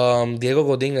 Yeah. Diego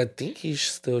Godin, I think he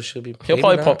still should be. He'll maybe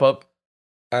probably not. pop up.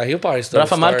 He'll probably still Rafa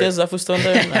start. Marquez, that was still in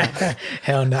there. Nah.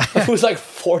 Hell no. Who's like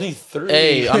 43.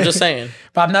 Hey, I'm just saying.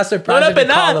 But I'm not surprised No,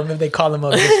 if no, they call him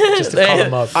up just to call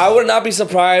him up. I would not be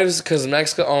surprised because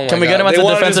Mexico. Oh my Can we God. get him as They a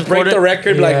wanna defensive just break the coordinator?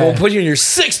 record? Like Yeah. we'll put you in your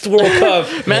 6th World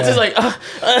Cup. Man's is like, but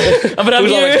I'm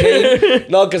Who's on the here. team?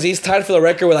 No, because he's tied for the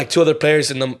record with like 2 other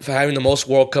players for having the most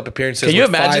World Cup appearances. Can you with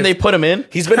imagine 5. they put him in?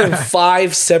 He's been in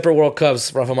 5 separate World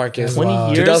Cups. Rafa Marquez. 20 Wow.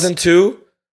 years? 2002,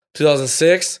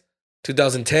 2006,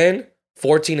 2010,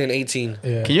 14, and 18.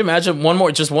 Yeah. Can you imagine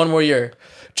just one more year?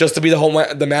 Just to be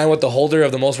the man with the holder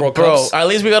of the most World Bro, Cups. at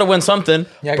least we got to win something.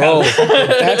 Yeah, I Bro, got-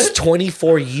 that's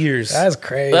 24 years. that's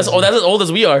crazy. That's as old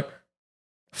as we are.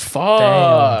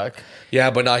 Fuck. Yeah,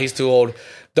 but nah, he's too old.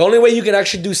 The only way you can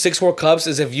actually do 6 World Cups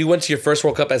is if you went to your first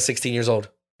World Cup at 16 years old.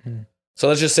 So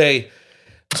let's just say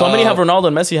So how many have Ronaldo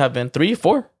and Messi have been? 3,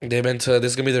 4? they've been to,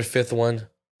 this is going to be their 5th one.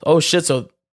 Oh, shit. So,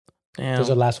 damn. That was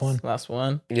the last one. Last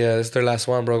one. Yeah, this is their last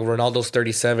one, bro. Ronaldo's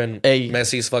 37. Hey.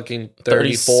 Messi's fucking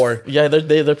 30 34. Yeah,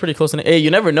 they're pretty close. Hey,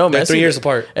 you never know, They're Messi. 3 years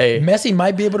apart. Hey. Messi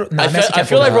might be able to. Nah, I Messi feel can't like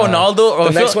pull that off. Ronaldo. Or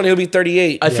The next one, he'll be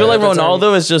 38. I feel like That's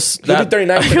Ronaldo is just. He'll be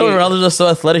 39, I feel like 38. Ronaldo's just so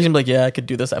athletic. He's like, yeah, I could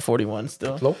do this at 41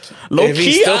 still. Low-key. Low If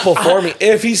he's key,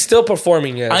 still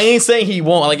performing, yes. I ain't saying he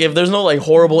won't. Like, if there's no like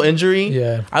horrible injury,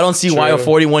 Yeah. I don't see why a True.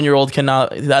 41-year-old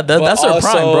cannot. That's their But prime,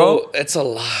 also, bro. It's a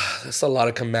lot. It's a lot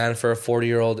of command for a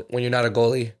 40-year-old when you're not a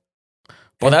goalie.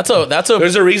 Well, that's a.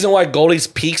 There's a reason why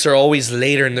goalies' peaks are always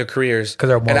later in their careers. 'Cause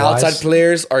they're more and outside wise.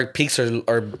 players, our peaks are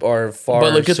far.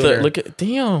 But sooner.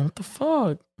 damn, what the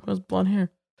fuck? What's blonde hair?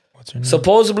 What's her name?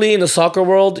 Supposedly in the soccer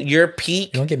world, your peak.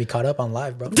 You don't get me caught up on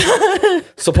live, bro.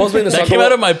 Supposedly in the That soccer came out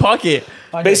world, of my pocket.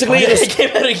 basically, in It the, came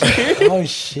out of here. Oh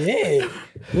shit!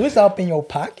 Who's up in your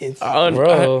pockets?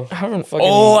 Bro, I haven't. fucking-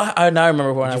 Now I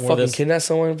remember when I you wore fucking this. kidnap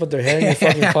someone and put their hand in your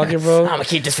fucking pocket, bro. I'm gonna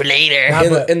keep this for later. Nah,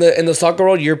 but- In the soccer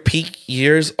world, your peak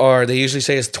years are they usually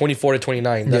say is 24 to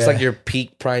 29. That's Yeah. like your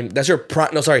peak prime. That's your prime.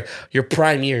 No, sorry, your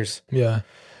prime years. Yeah.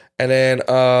 And then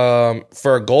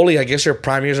for a goalie, I guess your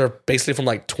prime years are basically from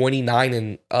like 29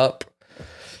 and up.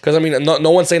 Because I mean,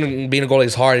 no one's saying being a goalie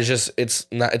is hard. It's just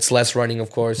it's less running, of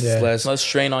course. Yeah. It's less Let's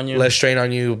strain on you. less strain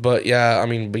on you. But yeah, I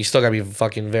mean, but you still gotta be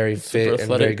fucking very fit and very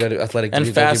athletic. good athletic to And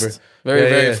be a fast. goalkeeper. Very, Yeah,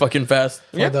 very yeah. fucking fast.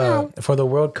 For the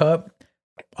World Cup,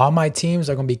 all my teams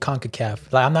are gonna be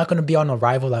CONCACAF. Like I'm not gonna be on a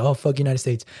rival like, oh fuck United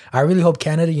States. I really hope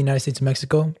Canada, United States,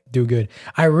 Mexico do good.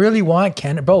 I really want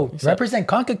Canada, bro. Represent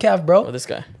CONCACAF, bro. Oh, this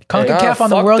guy. CONCACAF Nah, on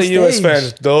the fuck world the US stage.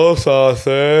 fans.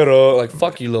 2-0. Like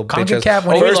fuck you, little bitches. CONCACAF,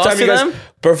 when we First lost time to you guys them?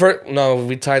 prefer. No,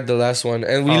 we tied the last one,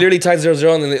 and we literally tied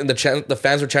 0-0, and the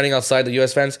fans were chanting outside. The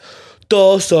US fans.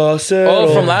 2-0.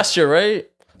 Oh, from last year, right?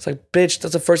 It's like, bitch,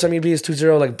 that's the first time you beat is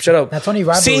 2-0. Like, shut up. That's only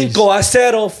rivalries.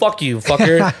 5-0. Fuck you,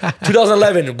 fucker.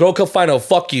 2011 World Cup final.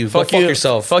 Fuck you. Go fuck you,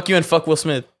 yourself. Fuck you and fuck Will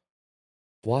Smith.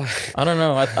 Why? I don't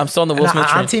know. I'm still on the Will Nah, Smith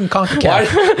I'm train. team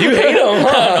CONCACAF. You hate him,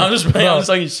 huh? I'm I'm just playing. I'm just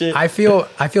talking shit. I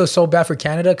feel so bad for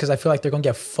Canada because I feel like they're gonna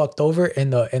get fucked over in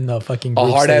the fucking group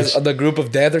hard stage. as the group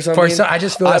of death or something. I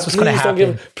just feel that's what's gonna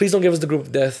happen. Please don't give us the group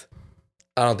of death.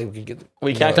 I don't think we can get.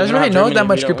 We can't. Doesn't really know that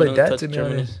much group of death to be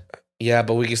honest. Yeah,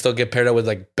 but we can still get paired up with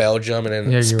like Belgium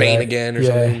and then Spain right. again or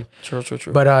something.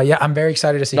 True. But yeah, I'm very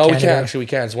excited to see. No, Canada. we can't. Actually, we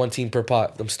can't. It's one team per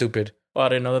pot. I'm stupid. Oh, I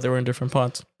didn't know that they were in different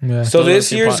pots. Yeah. So this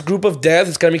Team year's pot. group of death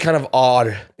is gonna be kind of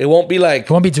odd. It won't be like. It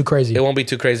won't be too crazy. It won't be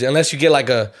too crazy unless you get like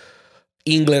a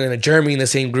England and a Germany in the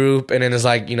same group, and then it's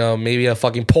like maybe a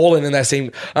fucking Poland in that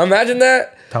same. Imagine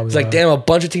that. Probably it's like not. damn, a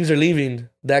bunch of teams are leaving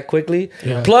that quickly.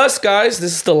 Yeah. Plus, guys,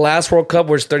 this is the last World Cup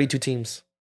where it's 32 teams.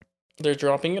 They're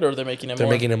dropping it or they're making it They're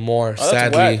more? making it more. that's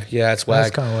Sadly, whack. yeah, it's That's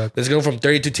whack. kind of whack. It's going from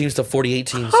 32 teams to 48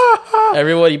 teams.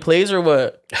 Everybody plays or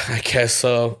what? I guess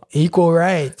so. Equal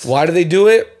rights. Why do they do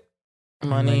it?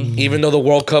 Money. Even though the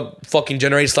World Cup fucking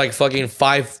generates like fucking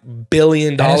 $5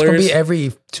 billion. And it's gonna be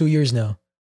every 2 years now.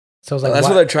 So it's like That's why-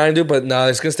 what they're trying to do, but no,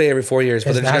 it's gonna stay every 4 years.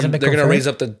 But It hasn't been they're gonna confirmed? raise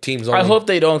up the teams. Only. I hope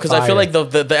they don't because I feel Fire. like the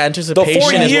the anticipation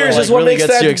 40 years is is what really makes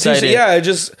gets that you excited. Yeah, it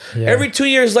just Yeah. every 2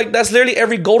 years, like that's literally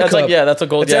every Gold That's Cup. like that's a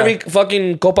goal. It's Yeah, every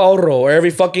fucking Copa Oro or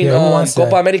every fucking Yeah, who wants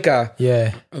Copa that? America.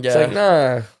 Yeah. It's like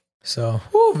nah. So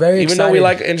very Even excited. though we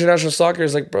like international soccer,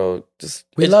 it's like bro, just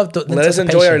we love the let us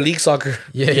enjoy our anticipation. league soccer.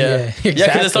 Yeah, Yeah. yeah, Yeah, 'cause it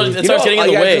exactly. starts- it starts getting in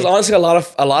the way. Because honestly,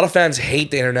 a lot of fans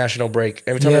hate the international break.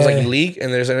 Every time there's like Yeah. league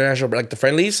and there's international break, like the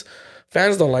friendlies,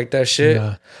 fans don't like that shit.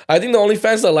 Nah. I think the only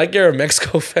fans that like it are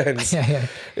Mexico fans. Yeah,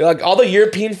 Like all the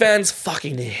European fans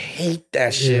fucking hate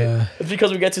that shit. yeah. it's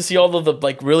because we get to see all of the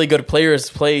like really good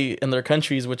players play in their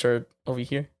countries, which are over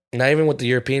here. Not even with the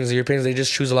Europeans. The Europeans, they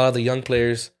just choose a lot of the young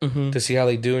players to see how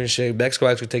they do and shit. Mexico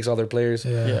actually takes all their players.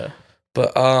 Yeah. Yeah,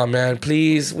 But oh man,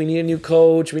 please, we need a new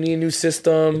coach. We need a new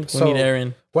system. we need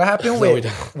Aaron. What happened No, we with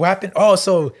don't. what happened? Oh,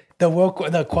 so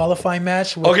the qualifying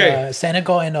match with Okay.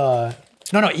 Senegal and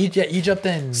Egypt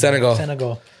and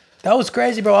Senegal. That was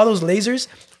crazy, bro. All those lasers.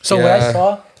 So what I Yeah.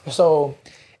 saw, so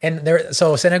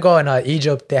Senegal and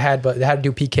Egypt they had to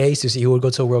do PKs to see who would go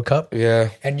to the World Cup. Yeah,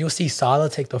 And you'll see Salah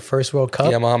take the first World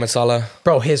Cup. yeah, Mohamed Salah.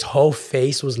 Bro, his whole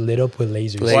face was lit up with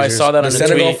lasers. Well, I saw that The on the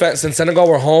Senegal tweet. fans, since Senegal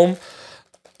were home.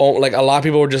 Oh, like a lot of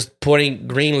people were just putting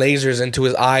green lasers into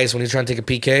his eyes when he's trying to take a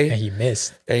PK, And he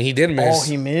missed. and he did miss. Oh,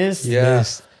 he missed. yeah.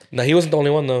 missed. No, he wasn't the only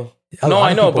one though. A No, lot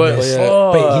I of know, people but missed. yeah.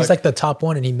 But he's fuck. like the top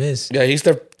one and he missed. Yeah, he's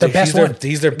their best one.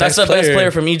 He's their That's best the best player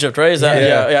from Egypt, right? Is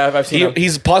that yeah? I've seen him.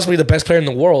 He's possibly the best player in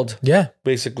the world, Yeah.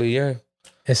 basically. Yeah,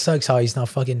 It sucks how he's not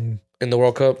fucking in the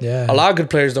World Cup. Yeah. a lot of good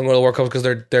players don't go to the World Cup because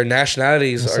their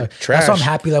nationalities are trash. That's why I'm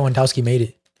happy that Lewandowski made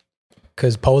it.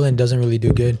 Because Poland doesn't really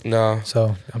do good. No,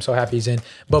 So I'm so happy he's in.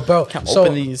 But bro, so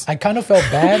open these. I kind of felt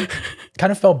bad.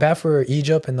 For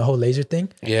Egypt and the whole laser thing.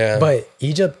 yeah, But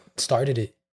Egypt started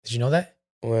it. Did you know that?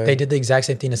 What? They did the exact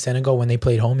same thing to Senegal when they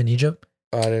played home in Egypt.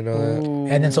 Oh, I didn't know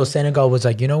that. And then so Senegal was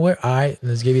like, you know what? All right,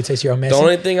 let's give you a taste of your Messi. The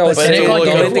only thing I would But say, Senegal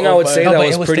did it. No, that but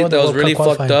was it was pretty, still the that was World really Cup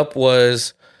fucked qualifying. up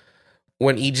was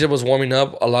when Egypt was warming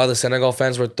up. A lot of the Senegal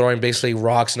fans were throwing basically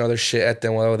rocks and other shit at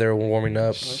them while they were warming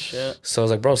up. Shit. So I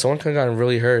was like, bro, someone could have gotten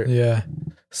really hurt. Yeah.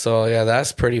 So yeah,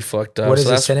 that's pretty fucked up. What is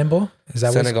so it? that's Senegal? Is that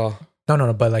what? Senegal.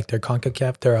 No. But like their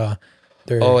CONCACAF, their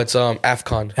Oh, it's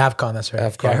AFCON. AFCON. That's right.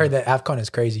 AFCON. Yeah, I heard that AFCON is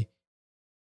crazy.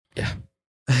 Yeah.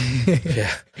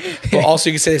 Yeah. But also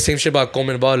you can say the same shit about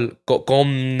Conmebol,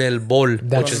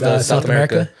 That's which is the South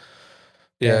America.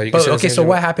 Yeah, you can But say the okay, same so thing.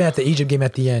 what happened at the Egypt game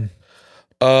at the end?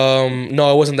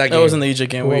 No, it wasn't that game. That wasn't the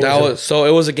Egypt game. Wait, That was so.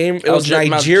 It was a game. It was Algeria-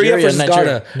 Nigeria versus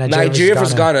Nigeria. Ghana. Nigeria Nigeria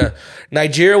versus versus Ghana.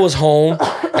 Nigeria was home,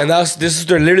 and this is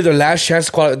literally their last chance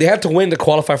to qualify. They had to win to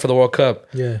qualify for the World Cup.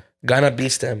 Yeah. Ghana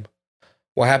beats them.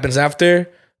 What happens after?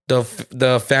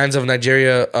 The fans of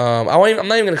Nigeria. I'm not even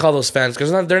gonna call those fans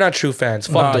because they're not true fans.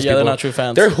 Fuck Nah, those yeah, people. they're not true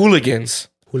fans. They're hooligans.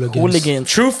 hooligans.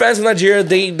 True fans of Nigeria,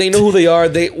 they know who they are.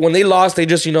 They when they lost, they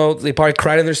just they probably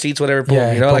cried in their seats, whatever. Boom,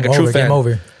 Yeah. like a true fan. Game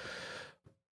over.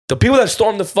 The people that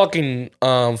stormed the fucking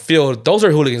field, those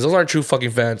are hooligans. Those aren't true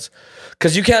fucking fans.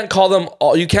 Because you can't call them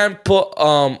all. You can't put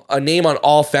a name on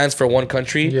all fans for one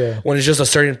country when it's just a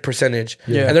certain percentage.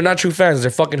 Yeah. And they're not true fans.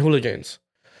 They're fucking hooligans.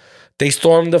 They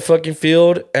stormed the fucking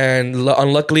field, and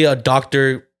unluckily a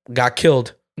doctor got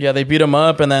killed. Yeah, they beat him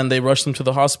up, and then they rushed him to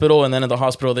the hospital, and then in the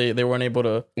hospital they weren't able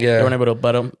to. Yeah. They weren't able to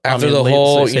let him. After the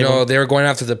whole, they were going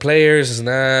after the players and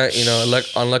that.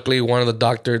 Unluckily one of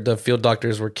the field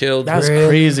doctors were killed. That's Really?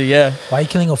 crazy. Yeah, Why are you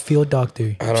killing a field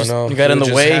doctor? I don't know. he got in the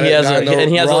just way. had He has got a- in the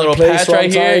and he has a wrong little place, patch right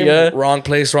wrong here, time, yeah. Wrong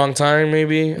place, wrong time.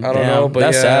 Maybe I don't know, but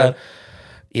that's yeah, sad.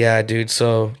 yeah, dude.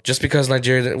 So just because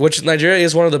Nigeria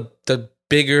is one of the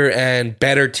bigger and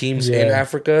better teams in Yeah.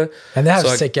 Africa, And they have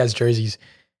So, sick ass jerseys.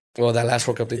 Well, that last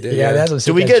World Cup they did. Yeah, that's what.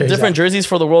 Do we get different jerseys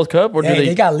for the World Cup, or do Hey, they?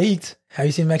 they got leaked. Have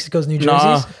you seen Mexico's new jerseys?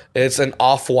 Nah. It's an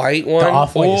off-white one. The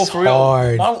off-white is for real?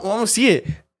 hard. I want to see it.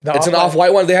 The It's an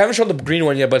off-white one. They haven't shown the green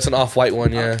one yet, but it's an off-white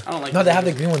one. Yeah. I don't like. No, they have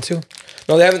the green one too.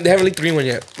 No, they haven't leaked the green one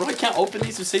yet. Bro, I can't open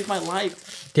these to save my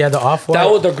life. Yeah, the off-white. That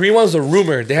was the green one's a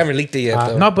rumor. They haven't leaked it yet.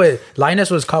 Though. No, but Linus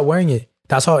was caught wearing it.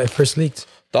 That's how it first leaked.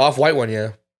 The off-white one,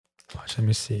 yeah. Watch, let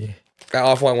me see. That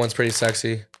off-white one's pretty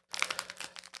sexy.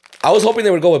 I was hoping they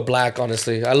would go with black,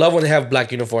 honestly. I love when they have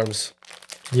black uniforms.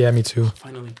 Yeah, me too.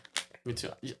 Finally, me too.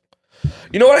 Yeah.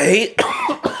 You know what I hate?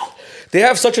 They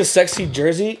have such a sexy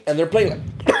jersey, and they're playing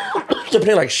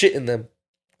like shit in them.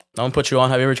 I'm gonna put you on.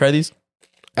 Have you ever tried these?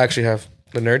 I actually have.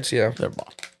 The nerds, yeah. They're bomb.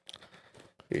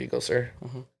 Here you go, sir.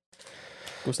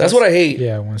 That's what I hate.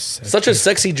 Yeah, 1 second. Such a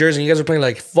sexy jersey. You guys are playing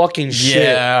like fucking shit.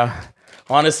 Yeah.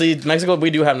 Honestly, Mexico, we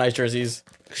do have nice jerseys.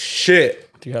 Shit.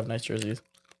 Do you have nice jerseys?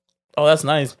 Oh, that's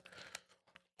nice.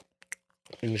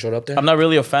 You can show it up there. I'm not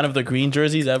really a fan of the green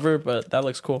jerseys ever, but that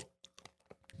looks cool.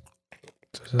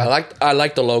 I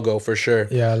like the logo for sure.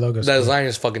 Yeah, logo. The design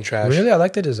is fucking trash. Really, I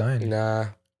like the design. Nah.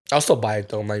 I'll still buy it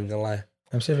though. I'm not even gonna lie.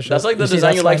 I'm saying for sure. That's like the see,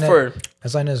 design you like for.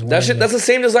 That's Linus. That shit. That's the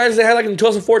same design as they had like in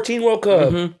 2014 World Cup.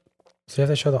 Mm-hmm. See if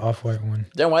they show the off-white one.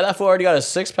 Damn, why that fool already got a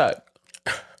 6-pack?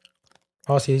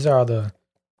 Oh, see, these are all the.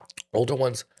 Older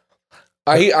ones.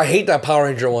 I hate that Power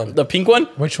Ranger one. The pink one?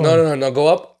 Which one? No. Go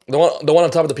up. The one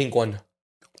on top of the pink one.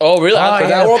 Oh, really? Oh, For yeah,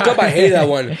 that World Power- Cup, I hate that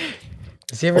one.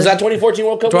 See if Was that 2014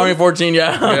 World Cup? one? 2014,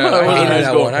 yeah. Yeah, I That was hated nice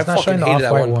that goal. one. I It's not showing fucking the hated that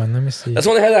off-white one. one. Let me see. That's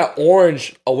when they had that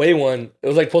orange away one. It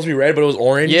was like supposed to be red, but it was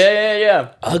orange.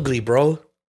 Yeah. Ugly, bro.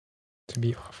 To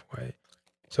be off-white.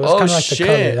 So it's Oh, kind of like the shit.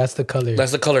 color. That's the color.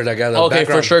 That's the color that got the Okay,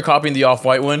 background. for sure, copying the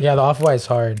off-white one. Yeah, the off-white's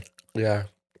hard. Yeah,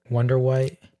 Wonder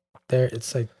White. There,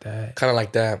 it's like that. kind of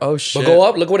like that. Oh, shit. But go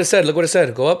up. Look what it said.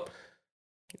 Go up.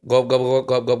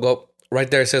 Go up.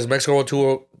 Right there it says Mexico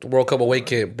World Cup away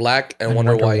kit, black and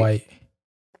Wonder White.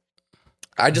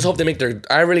 I just hope they make their.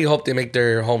 I really hope they make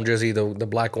their home jersey the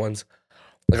black ones,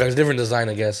 like a different design,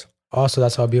 I guess. Also,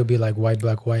 that's how it'll be like white,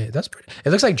 black, white. That's pretty. It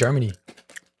looks like Germany.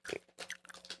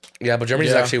 Yeah, but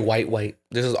Germany's Yeah. actually white.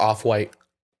 This is off white.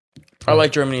 I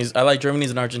like Germany's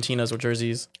and Argentina's with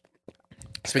jerseys.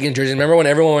 Speaking of jerseys, remember when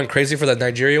everyone went crazy for that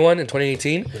Nigeria one in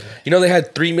 2018? You know they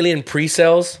had 3 million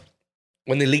pre-sales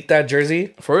when they leaked that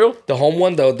jersey. For real? The home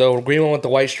one, the green one with the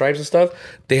white stripes and stuff.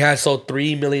 They had sold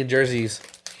 3 million jerseys,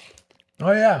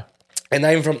 Oh yeah. and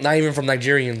not even from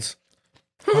Nigerians.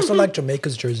 I also like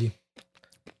Jamaica's jersey.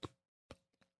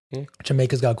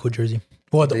 Jamaica's got a cool jersey.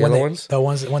 Well, The when yellow ones? the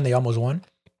ones when they almost won.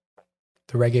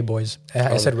 The Reggae Boys.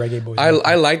 I said Reggae Boys.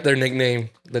 I like their nickname.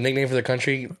 The nickname for the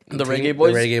country. The team, Reggae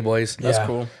Boys? The Reggae Boys. That's Yeah.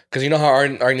 cool. Because you know how our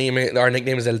nickname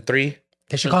is El Tri,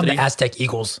 They should call them the Aztec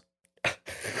Eagles.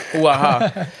 Ooh,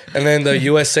 aha. and then the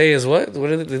USA is what? What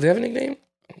do they have a nickname?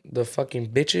 The fucking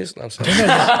bitches. No, I'm sorry.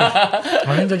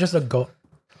 I think they're just the gold.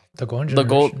 The gold. The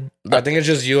gold. generation. I think it's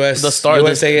just US. The star-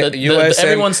 USA. the- USM,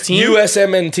 everyone's team?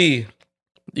 USMNT.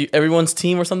 Everyone's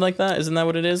team or something like that? Isn't that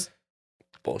what it is?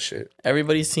 Bullshit.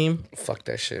 Everybody's team? Fuck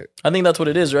that shit. I think that's what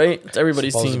it is, right? It's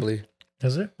everybody's team. Supposedly.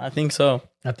 Is it? I think so.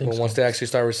 I think Well, so. once they actually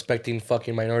start respecting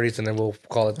fucking minorities, and then we'll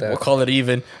call it that. We'll call it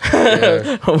even.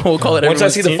 Yeah. We'll call it Once I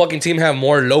everyone's see team. the fucking team have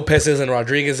more Lopez's and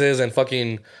Rodriguez's and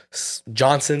fucking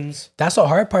Johnsons. That's the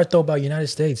hard part though about United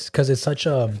States because it's such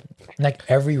a like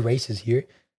every race is here.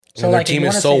 So And their like, if team you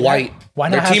is wanna so say that, white. Why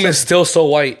Their not have team is some- still so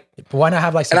white. Why not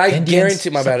have like some I Indians? guarantee-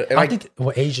 my bad. And I I- think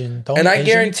well Asian. The And only I Asian-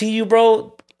 guarantee you,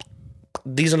 bro,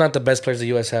 these are not the best players the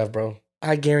US have, bro.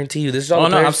 I guarantee you. This is all Oh, the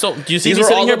no, players. I'm so. Do you see These me were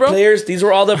sitting all here, the bro? players. These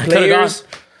were all the could've players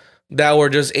that were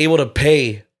just able to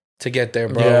pay to get there,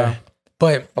 bro. Yeah.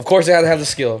 But Of course, they had to have the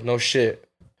skill. No shit.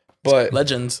 But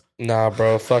Legends. nah,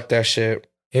 bro. Fuck that shit.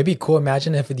 it'd be cool.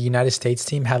 Imagine if the United States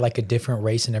team had like a different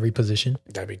race in every position.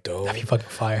 That'd be dope. That'd be fucking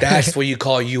fire. That's what you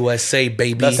call USA,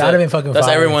 baby. That's That'd have been fucking That's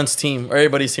fire. everyone's team or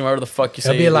everybody's team, whatever the fuck you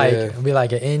say. It'd be like Yeah. it'd be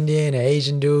like an Indian, an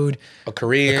Asian dude, a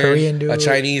Korean, Korean dude, a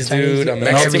Chinese Chinese dude, a dude,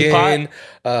 melting Mexican,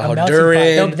 a a melting pot.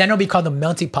 Honduran. Then it'll be called the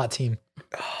melting pot team.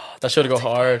 that should go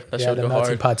hard. That Yeah, should the go melting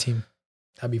hard. pot team.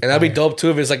 That'd be And that'd be fire. dope too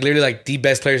if it's like literally like the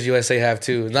best players USA have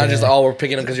too. Not just Yeah. all we're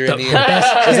picking them because you're Indian.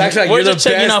 best- It's actually like We're you're the just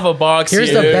checking best. off a box. Here's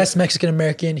here. the best Mexican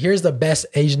American. Here's the best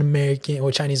Asian American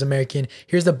or Chinese American.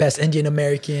 Here's the best Indian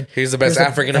American. Here's the best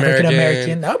African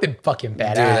American. That would be fucking badass.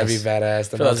 Dude, that'd be badass.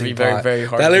 The feel that's melting be very, pot. very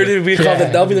hard That to literally do. would be called Yeah,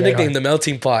 that'll be the very nickname, hard. the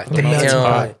melting pot. The melting Damn.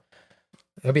 pot.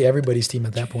 That'd be everybody's team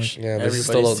at that point. Yeah, Everybody's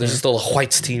this is still a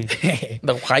whites team.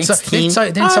 The white So, team.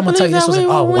 then someone tell you this was like,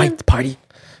 oh, white party.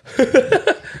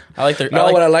 I like their. No,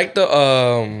 I but like,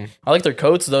 I like their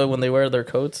coats though when they wear their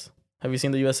coats. Have you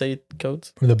seen the USA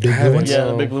coats? The big blue haven't ones. Yeah,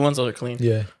 No. the big blue ones. Those are clean.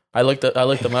 Yeah. I looked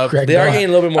them up. Greg They are Noah. getting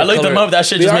a little bit more. I looked them color. up. That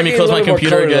shit They just are made me getting close a my little bit more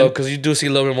computer color, though, again. because you do see a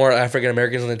little bit more African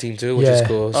Americans on the team too, which is Yeah.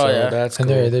 cool. Oh, So yeah. that's And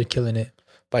cool. they're killing it.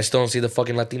 But I still don't see the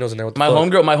fucking Latinos in there. What the My fuck?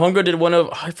 homegirl did one of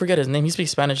I forget his name. He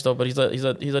speaks Spanish though, but he's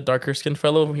a darker skinned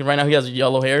fellow. Right now he has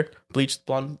yellow hair, bleached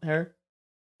blonde hair.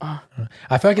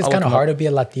 I feel like it's I'll kind look of him hard to be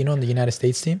a Latino in the United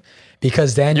States team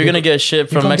because then You're gonna get shit you're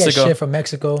from gonna get Mexico. shit from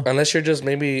Mexico, Unless you're just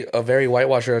maybe a very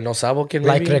whitewasher, a no sabo kid,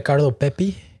 maybe. like Ricardo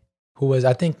Pepi, who was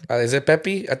I think Is it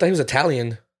Pepe? I thought he was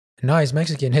Italian. no, he's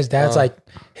Mexican. His dad's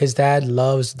his dad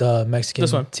loves the Mexican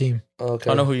This one. team. Okay. I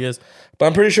don't know who he is. But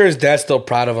I'm pretty sure his dad's still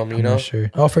proud of him, you I'm know? not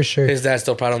sure. Oh, for sure. His dad's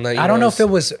still proud of him. That, I don't know if it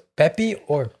was Pepe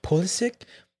or Pulisic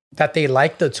that they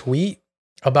liked the tweet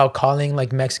about calling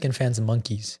like Mexican fans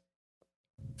monkeys.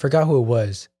 Forgot who it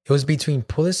was. It was between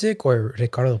Pulisic or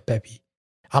Ricardo Pepi.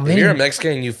 I'm If leaning. you're a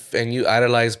Mexican and you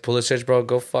idolize Pulisic, bro,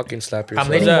 go fucking slap yourself.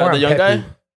 I'm Who's leaning that? more The on young Pepe. guy,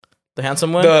 the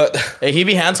handsome one. Hey, he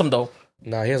be handsome though.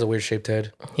 Nah, he has a weird shaped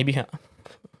head. He be.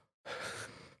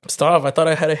 Stop! I thought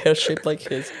I had a hair shaped like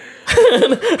his.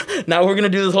 Now we're gonna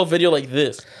do this whole video like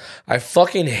this. I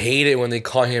fucking hate it when they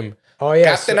call him Oh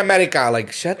yeah, Captain America.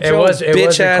 Like, shut It your was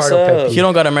bitch ass Ricardo up. Pepi. He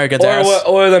don't got American Or ass. what?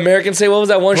 Or the Americans say, what was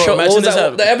that one Bro, show? What imagine was this that?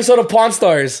 happened. The episode of Pawn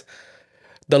Stars.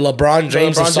 The LeBron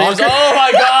James of LeBron soccer. James. Oh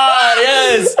my god!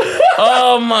 Yes.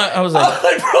 Oh my! I was like,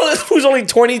 Like, bro, this fool's only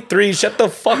 23. Shut the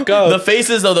fuck up. the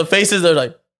faces though. The faces they're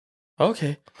like,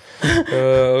 okay,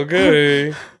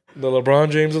 Okay. The LeBron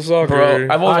James of soccer. bro.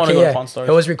 I've always wanted to go to Pawn It Stars.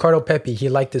 was Ricardo Pepi. He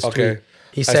liked this Okay. tweet.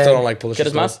 He I said, still don't like Pulisic. Get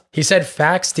his though. mask. He said,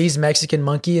 "Facts. These Mexican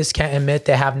monkeys can't admit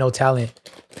they have no talent."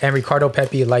 And Ricardo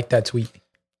Pepi liked that tweet.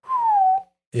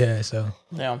 Yeah, so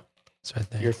Yeah. it's right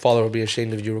there. Your father would be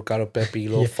ashamed of you, Ricardo Pepe, you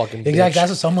little fucking bitch. Exactly.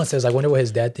 That's what someone says. I wonder what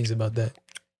his dad thinks about that.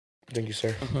 Thank you,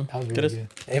 sir. That was Get really us- good.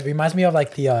 It reminds me of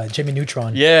like the Jimmy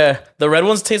Neutron. Yeah, the red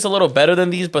ones taste a little better than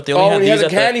these, but they only Oh, have he these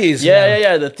has the at candies.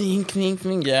 Yeah. The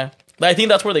thing. Yeah, I think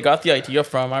that's where they got the idea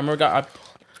from. I remember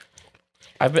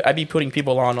I be putting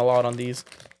people on a lot on these.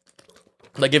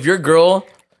 Like if your girl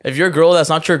that's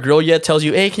not your girl yet tells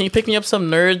you, "Hey, can you pick me up some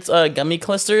Nerds gummy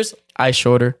clusters?" I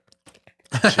showed her.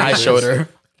 I showed her.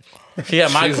 She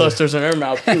had my Jesus. clusters in her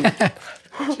mouth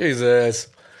too. Jesus.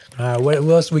 What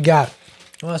else we got?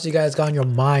 What else you guys got on your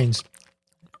minds?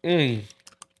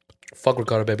 Fuck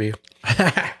Ricardo Pepe.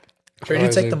 Should you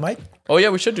take the mic? Oh yeah,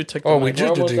 we should do TikTok. Oh, we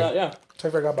did do TikTok. Yeah. I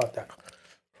forgot about that.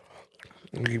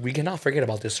 We cannot forget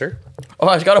about this, sir. Oh,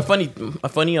 I got a funny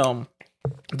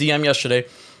DM yesterday.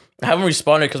 I haven't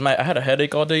responded because I had a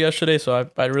headache all day yesterday, so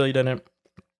I really didn't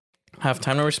have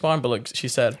time to respond. But look, she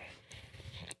said,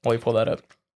 "Let me pull that up.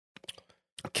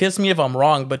 Kiss me if I'm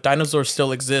wrong, but dinosaurs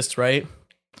still exist, right?"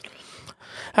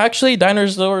 Actually,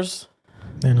 dinosaurs.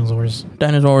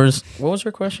 What was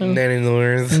her question?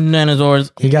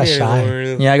 Dinosaurs. He got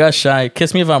shy. Yeah, I got shy.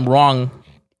 Kiss me if I'm wrong,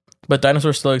 but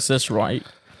dinosaurs still exist, right?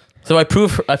 So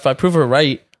if I prove her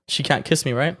right, she can't kiss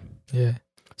me, right? Yeah.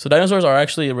 So dinosaurs are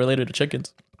actually related to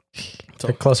chickens.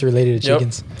 They're closely related to Yep.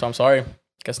 chickens. So I'm sorry.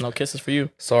 Guess no kisses for you.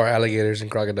 So are alligators and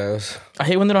crocodiles. I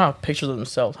hate when they don't have pictures of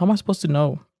themselves. How am I supposed to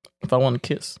know if I want to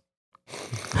kiss?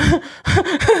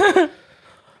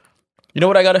 You know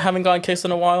what I haven't gotten kissed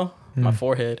in a while? My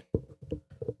forehead.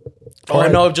 Oh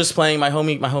no, just playing. My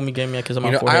homie gave me a kiss on my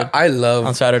You know, forehead I on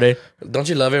love. Saturday. Don't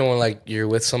you love it when like you're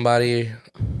with somebody,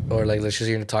 or like let's just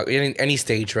hear talk any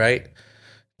stage, right?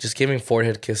 Just giving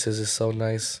forehead kisses is so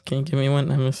nice. Can you give me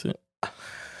one? I miss it. I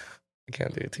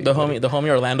can't do it to you. The homie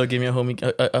Orlando gave me a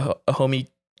homie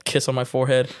kiss on my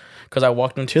forehead because I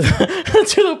walked him to the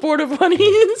to the porta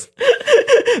potties.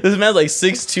 This man's like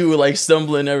 6'2", like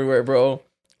stumbling everywhere, bro.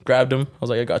 Grabbed him. I was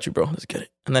like, "I got you, bro. Let's get it."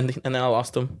 And then I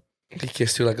lost him. He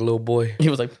kissed you like a little boy. He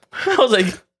was like, I was like,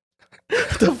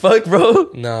 "What the fuck, bro?"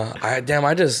 Nah,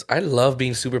 I love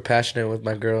being super passionate with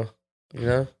my girl. You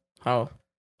know, How?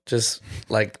 just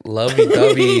like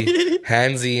lovey-dovey,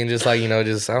 handsy, and just like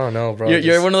just I don't know, bro. You're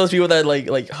Just one of those people that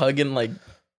like hug and like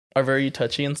are very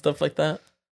touchy and stuff like that.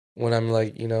 when I'm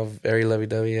like very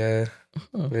lovey-dovey, yeah,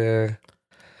 yeah.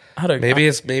 Maybe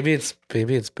Maybe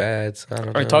it's bad. So I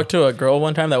don't know. I talked to a girl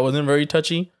one time that wasn't very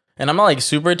touchy. And I'm not like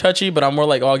super touchy, but I'm more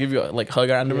like, I'll give you a like hug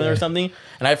randomly or something.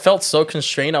 And I felt so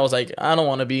constrained. I was like, I don't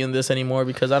want to be in this anymore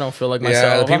because I don't feel like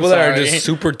myself. Yeah, the people I'm that are sorry. just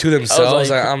super to themselves,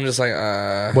 like- I'm just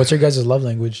like, What's your guys' love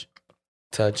language?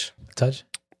 touch. Touch?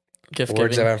 Gift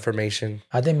Words giving. of affirmation.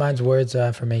 I think mine's words of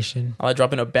affirmation. I like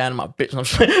dropping a band on my bitch. I'm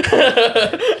just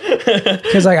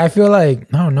Because like I feel like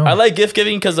I don't know. I like gift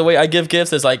giving because the way I give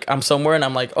gifts is like I'm somewhere and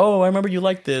I'm like, oh, I remember you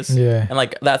like this. Yeah. And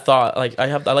like that thought, like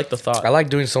I like the thought. I like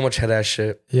doing so much head ass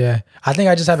shit. Yeah, I think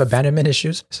I just have abandonment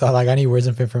issues. So like I need words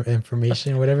of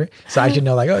information, whatever. So I should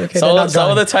know like, oh, okay, they're So not some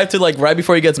gone. of the type to like right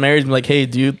before he gets married, be like, hey,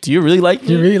 do you really like me?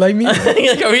 Do you really like me?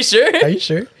 Like, are we sure? Are you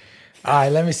sure? All right,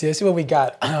 let me see. Let's see what we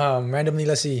got. Randomly,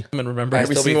 let's see. I'm gonna remember I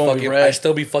every still be single one we fucking. read. I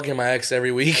still be fucking my ex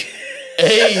every week.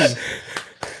 Hey,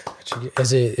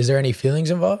 Is there any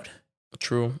feelings involved?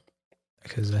 true.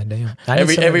 Because damn, I need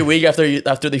some- Every week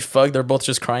after they fuck, they're both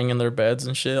just crying in their beds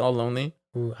and shit, all lonely.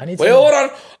 Ooh, I need. Wait, some- hold on.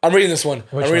 I'm reading this one.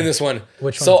 Which I'm reading one? this one.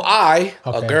 Which one? So I,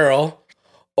 Okay. a girl,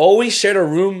 always shared a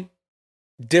room,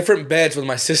 different beds with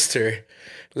my sister.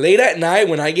 Late at night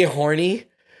when I get horny,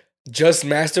 just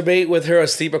masturbate with her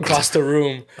asleep across the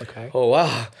room. Okay. Oh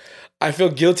wow. I feel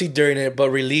guilty during it, but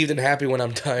relieved and happy when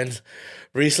I'm done.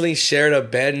 Recently shared a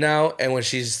bed now, and when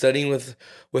she's studying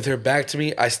with her back to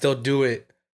me, I still do it.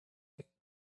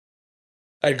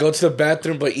 I go to the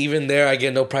bathroom, but even there, I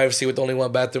get no privacy with only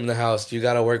one bathroom in the house. You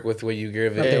gotta work with what you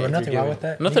give it. Nothing wrong with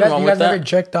that. Nothing wrong you with guys that. Ever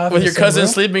jerked off With in your the same cousin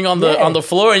room? sleeping on Yeah. the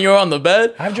floor and you're on the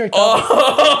bed. I've jerked off.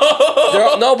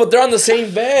 Oh. No, but they're on the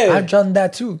same bed. I've done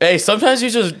that too. Hey, sometimes you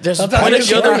just Sometimes point I it just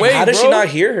the other not- way. How does bro. she not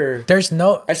hear her? There's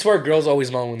no. I swear, girls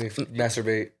always moan when they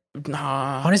masturbate.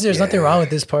 Nah, Honestly, there's nothing wrong with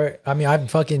this part. I mean, I'm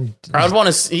fucking. I would want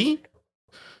to see.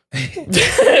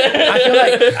 I feel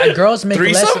like girls make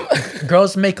Threesome?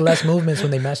 girls make less movements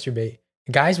when they masturbate.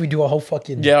 Guys, we do a whole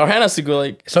fucking. Yeah, our hand has to go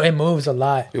like So it moves a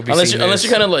lot. You'll be unless seeing you this.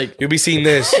 kind of like You'll be seeing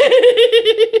this.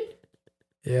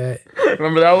 Yeah,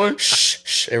 remember that one. Shh,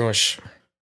 shh, everyone, shh.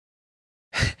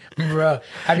 bro.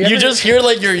 Have you, You ever, just hear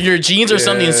like your jeans or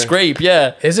something Yeah. scrape,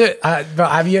 yeah, Is it, bro?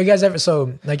 Have you guys ever?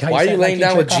 So like, how Why are said, you laying like,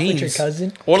 down with jerk off your jeans?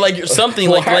 cousin? or like something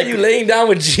Why like are you laying down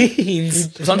with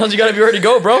jeans? sometimes you gotta be ready to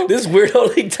go, bro. This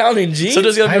weirdo laying down in jeans. So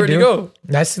just gotta be I ready to do.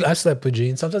 go. I slept with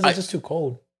jeans. Sometimes I- it's just too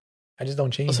cold. I just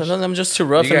don't change. Sometimes I'm just too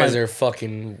rough. you in guys my, are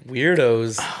fucking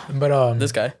weirdos. But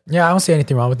this guy. yeah, I don't see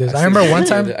anything wrong with this. I sleep remember one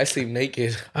naked. time. I sleep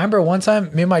naked. I remember one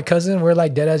time. Me and my cousin were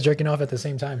like dead ass jerking off at the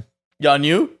same time. Y'all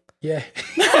knew? Yeah.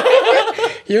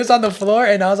 He was on the floor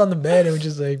and I was on the bed and we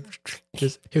just like he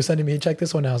was sending me check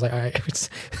this one. And I was like, all right.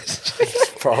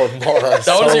 Bro, no, that's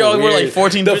That was so y'all were weird. like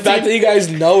 14, The 15? fact that you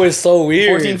guys know is so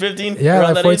weird. 14, 15? Yeah, Around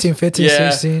like that 14, age? 15,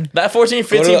 16. That 14, Go to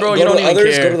 15, the- bro, go you to don't the even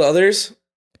others, care. Go to the others.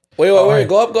 Wait, Alright.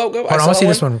 go up. Hold on, I want to see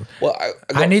this one. Well,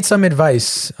 I need some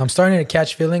advice. I'm starting to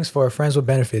catch feelings for friends with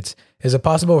benefits. Is it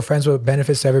possible for friends with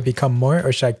benefits to ever become more,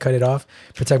 or should I cut it off?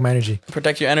 Protect my energy.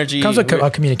 Protect your energy. Comes with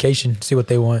communication. See what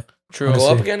they want. True.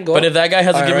 Go up again. Go But up. if that guy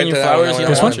hasn't Alright, given right you there, that flowers, one, he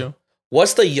that don't one. want you.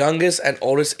 What's the youngest and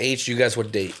oldest age you guys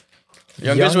would date?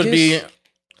 Youngest would be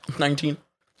 19.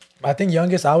 I think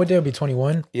youngest I would do would be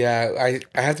 21. Yeah,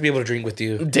 I have to be able to drink with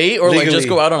you. Date or like Legally. just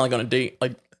go out on like on a date.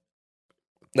 Like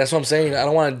That's what I'm saying. I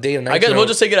don't want to date a 19. I guess we'll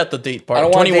just take it at the date part. I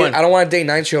don't want to 21. date. I don't want to date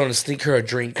 19-year-old and sneak her a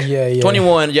drink. Yeah, yeah.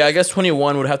 21. Yeah, I guess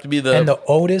 21 would have to be And the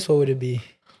oldest, what would it be?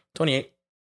 28.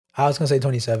 I was gonna say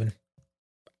 27.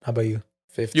 How about you?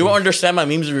 50. You won't understand my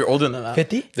memes if you're older than that.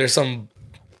 50? There's some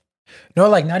No,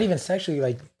 like not even sexually.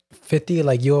 Like 50.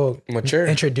 Like you'll mature.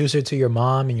 introduce her to your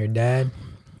mom and your dad.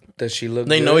 Does she look?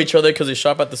 They good? know each other because they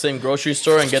shop at the same grocery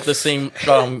store and get the same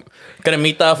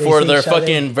cremita They for see their each other.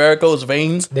 fucking varicose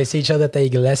veins. They see each other at the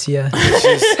iglesia.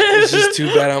 It's just too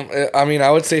bad. I mean, I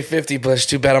would say 50, but it's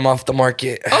too bad I'm off the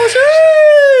market.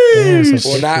 Oh, Damn, shit! so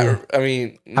Well, 50. not. I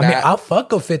mean, I mean, I'll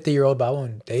fuck a 50-year-old, but I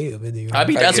won't date a 50-year-old. I'd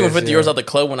be I dancing with guess, 50 years yeah. at the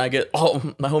club when I get.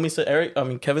 Oh, my homie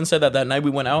said Kevin said that night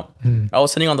we went out. Hmm. I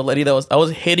was hitting on the lady I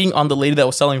was hitting on the lady that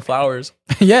was selling flowers.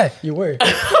 Yeah, you were.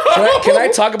 can I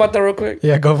talk about that real quick?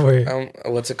 Yeah, go for it.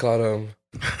 What's it called?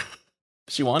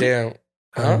 She won. Damn.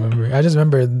 I don't remember. I just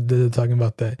remember talking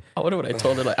about that. I wonder what I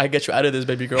told her. Like, I get you out of this,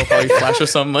 baby girl. Probably flash her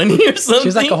some money or something. She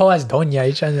was like a whole ass doña.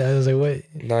 You trying to? I was like,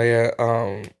 what? No,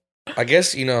 yeah. I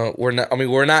guess we're not. I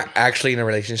mean, we're not actually in a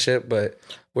relationship, but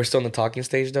we're still in the talking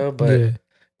stage, though. But Yeah.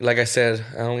 like I said,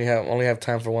 I only have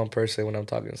time for one person when I'm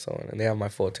talking to someone, and they have my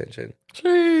full attention.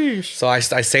 Sheesh. So I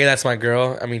say that's my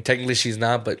girl. I mean, technically she's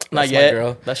not, but Not that's yet. my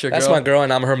girl. That's your That's girl. my girl,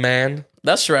 and I'm her man.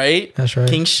 That's right. That's right.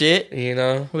 King shit. You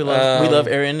know, We love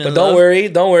Aaron. But and don't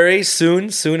love. don't worry. Soon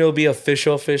it'll be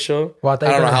official. Well, I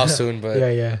don't know how soon, but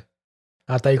Yeah.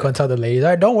 I thought you couldn't tell the ladies. All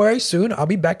right, don't worry. Soon I'll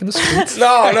be back in the streets.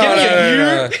 no. Give me a year.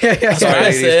 yeah, yeah, That's what I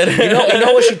Ladies. said. You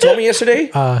know what she told me yesterday?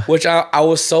 Uh, Which I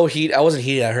was so heated. I wasn't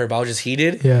heated at her, but I was just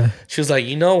heated. yeah. She was like,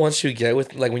 once you get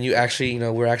with, like, when you actually,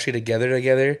 we're actually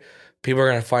together, people are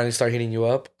gonna finally start hitting you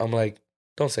up. I'm like,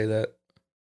 don't say that.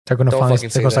 They're gonna Don't finally fucking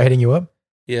they're say gonna start that. hitting you up.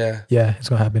 Yeah. Yeah, it's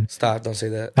gonna happen. Stop. Don't say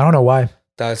that. I don't know why.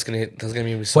 That's gonna make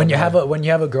me so When you mad.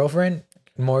 have a girlfriend,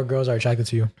 more girls are attracted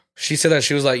to you. She said that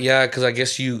she was like, yeah, because I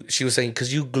guess she was saying,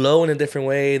 because you glow in a different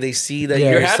way. They see that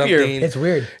Yeah. you're You're happier. something. It's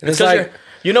weird. And it's Because like,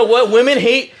 you know what? Women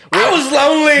hate. I was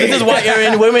lonely. This is why,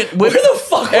 Aaron. Where the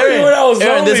fuck were you Aaron, when I was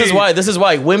Aaron, lonely? This is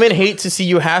why women hate to see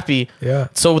you happy. Yeah.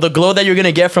 So the glow that you're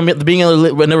gonna get from it, being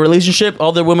in a relationship,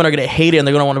 all the women are gonna hate it and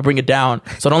they're gonna want to bring it down.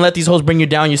 So don't let these hoes bring you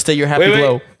down. You stay your happy Wait.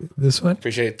 glow. This one.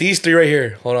 Appreciate it. These three right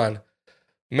here. Hold on.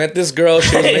 Met this girl.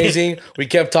 She was amazing. We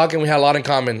kept talking. We had a lot in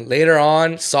common. Later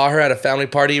on, saw her at a family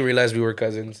party. Realized we were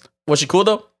cousins. Was she cool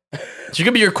though? She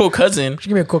could be your cool cousin. She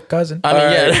can be a cool cousin. I mean, All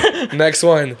yeah. right. Next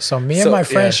one. So me and my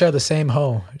friend share the same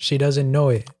hoe. She doesn't know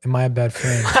it. Am I a bad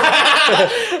friend?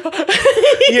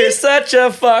 You're such a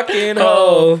fucking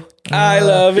hoe. I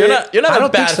love it. You're I not a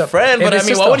don't think bad so. friend, If but I it's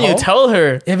mean, just why a wouldn't you hoe? tell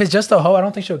her? If it's just a hoe, I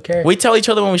don't think she'll care. We tell each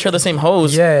other when we share the same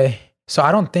hoes. Yeah. So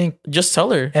I don't think, Just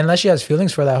tell her. unless she has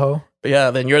feelings for that hoe.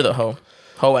 Yeah, then you're the hoe.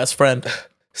 Hoe ass friend.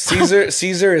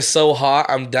 Caesar is so hot.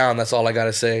 I'm down. That's all I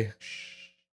gotta say.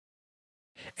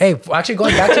 Hey, actually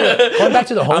going back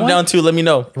to the hoe I'm one, down too. Let me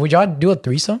know. would y'all do a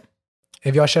threesome?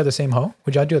 If y'all share the same hoe,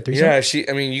 would y'all do a threesome? Yeah,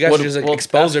 you guys What- should just like well,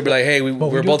 expose her. Be like, hey, we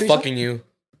we're do both threesome? fucking you.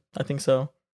 I think so.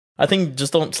 I think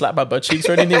just don't slap my butt cheeks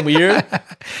or anything weird.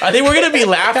 I think we're gonna be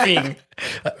laughing.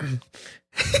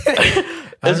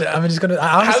 I'm just gonna.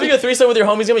 Honestly, Having a threesome with your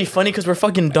homies gonna be funny because we're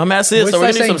fucking dumbasses. we'll So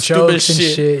we're start gonna do some saying stupid jokes and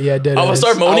shit. Yeah, dead I'm gonna ass.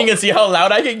 start moaning and see how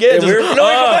loud I can get.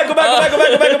 Go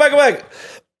back.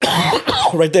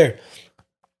 Right there.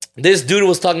 This dude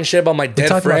was talking shit about my We dead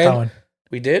talked about friend. that one.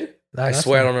 We did? Nah, I that's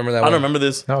swear I fine. don't remember that I one. don't remember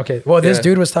this. No, okay. Well, this Yeah.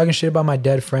 dude was talking shit about my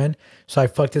dead friend, so I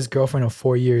fucked his girlfriend of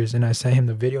 4 years, and I sent him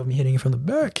the video of me hitting it from the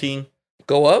back. King.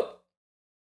 Go up?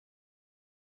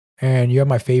 And you're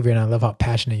my favorite, and I love how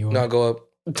passionate you are. No, go up.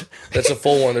 That's a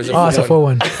full one. There's a Oh, it's a full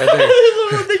one. Right there.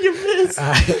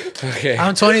 Okay.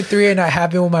 I'm 23 and I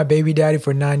have been with my baby daddy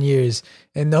for 9 years.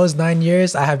 In those 9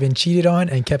 years, I have been cheated on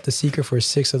and kept a secret for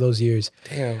 6 of those years.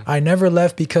 Damn. I never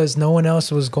left because no one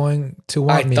else was going to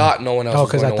want I me. thought no one else Oh, was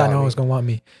because going I to thought want no one me. was going to want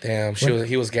me. Damn,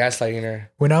 he was gaslighting her.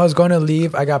 When I was going to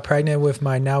leave, I got pregnant with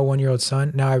my now 1-year-old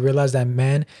son. Now I realized that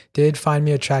man did find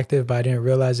me attractive, but I didn't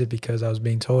realize it because I was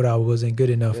being told I wasn't good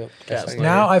enough. Yep, Yes. gaslighting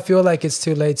Now her. I feel like it's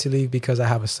too late to leave because I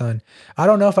have a son. I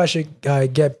don't know if I should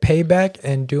get payback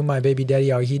and do my baby daddy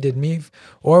how he did me,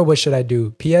 or what should I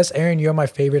do? P.S. Aaron, you're my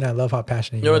favorite and I love how passionate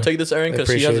You you want are. to take this, Aaron? Because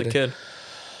she has a Appreciate it. kid.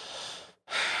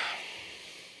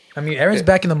 I mean, Aaron's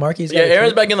back in the market. He's got Yeah, a kid.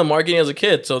 Aaron's back in the market. He has a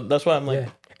kid, so that's why I'm like, Yeah.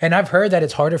 And I've heard that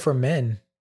it's harder for men.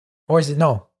 Or is it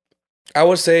no? I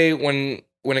would say when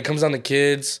it comes down to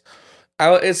kids,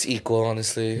 it's equal.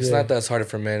 Honestly, it's Yeah. not that it's harder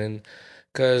for men, and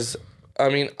because I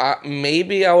mean,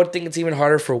 maybe I would think it's even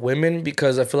harder for women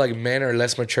because I feel like men are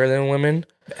less mature than women.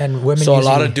 And women So a lot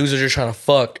usually- of dudes are just trying to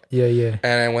fuck. Yeah.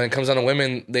 And when it comes down to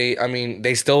women,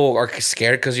 they still are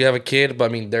scared because you have a kid, but I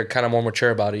mean, they're kind of more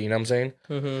mature about it. You know what I'm saying?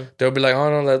 mm-hmm. They'll be like,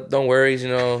 oh no, don't worry. You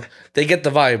know, they get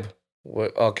the vibe.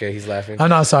 What? Okay, he's laughing. I'm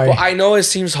not sorry. Well, I know it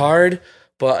seems hard,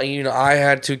 but you know, I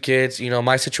had 2 kids. You know,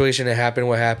 my situation, it happened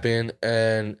what happened,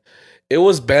 and it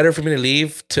was better for me to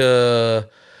leave than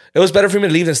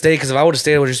stay. Because if I would have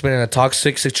stayed, I would have just been in a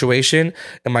toxic situation,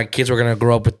 and my kids were gonna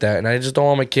grow up with that. And I just don't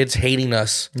want my kids hating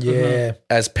us yeah.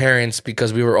 as parents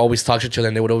because we were always talking to each other,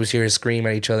 and they would always hear us scream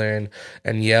at each other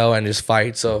and yell and just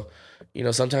fight. So, you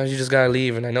know, sometimes you just gotta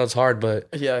leave, and I know it's hard, but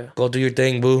Yeah. go do your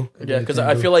thing, boo. Yeah, because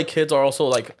I feel like kids are also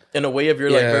like, in a way, if you're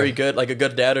like Yeah. very good, like a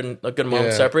good dad and a good mom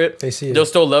Yeah. separate, They see it. they'll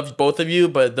still love both of you,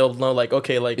 but they'll know like,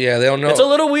 okay, like Yeah, they don't know. it's a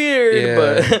little weird, Yeah.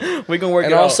 but we can work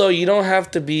And it also, out. you don't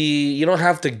have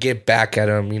to get back at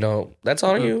them. You know, that's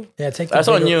on you. Yeah, take the That's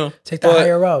on bigger- you. Take the But-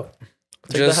 higher route.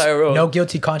 Take Just the higher road. No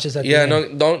guilty conscience at the yeah,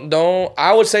 end. no, don't.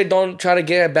 I would say don't try to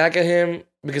get back at him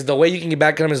because the way you can get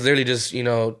back at him is literally just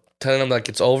telling him like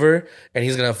it's over, and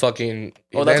he's gonna fucking.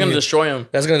 Oh, that's then gonna destroy him.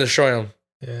 That's gonna destroy him.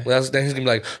 Yeah. Then he's gonna be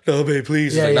like, no, babe,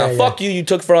 please. Yeah, Like, nah, yeah, fuck you. You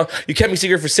kept me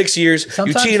secret for 6 years.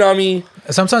 Sometimes- you cheated on me.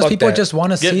 Sometimes Fuck people that. just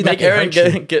want to see that Make they Aaron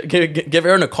hurt you. give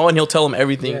Aaron a call and he'll tell him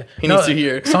everything Yeah. he No, needs to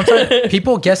hear. Sometimes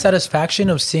people get satisfaction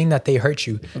of seeing that they hurt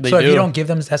you. They so if you do. don't give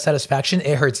them that satisfaction,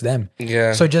 it hurts them.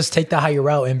 Yeah. So just take the higher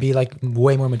route and be like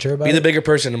way more mature about Be it. the bigger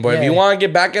person, boy. If Yeah. you want to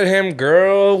get back at him,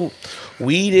 girl,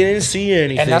 we didn't see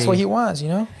anything. And that's what he wants, you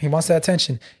know? He wants that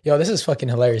attention. Yo, this is fucking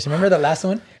hilarious. Remember the last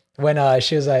one? When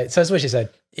she was like, so that's what she said.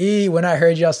 When I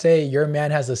heard y'all say your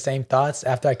man has the same thoughts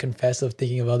after I confess of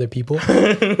thinking of other people.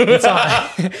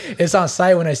 It's on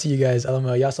site when I see you guys.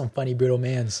 LML, y'all some funny, brutal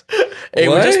mans. Hey,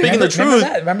 we're just speaking the truth.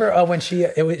 Remember when she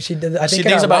did? I think She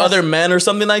thinks about other men or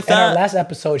something like In our that. last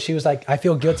episode, she was like, "I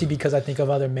feel guilty because I think of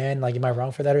other men. Like, am I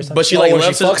wrong for that or something?" But she like when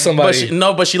loves she fucks somebody.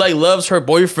 But she like loves her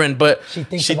boyfriend. But She she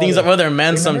thinks thinks about of other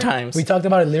men Remember? sometimes. We talked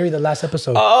about it literally the last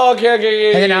episode. Oh, okay,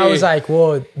 yeah. And then I was like,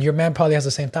 "Well, your man probably has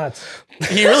the same thoughts."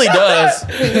 He really does.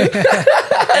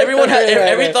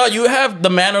 Every thought you have, the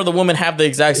man or the woman have the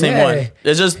exact same Yeah. one.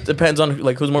 It just depends on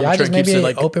like who's more I mature just and keeps maybe it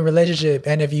like. open relationship,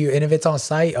 and if it's on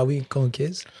site, are we going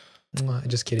kiss?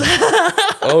 Just kidding.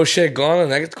 oh shit, go on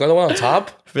the one on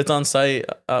top. If it's on site,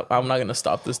 I'm not gonna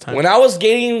stop this time. When I was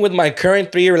dating with my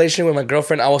current 3-year relationship with my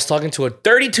girlfriend, I was talking to a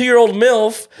 32-year-old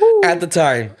MILF at the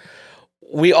time.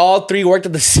 We all three worked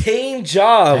at the same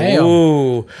job. Damn.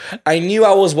 Ooh. I knew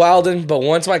I was wilding, but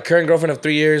once my current girlfriend of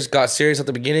 3 years got serious at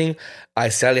the beginning, I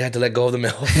sadly had to let go of the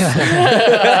MILF.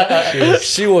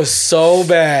 She was so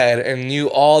bad and knew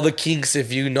all the kinks,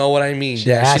 if you know what I mean.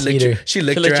 She licked your She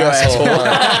licked your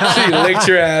asshole. She licked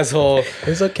your asshole.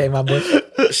 It's okay, my boy.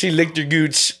 She licked your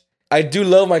gooch. I do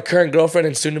love my current girlfriend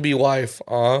and soon-to-be wife.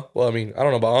 Well, I mean, I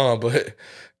don't know about but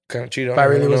kind of cheated on her. I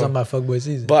really was on my fuckboy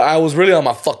season. But I was really on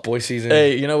my fuckboy season.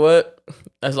 Hey, you know what?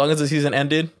 As long as the season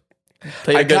ended,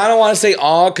 I kind of want to say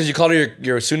because you called her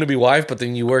your soon-to-be wife, but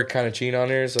then you were kind of cheating on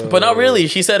her. So, but not really.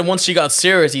 She said once she got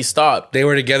serious, he stopped. They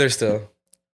were together still.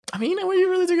 I mean, were you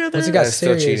really together? Once you got That's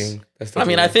still serious. cheating. That's still I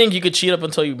mean, I cheating. think you could cheat up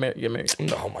until you get married.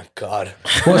 Oh my god.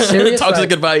 Well, serious, Toxic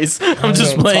like- advice. I'm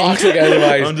just playing. Toxic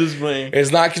advice. I'm just playing.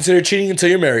 It's not considered cheating until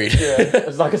you're married.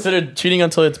 It's not considered cheating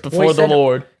until it's before Well, he the said-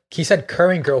 Lord. He said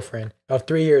current girlfriend of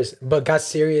 3 years, but got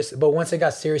serious. But once it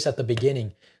got serious at the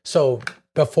beginning, so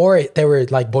before it, they were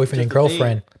like boyfriend and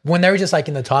girlfriend. When they were just like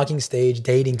in the talking stage,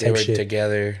 dating They type were shit.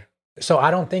 together. So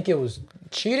I don't think it was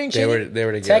cheating. They were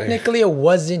together. Technically, it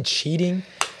wasn't cheating.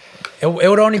 It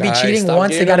would only be Guys, cheating stop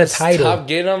once they getting got a them-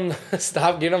 title.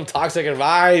 Stop getting them toxic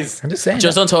advice. I'm just saying.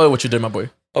 Just don't tell her what you did, my boy.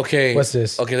 Okay. What's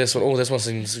this? Okay, this one. Oh, this one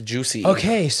seems juicy.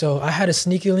 Okay, so I had a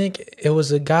sneaky link. It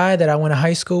was a guy that I went to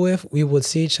high school with. We would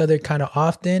see each other kind of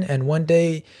often, and one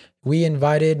day he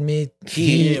invited me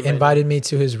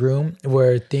to his room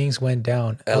where things went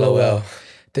down. LOL.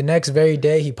 The next very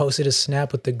day, he posted a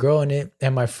snap with the girl in it,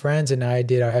 and my friends and I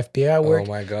did our FBI work.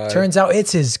 Oh my god. Turns out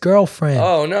it's his girlfriend.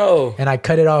 Oh no. And I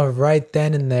cut it off right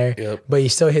then and there. Yep. But he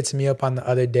still hits me up on the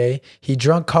other day. He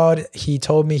drunk called. He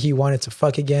told me he wanted to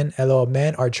fuck again. LOL,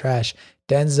 men are trash.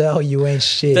 Denzel, you ain't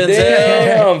shit.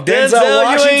 Damn. Denzel you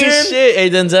Washington? ain't shit. Hey,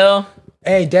 Denzel.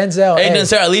 Hey, Denzel. Hey,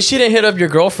 Denzel. At least she didn't hit up your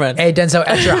girlfriend. Hey, Denzel,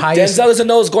 at your highest. Denzel doesn't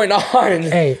know what's going on.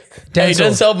 Hey, Hey,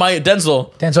 Denzel.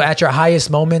 Denzel. Denzel, at your highest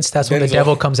moments, that's when the Denzel.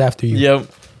 devil comes after you. Yep.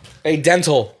 Hey,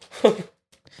 Dental.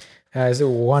 Is it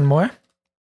one more?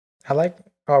 I like.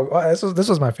 Oh, this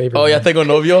was my favorite. Oh yeah, one. tengo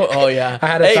novio. Oh yeah. I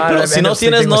had a Hey, thought pero of si end no up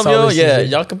sleeping tienes with novio, Saul this yeah,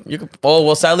 season. you can. Oh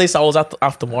well, sadly, I was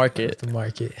off the market. The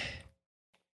market.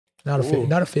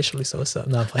 Not officially, so what's up?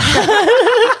 No, I'm playing.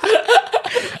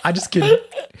 I just kidding.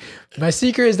 My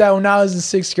secret is that when I was in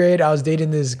 6th grade, I was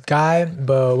dating this guy,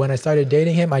 but when I started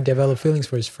dating him, I developed feelings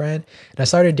for his friend, and I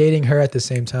started dating her at the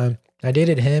same time. I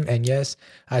dated him, and yes,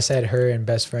 I said her and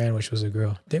best friend, which was a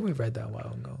girl. I think we read that a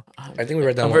while ago. I think we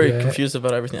read that I'm one. very Yeah. confused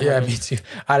about everything. Yeah, me too.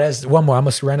 That's one more. I'm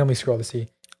gonna randomly scroll to see.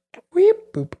 Weep,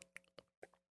 boop.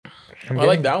 I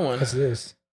like that one. What's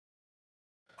this?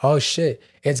 Oh shit!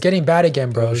 It's getting bad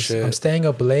again, bros. shit. I'm staying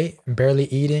up late, barely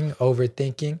eating,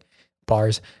 overthinking.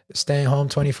 Bars. Staying home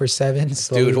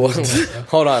 24/7. Dude,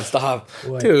 hold on, stop.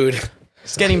 What? Dude.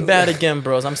 It's getting bad again,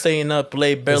 bros. I'm staying up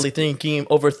late, barely thinking,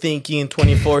 overthinking,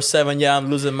 24/7. Yeah,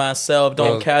 I'm losing myself.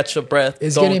 Don't Bro. catch a breath.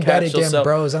 It's Don't getting bad catch again, yourself.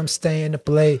 bros. I'm staying up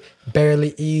late,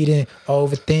 barely eating,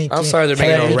 overthinking. I'm sorry they're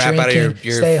making a heavy rap out of drinking,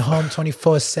 your- Stay home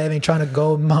 24/7, trying to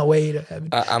go my way to heaven.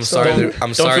 I'm So sorry. don't- I'm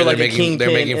don't sorry. feel They're like a making. They're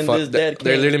kingpin making in fun. this They're dead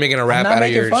king. literally making a I'm rap not out of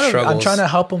making your fun of him. struggles. I'm trying to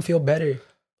help him feel better.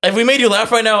 If we made you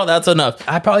laugh right now, that's enough.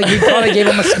 We probably gave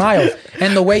him a smile.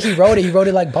 And the way he wrote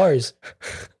it like bars.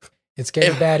 It's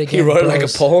getting bad again. He wrote it like a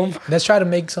bros. poem. Let's try to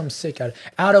make something sick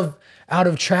out of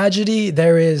tragedy.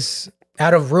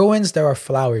 Out of ruins there are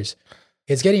flowers.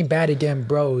 It's getting bad again,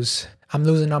 bros. I'm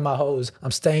losing on my hoes. I'm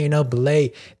staying up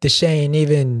late. This shit ain't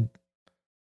even.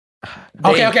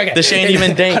 Okay. This shit ain't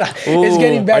even dank. It's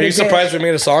getting bad. Are you again. surprised we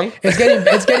made a song? It's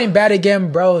getting bad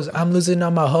again, bros. I'm losing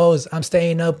on my hoes. I'm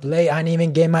staying up late. I didn't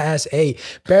even get my ass ate.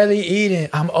 Barely eating.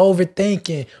 I'm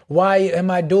overthinking. Why am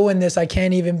I doing this? I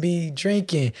can't even be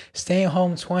drinking. Staying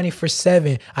home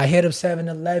 24/7. I hit up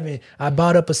 7-Eleven. I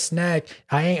bought up a snack.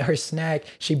 I ain't her snack.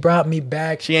 She brought me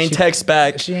back. She ain't text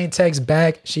back. She ain't text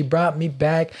back. She brought me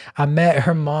back. I met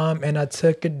her mom and I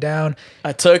took her down.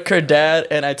 I took her dad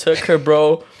and I took her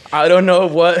bro. I don't know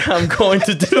what I'm going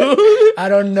to do. I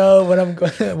don't know what I'm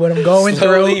going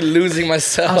Slowly through. losing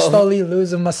myself. I'm slowly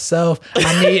losing myself.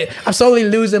 I'm slowly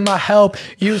losing my help.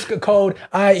 Use the code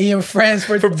IE and friends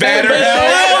for better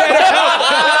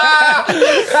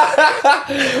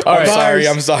All right.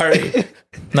 I'm sorry.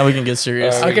 Now we can get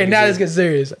serious. Okay, now let's get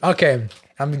serious. Okay,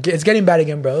 it's getting bad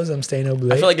again, bros. I'm staying up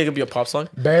late. I feel like it could be a pop song.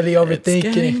 Barely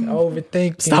overthinking.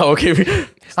 Overthinking. Stop. Okay.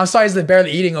 I'm sorry, it's the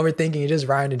barely eating, overthinking. It just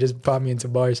rhymed and just brought me into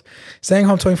bars. Staying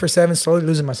home 24/7, slowly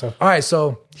losing myself. All right,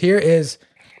 so here is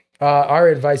our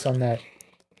advice on that.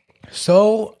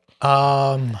 So,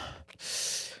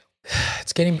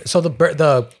 it's getting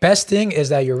the best thing is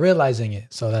that you're realizing it.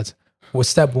 So that's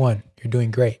step one. You're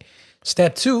doing great.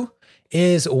 Step two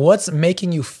is what's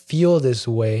making you feel this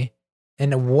way,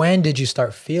 and when did you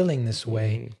start feeling this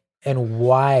way, and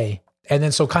why? And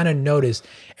then so kind of notice.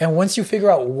 And once you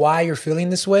figure out why you're feeling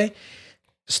this way,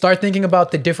 start thinking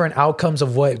about the different outcomes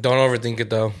of what. Don't overthink it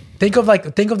though. Think of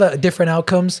the different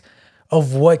outcomes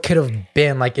of what could have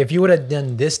been. Like if you would have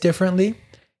done this differently,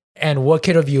 and what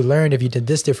could have you learned if you did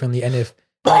this differently, and if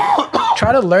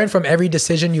try to learn from every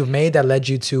decision you've made that led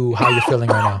you to how you're feeling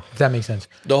right now. If that makes sense.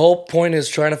 The whole point is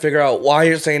trying to figure out why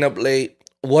you're staying up late.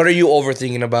 What are you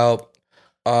overthinking about?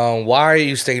 Why are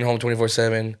you staying home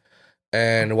 24/7?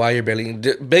 And why you're barely...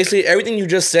 Basically, everything you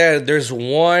just said, there's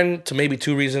one to maybe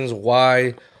two reasons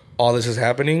why all this is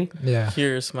happening. Yeah.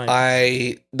 Here's my...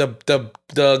 The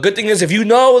good thing is if you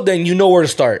know, then you know where to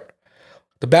start.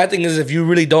 The bad thing is if you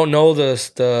really don't know the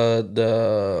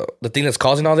thing that's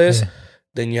causing all this,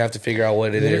 then you have to figure out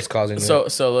what it is causing it.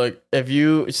 So like if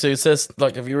it says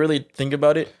like if you really think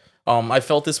about it, I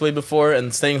felt this way before,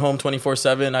 and staying home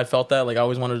 24/7, I felt that like I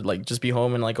always wanted to like just be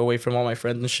home and like away from all my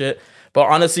friends and shit. But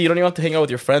honestly, you don't even have to hang out with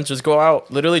your friends. Just go out.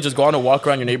 Literally, just go on a walk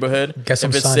around your neighborhood. Get some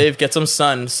if it's sun. safe, get some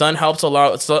sun. Sun helps a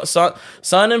lot.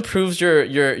 Sun improves your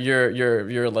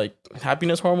like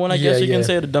happiness hormone. I guess you can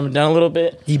say, to dumb it down a little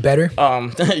bit. Eat better.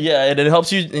 Yeah, it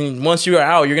helps you. And once you're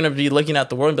out, you're gonna be looking at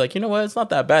the world and be like, you know what, it's not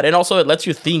that bad. And also, it lets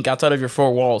you think outside of your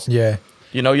four walls. Yeah.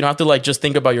 You know, you don't have to like just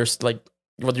think about your like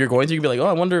what you're going through. You can be like, oh,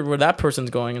 I wonder where that person's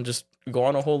going, and just go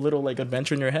on a whole little like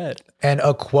adventure in your head. And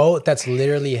a quote that's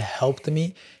literally helped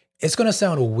me. It's gonna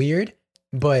sound weird,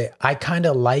 but I kind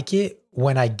of like it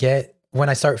when I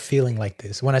start feeling like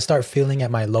this. When I start feeling at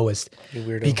my lowest,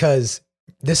 because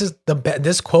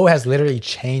this quote has literally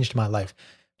changed my life.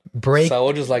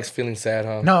 Saul just likes feeling sad,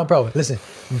 huh? No, bro. Listen,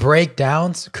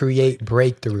 breakdowns create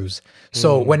breakthroughs.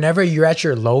 So whenever you're at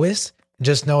your lowest,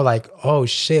 just know like, oh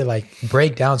shit, like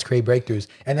breakdowns create breakthroughs,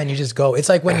 and then you just go. It's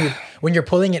like when you're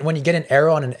pulling it, when you get an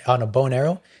arrow on a bow and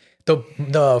arrow,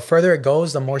 the further it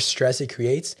goes, the more stress it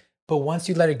creates. But once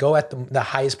you let it go at the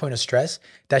highest point of stress,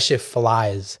 that shit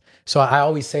flies. So I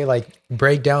always say like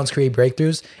breakdowns create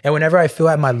breakthroughs. And whenever I feel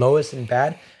at my lowest and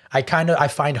bad, I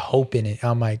find hope in it.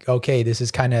 I'm like, okay, this is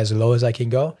kind of as low as I can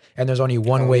go, and there's only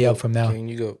one way up from now. Can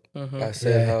you go? I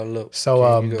said how it looks.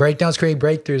 So breakdowns create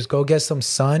breakthroughs. Go get some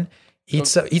sun. Eat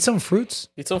some fruits.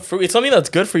 Eat some fruit. It's something that's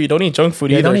good for you. Don't eat junk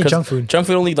food either. Don't eat junk food. Junk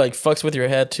food only like fucks with your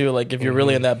head too. Like if you're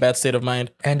really in that bad state of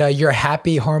mind. And your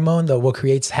happy hormone, what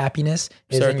creates happiness,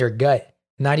 is in your gut.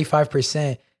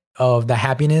 95% of the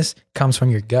happiness comes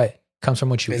from your gut. Comes from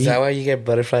what you eat. Is that why you get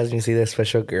butterflies when you see that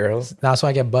special girls? That's why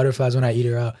I get butterflies when I eat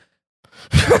her out.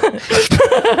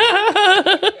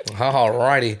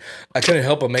 Alrighty. I couldn't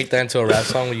help but make that into a rap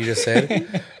song what you just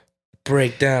said.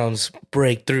 Breakdowns,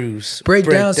 breakthroughs.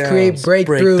 Breakdowns create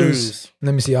breakthroughs.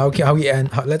 Let me see. How we end?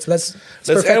 Let's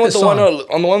end with the one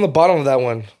on the bottom of that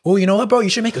one. Oh, you know what, bro? You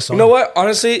should make a song. You know what?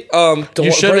 Honestly,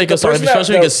 you should make a song.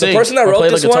 The person that wrote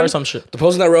this one, the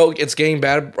person that wrote "It's Getting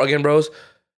Bad Again, Bros."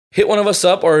 Hit one of us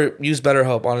up or use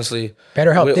BetterHelp, honestly.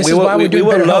 BetterHelp. This is why we do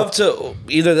BetterHelp. We would love to,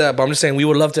 either that, but I'm just saying we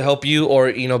would love to help you, or,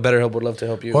 BetterHelp would love to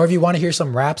help you. Or if you want to hear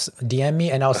some raps, DM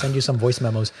me and I'll send you some voice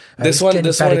memos. This one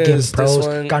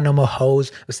got no more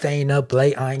hoes. I'm staying up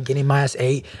late. I ain't getting my ass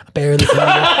ate. I'm barely eating.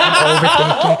 I'm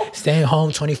overthinking. Staying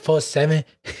home 24/7.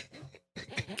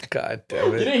 God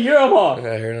damn it. You didn't hear him all.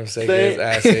 I heard him say his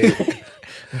ass ate.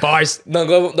 Bars. No,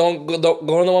 go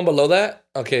on the one below that.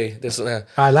 Okay, this one. All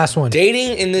right, last one.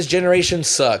 Dating in this generation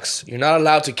sucks. You're not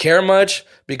allowed to care much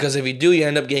because if you do, you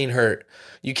end up getting hurt.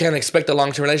 You can't expect a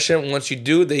long-term relationship. Once you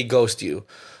do, they ghost you.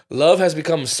 Love has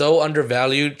become so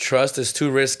undervalued. Trust is too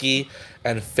risky,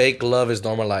 and fake love is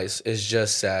normalized. It's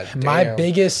just sad. Damn. My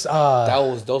biggest.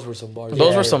 Those were some bars.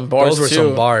 Those were some bars. Those were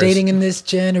some bars. Dating in this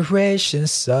generation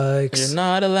sucks. You're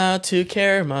not allowed to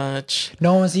care much.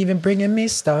 No one's even bringing me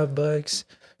Starbucks.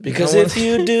 Because if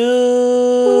you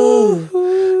do,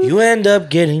 you end up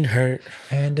getting hurt.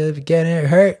 End up getting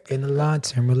hurt in the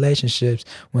long-term relationships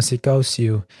once it ghosts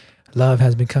you. Love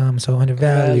has become so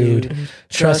undervalued.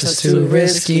 Trust is too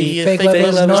risky. Fake love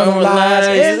is normalized.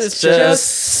 It's just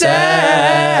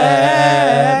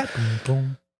sad.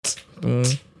 Boom, boom.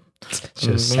 It's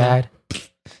just sad.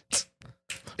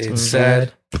 It's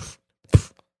sad.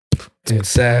 It's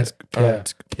sad.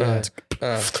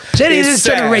 Jenny, this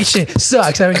generation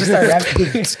sucks. I mean, just start rapping.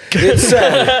 It's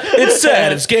sad. It's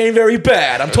sad. It's getting very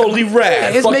bad. I'm totally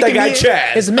rad. It's Fuck that making guy me-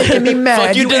 Chad. It's making me mad.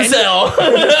 Fuck you, Denzel.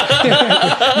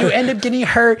 You end up getting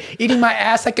hurt, eating my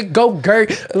ass like a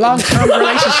go-gurt. Long-term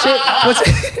relationship. What's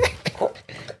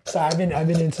Sorry, I've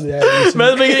been into that. recently.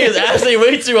 Man's been getting his ass ate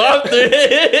way too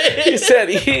often. He said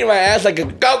eating my ass like a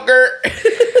go-gurt.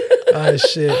 Oh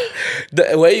shit.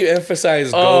 The way you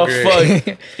emphasize Oh, go-gurt.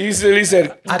 fuck. You literally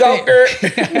said I think-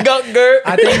 go-gurt. Go-gurt.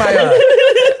 I think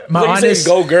my Like you honest said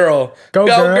go-girl. Go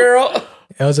girl. Go-girl.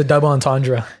 it was a double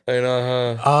entendre. I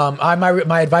know, huh?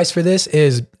 My advice for this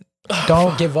is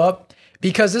don't give up,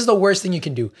 because this is the worst thing you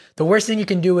can do. The worst thing you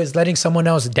can do is letting someone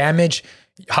else damage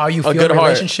how you feel good in heart.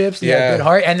 relationships. Yeah. Good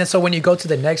heart. And then so when you go to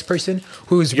the next person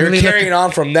who's You're really carrying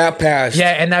on from that past.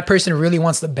 yeah, and that person really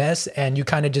wants the best, and you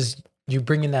kind of just you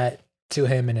bringing that to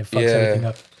him, and it fucks Yeah. everything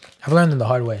up. I've learned it the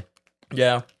hard way.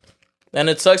 Yeah. And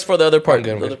it sucks for the other part, I'm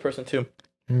good, the I'm other person too.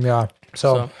 Yeah.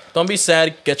 So, So don't be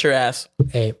sad. Get your ass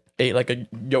hey, ate like a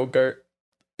yogurt.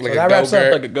 Like that a wraps up,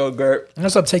 go-gurt. Like a go-gurt.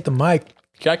 let's up take the mic.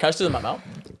 Can I still in my mouth?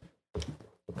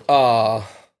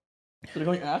 Did it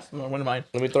go in your ass? No, one of mine.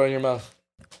 Let me throw it in your mouth.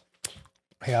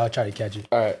 Hey, I'll try to catch it.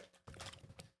 All right.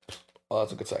 Oh,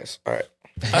 that's a good size. All right.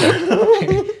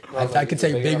 I could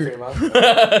take Big enough bigger. for your mouth?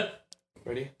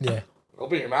 Ready? Yeah.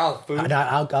 Open your mouth, food.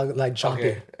 I'll like chomp Okay.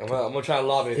 it. I'm gonna try to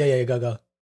lob it. Yeah, go.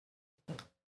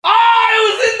 Ah, it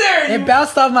was in there. It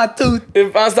bounced off my tooth.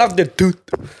 It bounced off the tooth.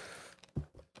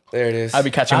 There it is. I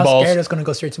be catching I was balls. scared it's gonna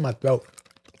go straight to my throat.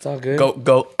 It's all good.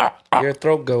 Go. You're a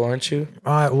throat go, aren't you?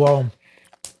 All right, well,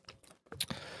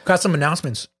 got some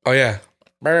announcements. Oh yeah.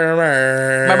 I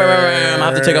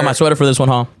have to take off my sweater for this one,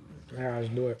 huh? Yeah, let's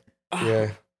do it.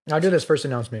 Yeah. I'll do this first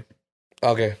announcement.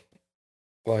 Okay.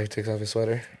 While he takes off his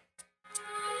sweater.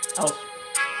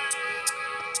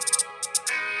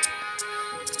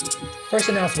 First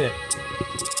announcement.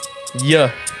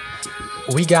 Yeah.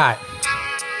 We got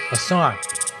a song.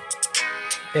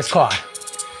 It's called Let's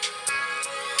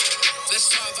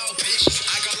talk about bitches.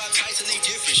 I got a lot of tights and they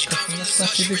different. She come from the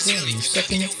south, she Brazilian.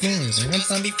 stuck in your feelings, and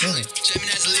I'm be feeling.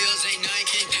 Gemini's Leos ain't nothing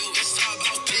can do. Let's talk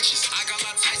about bitches. I got a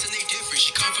lot of tights and they different.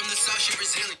 She come from the south, she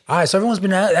Brazilian. All right, so everyone's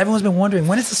been wondering,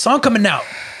 when is the song coming out?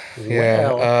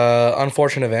 Yeah.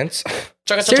 Unfortunate events.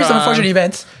 Series of unfortunate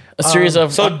events. A series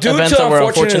of So due events to that were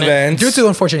unfortunate unfortunate. events. Due to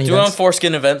unfortunate Due to events,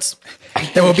 foreskin events.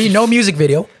 there will be no music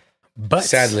video. But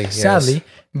Sadly, yes.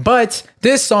 but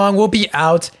this song will be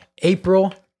out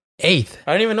April 8th.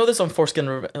 I didn't even know this on foreskin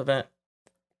event.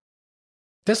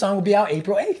 This song will be out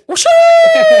April 8th.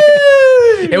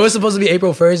 It was supposed to be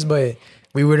April 1st, but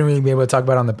we wouldn't really be able to talk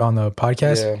about it on the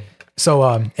podcast. Yeah. So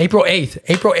April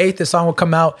 8th, the song will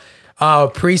come out.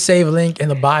 Pre-save link in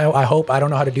the bio. I hope. I don't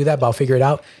know how to do that, but I'll figure it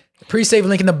out. Pre-save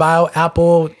link in the bio.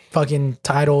 Apple, fucking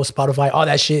Tidal, Spotify, all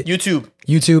that shit.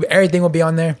 YouTube, everything will be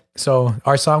on there. So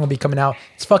our song will be coming out.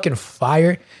 It's fucking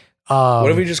fire.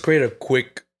 What if we just create a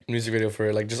quick music video for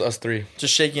it, like just us three?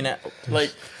 Just shaking it.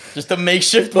 Like, just a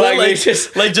makeshift Like, one. they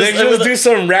just just do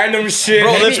some random shit.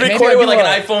 Bro, let's maybe record I'll it with do like a-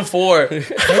 an iPhone 4.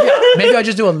 Maybe I'll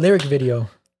just do a lyric video.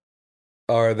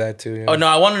 Or that too. Yeah. Oh no,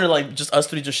 I wanted to like just us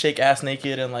three just shake ass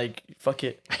naked and like fuck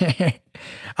it.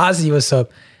 I'll see what's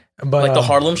up. But Like the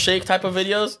Harlem Shake type of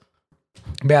videos.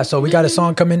 yeah, so we got a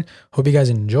song coming. Hope you guys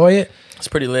enjoy it. It's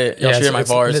pretty lit. Y'all Yeah, should hear my it's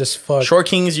bars. lit as fuck. Short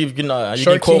Kings, you can you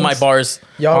Short can quote my Kings. bars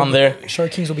Y'all on there.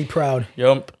 Short Kings will be proud.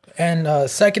 Yup. And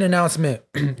second announcement.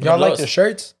 Y'all like the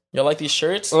shirts? Y'all like these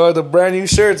shirts? Oh, the brand new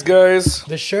shirts, guys.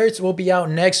 The shirts will be out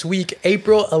next week,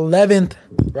 April 11th.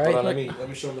 Right? Hold on, let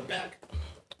me show them the back.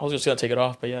 I was just gonna take it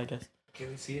off, but yeah, I guess. Can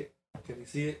they see it? Can they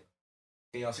see it?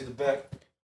 Can y'all see the back?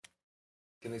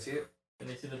 Can they see it? Can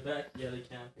they see the back? Yeah, they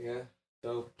can. Yeah.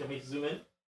 So Can we zoom in?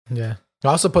 Yeah. I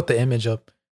also put the image up.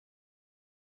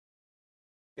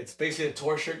 it's basically a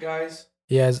tour shirt, guys.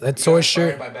 Yeah, it's We got tour inspired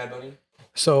shirt. by Bad Bunny.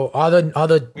 So all We didn't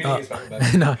the get inspired by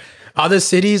Bad Bunny. nah, other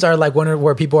cities are like one of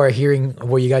where people are hearing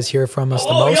where you guys hear from us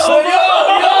the most. Yo,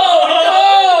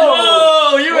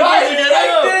 you were Why supposed to get right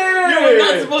up. there? You were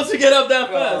not supposed to get up that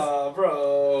fast.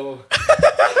 Bro.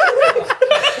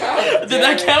 Did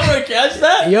that camera catch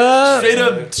that? Yeah.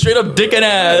 Straight up dick and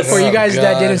ass. For you guys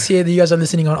that God. didn't see it, you guys are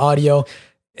listening on audio.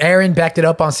 Aaron backed it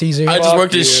up on Caesar. I just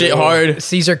worked this you. shit hard.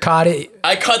 Caesar caught it.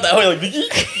 I cut that way like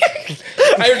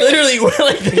I literally went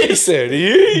like He this. said,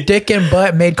 yeah. Dick and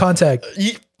butt made contact.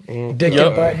 Dick Yup.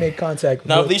 and butt make contact.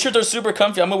 Now But- these shirts are super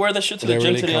comfy. I'm gonna wear that shit to the They're gym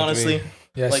really today. comfy. Honestly,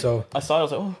 yeah, like so I saw it. I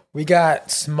was like, oh, we got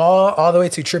small all the way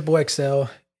to triple XL.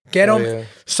 Get Oh, them. yeah.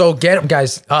 So get them,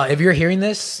 guys. If you're hearing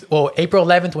this, well, April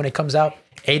 11th when it comes out,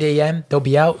 8 a.m. they'll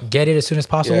be out. Get it as soon as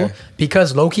possible Yeah.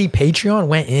 because low-key Patreon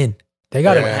went in. They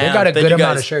got Yeah. a they got a Thank good you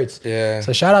amount guys. of shirts. Yeah.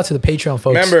 So shout out to the Patreon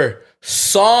folks. Remember,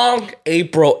 song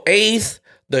April 8th.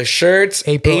 The shirts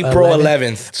April April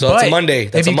 11th. So it's a Monday.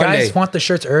 That's if a you Monday. guys want the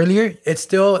shirts earlier, it's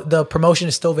still the promotion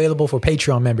is still available for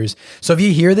Patreon members. So if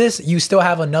you hear this, you still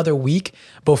have another week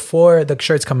before the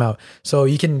shirts come out. So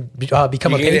you can become You a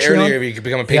can get it Patreon. earlier if you can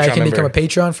become a Patreon Yeah, you can member. become a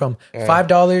Patreon from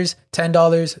 $5,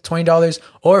 $10, $20,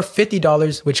 or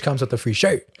 $50, which comes with a free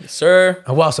shirt. sir,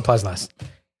 While supplies last.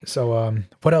 So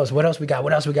what else? What else we got?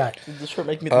 What else we got? this shirt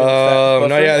make me. Think of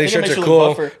No, yeah, these shirts are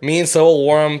cool. Me and Soul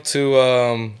wore them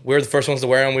to. We were the first ones to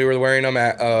wear them. We were wearing them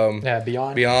at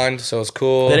Beyond. Beyond, so it's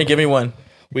cool. They didn't give me one.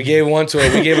 We gave one to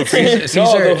her. We gave a free. No,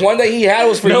 Caesar. the one that he had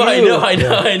was for No, you. I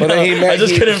know. But then he met, I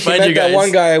just couldn't he find met you that guys.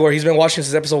 one guy where he's been watching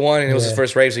since episode 1, and it was his Yeah.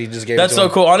 first rave, so he just gave That's it to so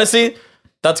him. cool. Honestly,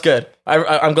 that's good.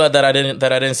 I'm glad that I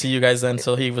didn't see you guys then,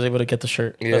 so he was able to get the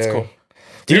shirt. That's Yeah. cool.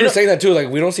 You you were know- saying that too. Like,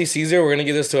 we don't see Caesar. We're gonna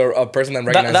give this to a person that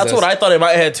recognizes That's us. what I thought in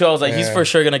my head too. I was like, he's Yeah. for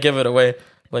sure gonna give it away.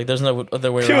 Like, there's no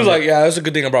other way He around. was it. like, "Yeah, that's a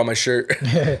good thing I brought my shirt."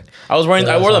 I was wearing.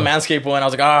 Yeah, I wore the that's Manscaped one. I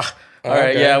was like, all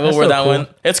right, Okay. yeah, we'll That's wear so that cool. one.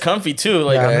 It's comfy too.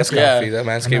 Like, Yeah, Yeah, that's that's yeah. comfy. That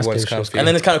Manscaped one's Manscaped comfy. And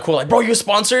then it's kind of cool. Like, bro, you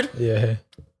sponsored? Yeah.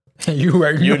 you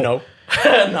were. You know.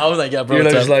 And I was like, yeah, bro. you're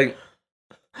what's just up? like,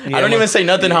 I don't even say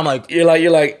nothing. I'm like, you're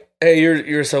like, hey,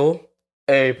 you're Soul,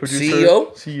 hey,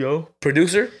 CEO.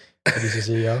 producer, This is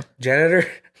CEO. janitor,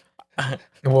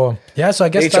 Well, yeah. So I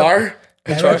guess HR.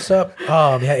 that wraps up.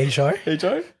 Oh yeah, HR.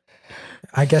 HR.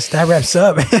 I guess that wraps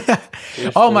up.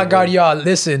 Oh my God, y'all!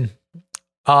 Listen,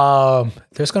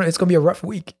 it's gonna be a rough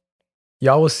week.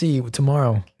 Y'all will see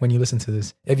tomorrow when you listen to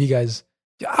this. If you guys,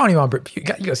 I don't even want you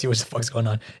gotta see what the fuck's going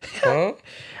on. Huh?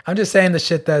 I'm just saying the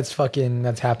shit that's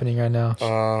happening right now.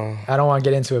 I don't want to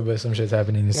get into it, but some shit's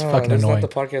happening. It's fucking that's annoying. not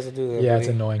the podcast to do that. Yeah, it's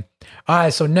buddy. annoying. All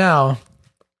right, so now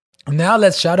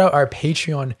let's shout out our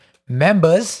Patreon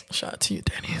members. Shout out to you,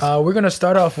 Danny. We're gonna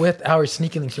start off with our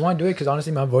sneaky links. You want to do it? Because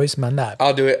honestly, my voice, man, that.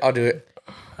 I'll do it. All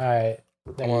right.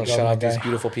 I want to shout out these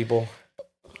beautiful people.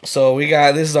 So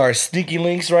this is our sneaky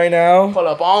links right now. Pull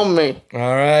up on me. All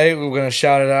right, we're gonna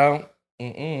shout it out.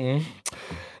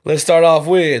 Let's start off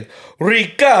with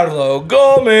Ricardo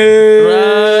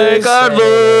Gomez.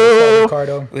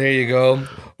 Ricardo. There you go.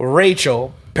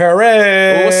 Rachel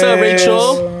Perez. What's up,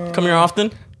 Rachel? Come here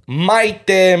often.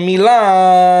 Maite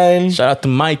Milan. Shout out to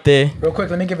Maite. Real quick,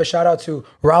 let me give a shout out to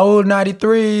Raul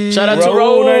 93. Shout out to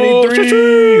Raul Raul 93.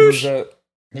 Who's that?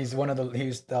 He's one of the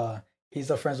he's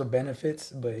the friends with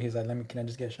benefits, but he's like, can I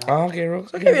just get a shout? Oh, okay, bro.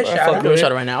 give me a I shout fuck out. with Give a it.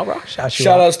 shout out right now, bro. Shout you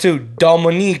Shout out. outs to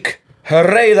Dominique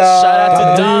Herrera. Shout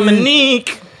out to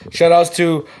Dominique. Shout outs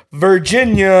to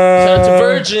Virginia. Shout out to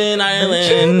Virgin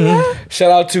Island.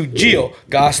 Shout out to Gio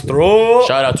Castro.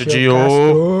 Shout out to Gio.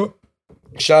 Castro.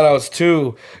 Shout outs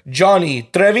to Johnny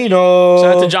Trevino.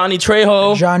 Shout out to Johnny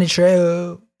Trejo. Johnny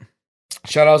Trejo.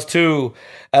 Shout outs to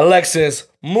Alexis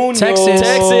Munoz.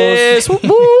 Texas. Whoop,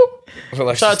 whoop.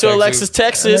 Alexis, Shout out to Alexis,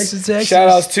 Texas. Texas. Shout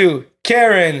outs to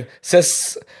Karen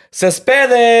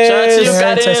Cespedes. Shout out to you,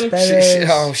 Karen Karen.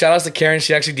 Cespedes. Shout outs to Karen.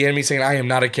 She actually DM'd me saying, I am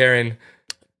not a Karen.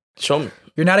 Show me.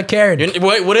 You're not a Karen.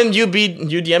 Wait, wouldn't you be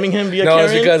DMing him via No, Karen?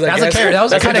 it's because I That's a guess- Karen. That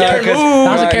was a That's kind a of Karen Karen. move.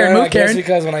 That was a Karen I move, guess Karen.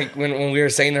 because when we were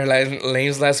saying their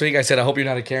names last week, I said, I hope you're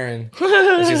not a Karen.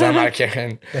 And she's like, I'm not a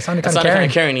Karen. That sounded That's kind not of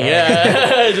kind Karen. of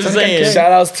Karen. Yeah. Just saying.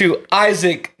 Shout outs to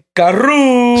Isaac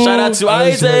Caru. Shout out to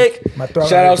Isaac. My throat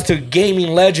Shout hurt. outs to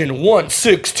Gaming Legend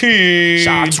 116.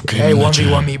 Shout out to Hey,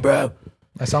 1v1 me, bro.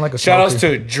 That sound like a Shout outs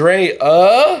smoker. to Dre.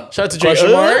 Shout out to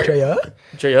Question mark? Treya.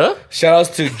 Drea. Shout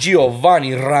outs to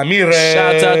Giovanni Ramirez.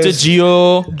 Shout out to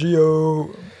Gio.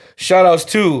 Gio. Shout outs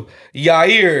to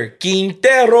Yair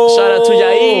Quintero. Shout out to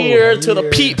Yair, to the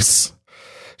peeps.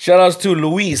 Shout outs to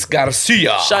Luis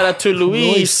Garcia. Shout out to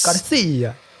Luis Luis.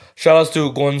 Garcia. Shout outs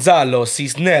to Gonzalo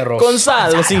Cisneros.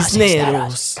 Gonzalo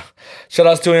Cisneros. Shout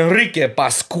outs to Enrique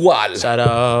Pascual. Shout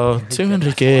out to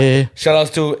Enrique. Shout outs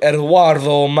to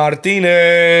Eduardo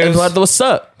Martinez. Eduardo, what's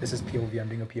up? This is POV. I'm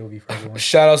doing a POV for everyone.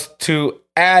 Shout outs to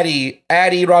Addy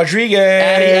Rodriguez.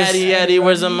 Addy.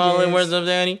 Where's the Mullen? Where's the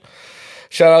Danny?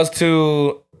 Shout outs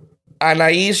to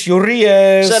Anais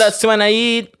Urias. Shout outs to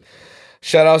Anaid.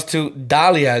 Shout outs to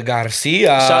Dalia Garcia.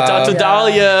 Shout out to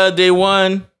Dahlia, day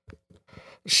one.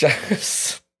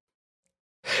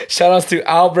 Shout outs to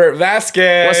Albert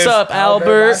Vasquez. What's up, Albert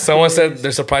Albert? Vasquez. Someone said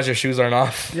they're surprised your shoes aren't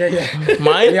off. Yeah.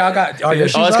 Mine? Yeah, I got. Oh, your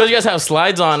shoes Oh, it's off? because you guys have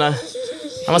slides on. I'm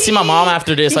gonna see my mom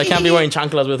after this. I can't be wearing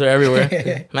chanclas with her everywhere.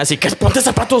 And I say, ponte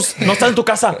zapatos. No está en tu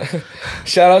casa.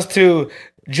 Shout outs to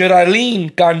Geraldine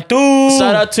Cantu.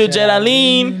 Shout out to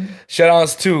Geraldine. Shout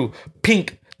outs to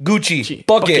Pink Gucci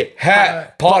Bucket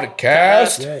Hat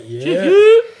Podcast. Yeah.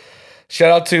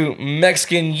 Shout out to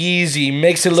Mexican Yeezy.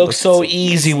 Makes it look so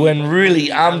easy when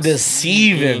really I'm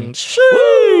deceiving.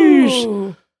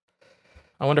 Sheesh.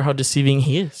 I wonder how deceiving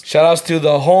he is. Shout outs to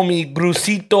the homie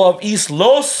Grusito of East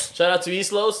Los. Shout out to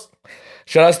Islos.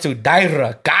 Shout outs to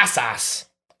Daira Casas.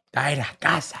 Daira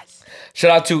Casas.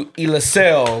 Shout out to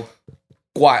Eliseo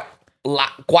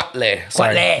Cuatle.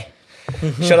 Sorry.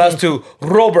 Shout outs to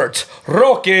Robert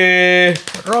Roque.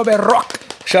 Robert Rock.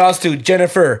 Shout outs to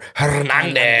Jennifer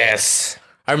Hernandez.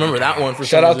 I remember that one for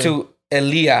Shout some out reason. to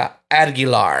Elia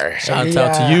Aguilar. Shout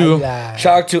out to you.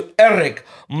 Shout out to Eric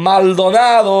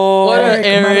Maldonado. What up,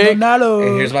 Eric?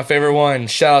 And here's my favorite one.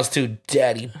 Shout outs to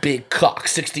Daddy Big Cock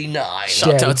 69.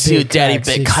 Shout out to Daddy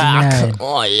Big Cock.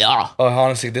 Oh, yeah. Oh,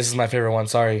 honestly, this is my favorite one.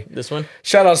 Sorry. This one?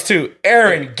 Shout outs to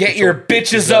Aaron. Get your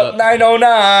bitches up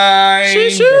 909.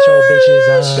 Get your bitches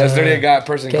up. That's literally a guy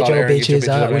person Get called your Aaron. bitches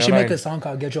up. We should make 909. a song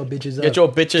called Get Your Bitches Up. Get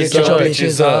your bitches Get your up.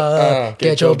 bitches up.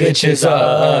 Get your bitches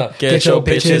up. Get your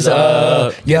bitches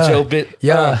up. Get your bit.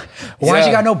 Yeah. Why Yeah.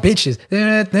 you got no bitches?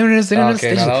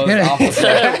 Okay, now that was awful.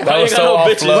 That was so no off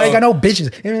bitches? flow. Why you got no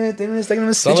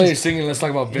bitches? Somebody's singing, let's talk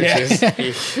about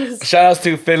bitches. Shout outs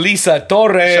to Felisa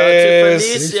Torres. Shout out to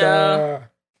Felicia.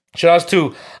 Shout outs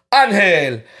to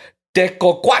Angel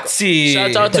Tecoquatsi.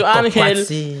 Shout out to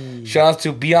Angel. Shout outs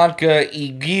to Bianca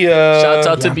Iguia. Shout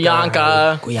out to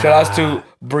Bianca. Shout outs to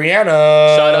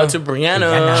Brianna. Shout out to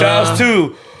Brianna. Shout outs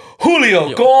to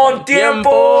Julio Con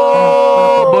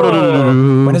Tiempo.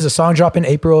 When is the song dropping?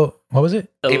 April, what was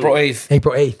it? April 8th.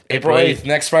 April 8th. April 8th,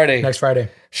 next Friday. Next Friday.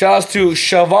 Shout outs to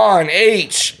Siobhan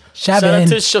H. Shout out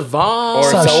to Shavin. Siobhan. Or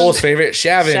What's up, Saul's favorite,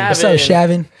 Shavin. Shavin. What's up,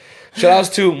 Shavin? Shout outs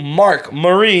to Mark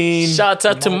Marine. Shout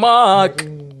out to Mark.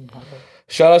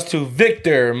 Shout outs to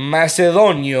Victor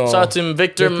Macedonio. Shout out to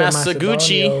Victor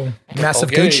Masaguchi. Massive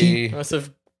Okay. Gucci.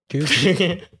 Massive.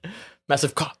 Gucci.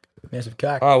 Massive cock. Massive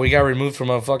cock. Oh, we got removed from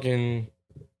a fucking.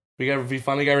 We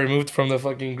finally got removed from the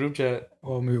fucking group chat.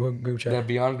 What group chat? That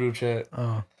Beyond group chat.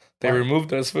 Oh. They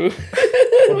removed us, fool.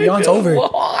 Beyond's over.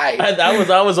 Why?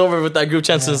 I was over with that group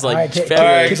chat since like Alright,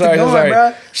 February. keep sorry, it going, sorry.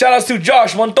 bruh. Shout outs to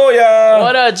Josh Montoya.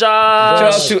 What up, Shout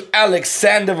outs Josh? to Alex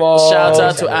Sandoval. Shout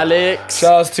out to Alex.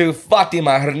 Shout outs to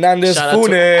Fatima Hernandez Shout out to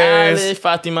Funes. Ale,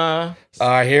 Fatima.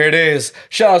 Here it is.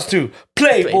 Shout outs to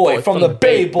Playboy from the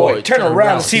Bay Boy. Turn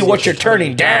around and see what you're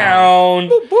turning down.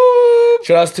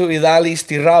 Shout outs to Idalis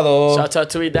Tirado. Shout out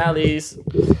to Idalis.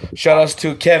 Shout outs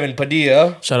to Kevin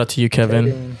Padilla. Shout out to you,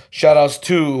 Kevin. Shout outs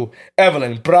to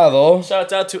Evelyn Prado.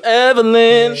 Shout out to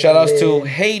Evelyn. Shout outs to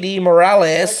Haiti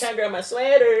Morales. Can't grab my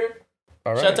sweater.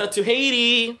 All right. Shout out to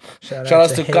Haiti. Shout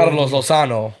outs to Carlos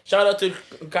Lozano. Shout out to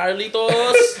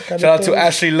Carlitos. Shout out to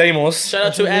Ashley Lemos. Shout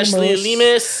out to Ashley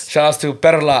Limes. Shout outs to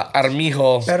Perla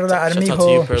Armijo. Perla Shout out to you,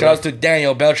 Armijo. Perla. Shout outs to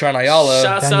Daniel Beltran Ayala.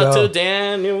 Shouts Daniel. out to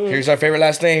Daniel. Here's our favorite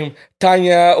last name,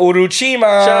 Tanya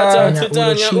Uruchima. Shouts out to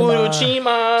Tanya Tanya Uruchima.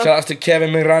 Uruchima. Shout outs to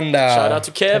Kevin Miranda. Shout out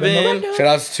to Kevin. Shout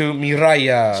outs to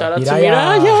Miraya. Shout out to Miraya.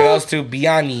 Shout Miraya. outs to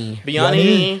Biani.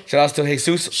 Biani. Shout outs to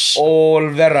Jesus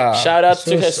Olvera. Shout out to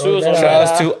Jesus Jesus. Olvera. Shout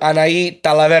outs to Anaí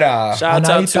Talavera. Shout out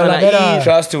to Anaí Anaí. Talavera. Shout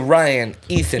outs to Ryan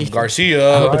Ethan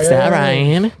Garcia. What's that,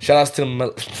 Ryan? Shout outs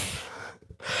to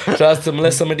Shout outs to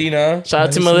Melissa Medina. Shout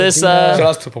out to Shout Melissa.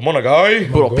 outs to Pomona Guy.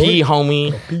 Bro, P,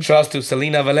 homie. Shout outs to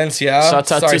Selena Valencia.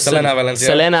 Shout out Sorry, to Selena Valencia.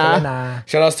 Selena. Nah.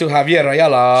 Shout outs to Javier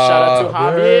Ayala. Shout out to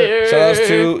Javier. Shout outs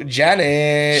to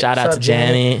Janet. Shout out to Shout out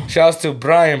Janet. Shout outs to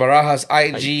Brian Barajas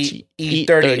IG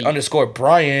E30 underscore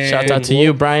Brian. Shout out to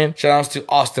you, Brian. Shout outs to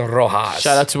Austin Rojas.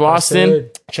 Shout out to Austin.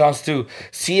 Shout outs to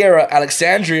Sierra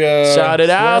Alexandria. Shout it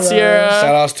out, Shout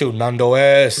Sierra. outs to Nando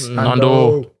S.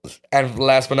 Nando. And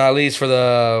last but not least, for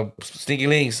the sneaky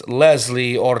links,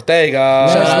 Leslie Ortega.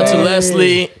 Shout out to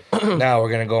Leslie. Now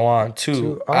we're gonna go on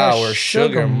to our our sugar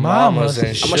sugar mamas and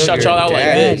mamas. sugar I'ma shout y'all out like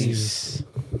daddies.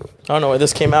 I don't know where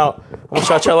this came out. I'm gonna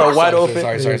shout y'all out wide open.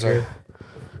 Sorry.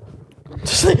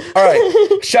 All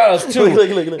right. Shout outs to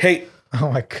Look. Hey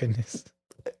Oh my goodness.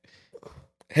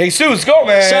 Jesus, go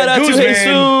man. Shout out to Guzman.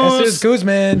 Jesus. This is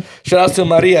Guzman. Shout out to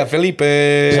Maria Felipe.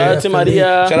 Shout out to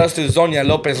Maria. Shout out to Zonia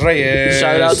Lopez Reyes.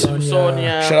 Shout out to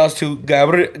Sonia. Shout out to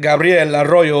Gabriel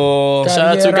Arroyo.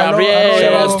 Shout out to Gabriel.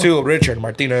 Shout out to Richard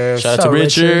Martinez. Shout out to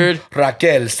Richard.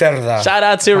 Raquel Cerda. Shout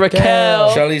out to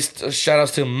Raquel. Shout out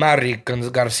to Mari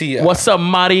Garcia. What's up,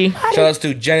 Mari? Shout out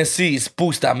to Genesis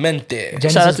Bustamente.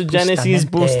 Shout out to Genesis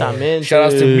Bustamente. Shout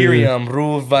out to Miriam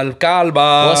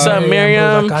Ruvalcalba. What's up,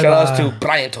 Miriam? Shout out to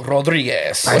Bryant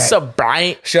Rodriguez. What's up,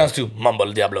 Brian? Shout out to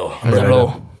Mumble Diablo.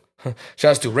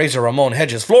 Shout out to Razor Ramon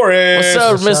Hedges Flores. What's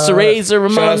up, Mr. Razor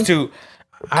Ramon? Shout out to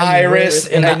Iris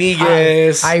and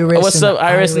Iniguez. What's up,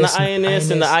 Iris and the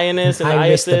Ionist and the Ionist and the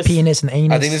Iris, the Isis? penis and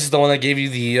anus. I think this is the one that gave you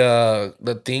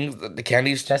the things, the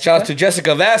candies. Shout out to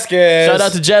Jessica Vasquez. Shout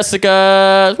out to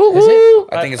Jessica. Is it?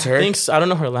 I think it's her. I don't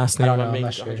know her last name. I don't know, I'm I'm making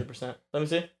not sure. 100%. Let me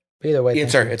see. Either way,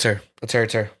 It's thank her. you. It's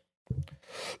her.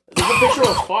 There's a picture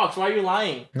of Fox. Why are you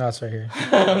lying? No, it's right here.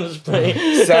 I'm just playing.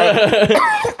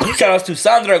 Shout out to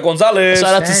Sandra Gonzalez.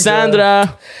 Shout out to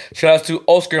Sandra. Shout out to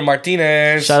Oscar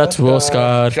Martinez. Shout out to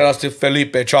Oscar. Shout out to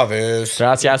Felipe Chavez.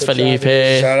 Gracias, Felipe.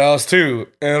 Shout outs to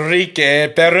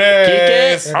Enrique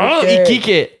Perez. Kike. Oh, y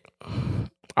Kike.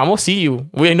 I'm gonna see you.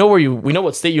 We know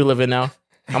what state you live in now.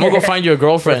 I'm gonna go find you a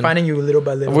girlfriend. Finding you little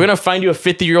by little. We're gonna find you a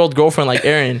 50-year-old girlfriend like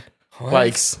Aaron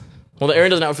likes. Well, Aaron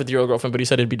doesn't have a 50-year-old girlfriend, but he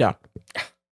said he'd be down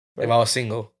If I was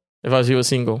single. if he was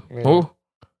single. Oh,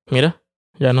 mira,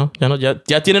 ya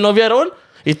tiene novia Aaron.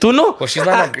 ¿Y tú no? Well, she's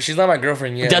not my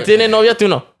girlfriend yet. Ya tiene novia, tú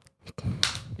no.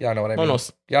 Y'all know what I mean.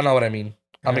 Vámonos. Y'all know what I mean.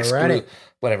 I'm Alrighty. excluded.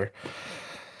 Whatever.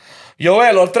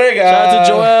 Joel Ortega. Shout out to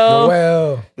Joel.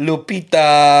 Well,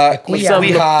 Lupita. What's up,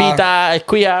 Lupita?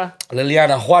 Equia.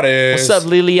 Liliana Juarez. What's up,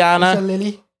 Liliana?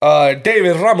 Lily.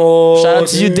 David Ramos. Shout out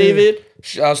to you, David.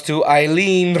 Shout out to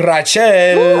Eileen Rachel.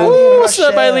 Ooh, what's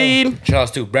up, Eileen? Shout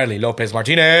out to Bradley Lopez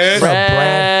Martinez.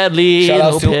 Bradley Shout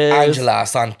out to Lopez. Angela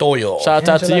Santoyo. Shout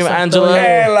out to you, Angela.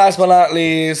 And last but not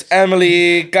least,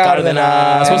 Emily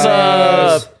Cardenas. What's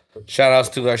up? Shout outs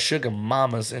to our sugar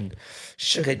mamas and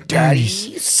sugar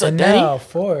daddies. And now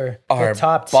for Our the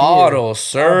top bottle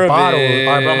service. our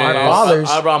ballers.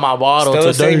 I brought my bottle Still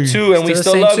the today. same too, and we the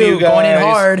still same love you too, guys. going in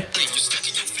hard.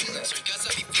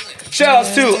 Shout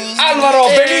outs to Alvaro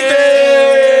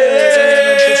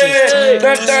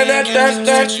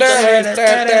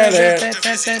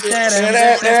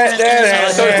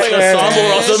I started playing a song, but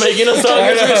we're also making a song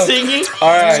as we're singing.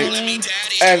 Alright.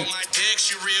 And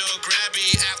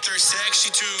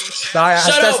Sorry,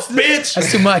 Shut up, bitch.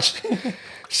 That's too much.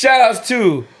 shout outs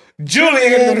to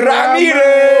Julian Ramirez.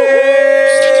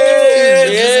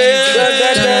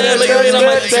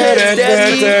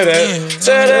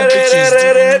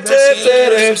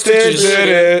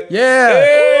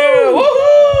 Yeah.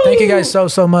 Thank you guys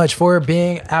so much for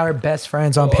being our best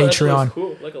friends on Patreon.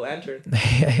 Cool, like a lantern.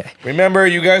 Remember,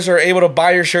 you guys are able to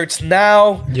buy your shirts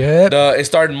now. Yep. It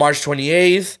started March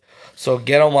 28th. So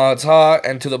get them while it's hot.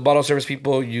 And to the bottle service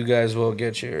people, you guys will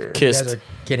get your You guys Kissed. are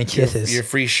getting kisses. your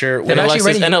free shirt. And actually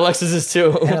Alexis, ready- Alexis is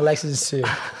too. And Alexis too.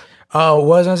 Oh, what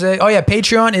was I gonna say? Oh yeah,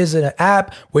 Patreon is an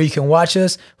app where you can watch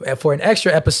us for an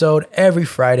extra episode every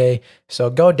Friday. So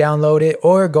go download it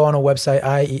or go on a website,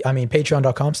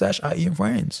 patreon.com/IE and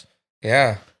friends.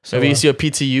 Yeah. So Maybe you see a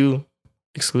PTU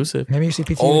exclusive. maybe you see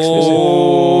PT Oh.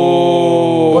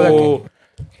 exclusive.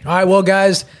 All right, well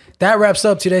guys, that wraps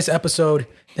up today's episode.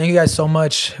 Thank you guys so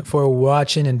much for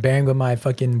watching and bearing with my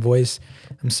fucking voice.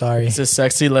 I'm sorry. Is this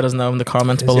sexy? Let us know in the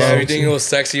comments below. Yeah, Yeah, everything was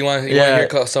sexy. You want to Yeah.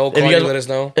 hear Soul If you Cardi? guys- Let us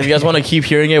know. If you guys want to keep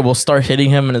hearing it, we'll start hitting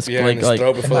him and it's Yeah, in like, his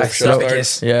throat before My the show throat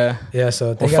starts. yeah. Yeah,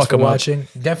 so thank We'll you guys fuck for 'em up. watching.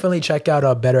 Definitely check out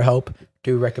BetterHelp.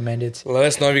 Do recommend it. Let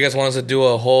us know if you guys want us to do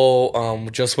a whole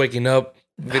just waking up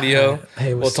video.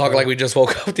 Hey, We'll what's talk up? like we just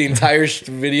woke up the entire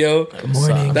video.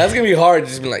 Morning. That's gonna be hard.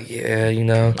 Just be like, yeah, you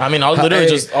know. I mean, I'll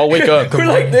literally I'll wake up. We're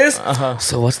like this. Uh-huh.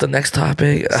 So what's the next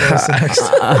topic?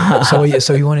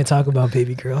 So you want to talk about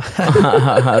baby girl?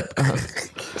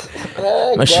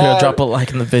 Make sure to drop a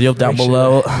like in the video down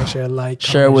below. Make sure to like,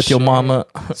 Share it comment, with your share, mama.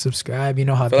 subscribe. You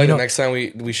know how I feel like you the know, next time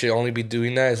we should only be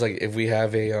doing that is like if we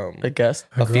have I guess.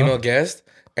 a female guest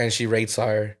and she rates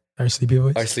our sleepy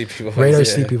voice. sleepy voice. Rate our Yeah.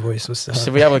 sleepy voice. What's up? So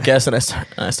if we have a guest and I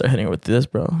start hitting her with this,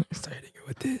 bro, Start hitting it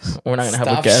with this. we're not gonna have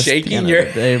a Stop guest. at the shaking end of your-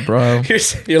 the day, bro.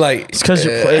 You're like It's because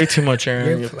you play too much, Aaron.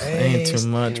 You're You're playing playing- too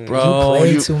much, You bro.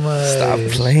 play too much. stop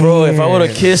playing. Bro, if I would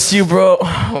have kissed you, bro,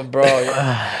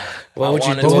 bro. What would you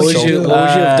wanted what to would so you what would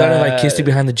you have done if I bad. kissed you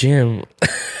behind the gym?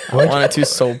 I wanted to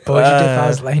so bad. What would you do if I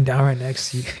was laying down right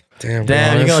next to you? Damn, bro,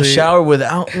 Damn, you gonna honestly. shower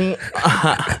without me?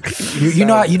 You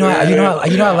know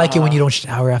I like it when you don't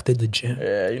shower after the gym.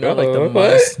 Yeah, you know, like the What?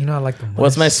 most. You know I like the most.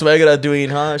 What's my suegra doing,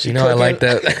 huh? She You know I cooking? like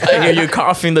that. I hear you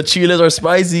coughing. The chiles are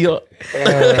spicy.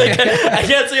 I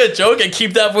can't say a joke and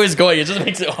keep that voice going. It just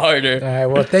makes it harder. All right.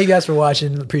 Well, thank you guys for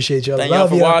watching. Appreciate you. Thank y'all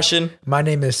for watching. My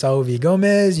name is Saul V.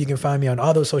 Gomez. You can find me on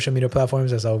all those social media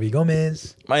platforms as Saul V.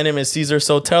 Gomez. My name is Cesar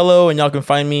Sotelo, and y'all can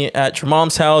find me at your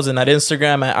mom's house and at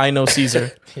Instagram at I know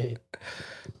Caesar.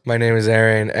 My name is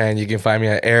Aaron, and you can find me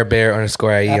at airbear_IE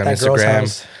on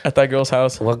Instagram. At that girl's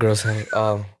house. What girl's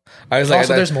house? I was like,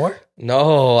 Also, there's more?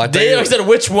 No, I They thought said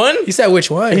which one? He said which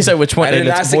one? He said which one? I did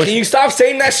not say. Can you stop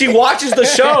saying that? She watches the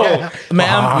show.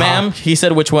 Ma'am. He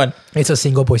said which one? It's a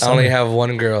single boy I summer. only have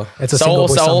one girl. It's a single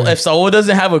boy Saul, summer. if Saul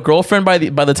doesn't have a girlfriend by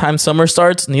the time summer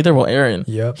starts, neither will Aaron.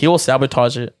 Yep. He will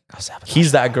sabotage it.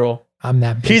 He's that girl. I'm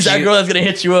that bitch. He's that girl that's gonna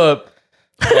hit you up.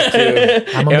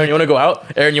 Aaron, you wanna go out?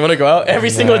 Aaron, you wanna go out every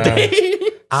single day?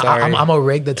 I'm a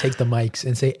rig that take the mics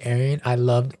and say, Aaron, I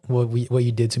loved what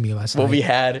you did to me last night. What we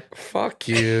had. Fuck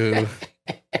you.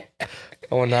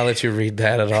 I will not let you read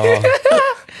that at all.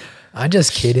 I'm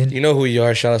just kidding. You know who you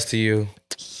are. Shout outs to you.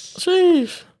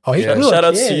 Sheesh. Oh, he Yeah. blew a Shout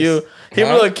outs kiss. to you. He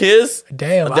blew a kiss.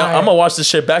 Damn. I'm gonna watch this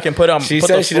shit back and put it on. She put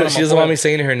said the she foot on doesn't my want me forehead.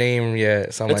 saying her name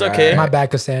yet. So I'm It's like, okay. My bad,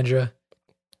 Cassandra.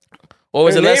 What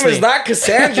was Her it, name Leslie? is not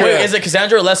Cassandra. Wait, is it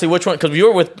Cassandra or Leslie? Which one? Because you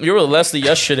were with Leslie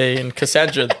yesterday and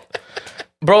Cassandra.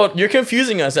 Bro, you're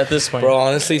confusing us at this point. Bro,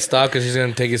 honestly, stop because she's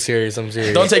gonna take it serious. I'm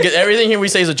serious. Don't take it. Everything here we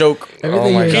say is a joke.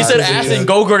 Everything my you- God. He said This is ass good. and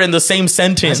Gogurt in the same I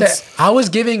sentence. said, I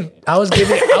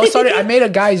made a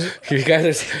guy's, You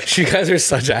guys are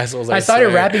such assholes. I started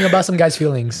swear. rapping about some guy's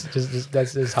feelings. Just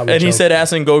that's just how we And he joke. said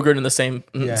ass and Gogurt in the same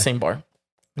Yeah. same bar.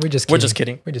 We're just We're kidding. just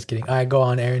kidding. We're just kidding. All right, go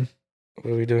on, Aaron.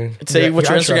 What are we doing? Say what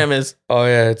your your outro. Instagram is. Oh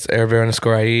yeah, it's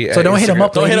airbear_IE. So at don't hit him Instagram.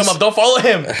 up. Don't hit him ladies. up. Don't follow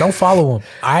him. Don't follow him.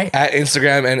 All right? At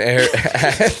Instagram and air.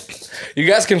 You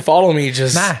guys can follow me.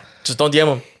 Just Nah. Just don't DM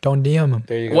him. Don't DM him.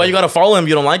 There you go. Why you gotta follow him?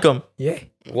 You don't like him. Yeah.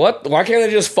 What? Why can't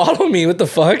they just follow me? What the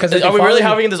fuck? Because if Are they we follow really you-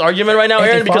 having this argument right now, if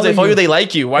they Aaron? Because they follow follow you, you- they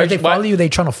like you. Why? If they follow you, they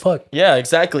trying to fuck. Yeah,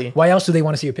 exactly. Why else do they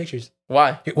want to see your pictures?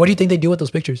 Why? What do you think they do with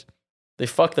those pictures? They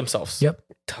fuck themselves. Yep.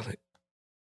 Tell it.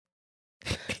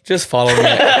 Just follow me.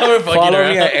 We're fucking Follow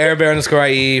me around. at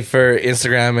airbear_IE for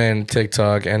Instagram and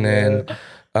TikTok, and then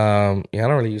I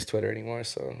don't really use Twitter anymore.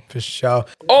 So For sure.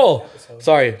 oh,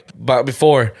 sorry, but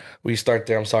before we start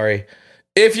there, I'm sorry.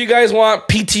 If you guys want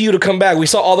PTU to come back, we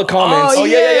saw all the comments. Oh,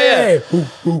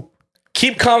 yeah.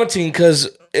 Keep commenting because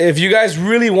if you guys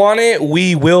really want it,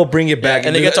 we will bring it back.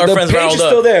 and it gets our friends the page riled is up.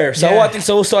 still there. So Yeah. I think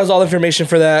so still has all the information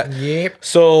for that. Yep.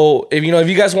 So if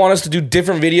you guys want us to do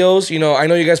different videos, I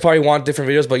know you guys probably want different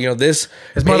videos, but this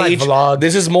It's more like vlog.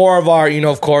 This is more of our,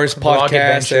 of course, Vlog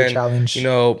podcast adventure and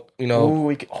challenge. Ooh,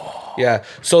 we yeah.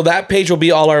 So that page will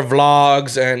be all our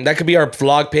vlogs, and that could be our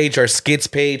vlog page, our skits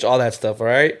page, all that stuff. All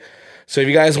right. So if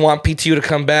you guys want PTU to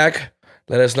come back,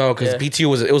 let us know because Yeah. PTU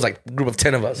was like a group of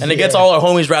 10 of us. And it gets all our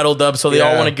homies rattled up, so they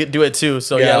all Yeah. want to do it too.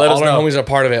 So yeah, let all us our know. homies are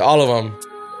part of it. All of them.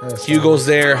 Hugo's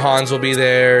there. Hans will be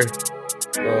there.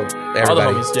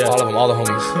 Everybody. homies, yeah. All of them. All the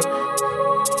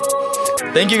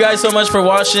homies. Thank you guys so much for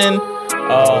watching.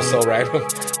 So random.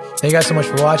 Thank you guys so much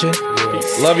for watching.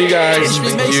 Love you guys.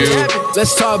 Thank you.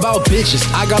 Let's talk about bitches.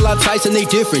 I got a lot of types and they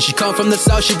different. She come from the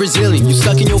south, she Brazilian. You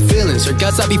stuck in your feelings, her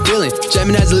guts I be feeling.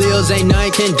 Gemini's and Leos ain't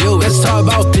nothing can do it. Let's talk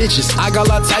about bitches. I got a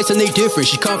lot of types and they different.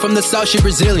 She come from the south, she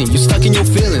Brazilian. You stuck in your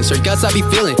feelings, her guts I be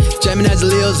feeling. Gemini's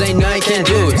and Leos ain't nothing can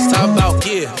do it. Let's talk about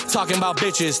Talking about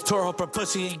bitches, tore up her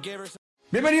pussy and gave her some.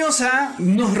 Bienvenidos a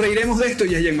Nos Reiremos de Esto.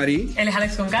 Ella es Jean-Marie Él es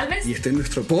Alex Goncalves. y este es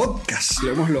nuestro podcast.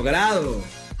 Lo hemos logrado,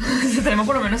 Tenemos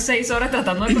por lo menos 6 horas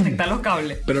tratando de conectar los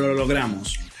cables. pero lo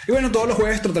logramos. Y bueno, todos los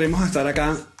jueves trataremos de estar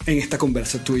acá en esta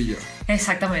conversa tú y yo.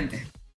 Exactamente.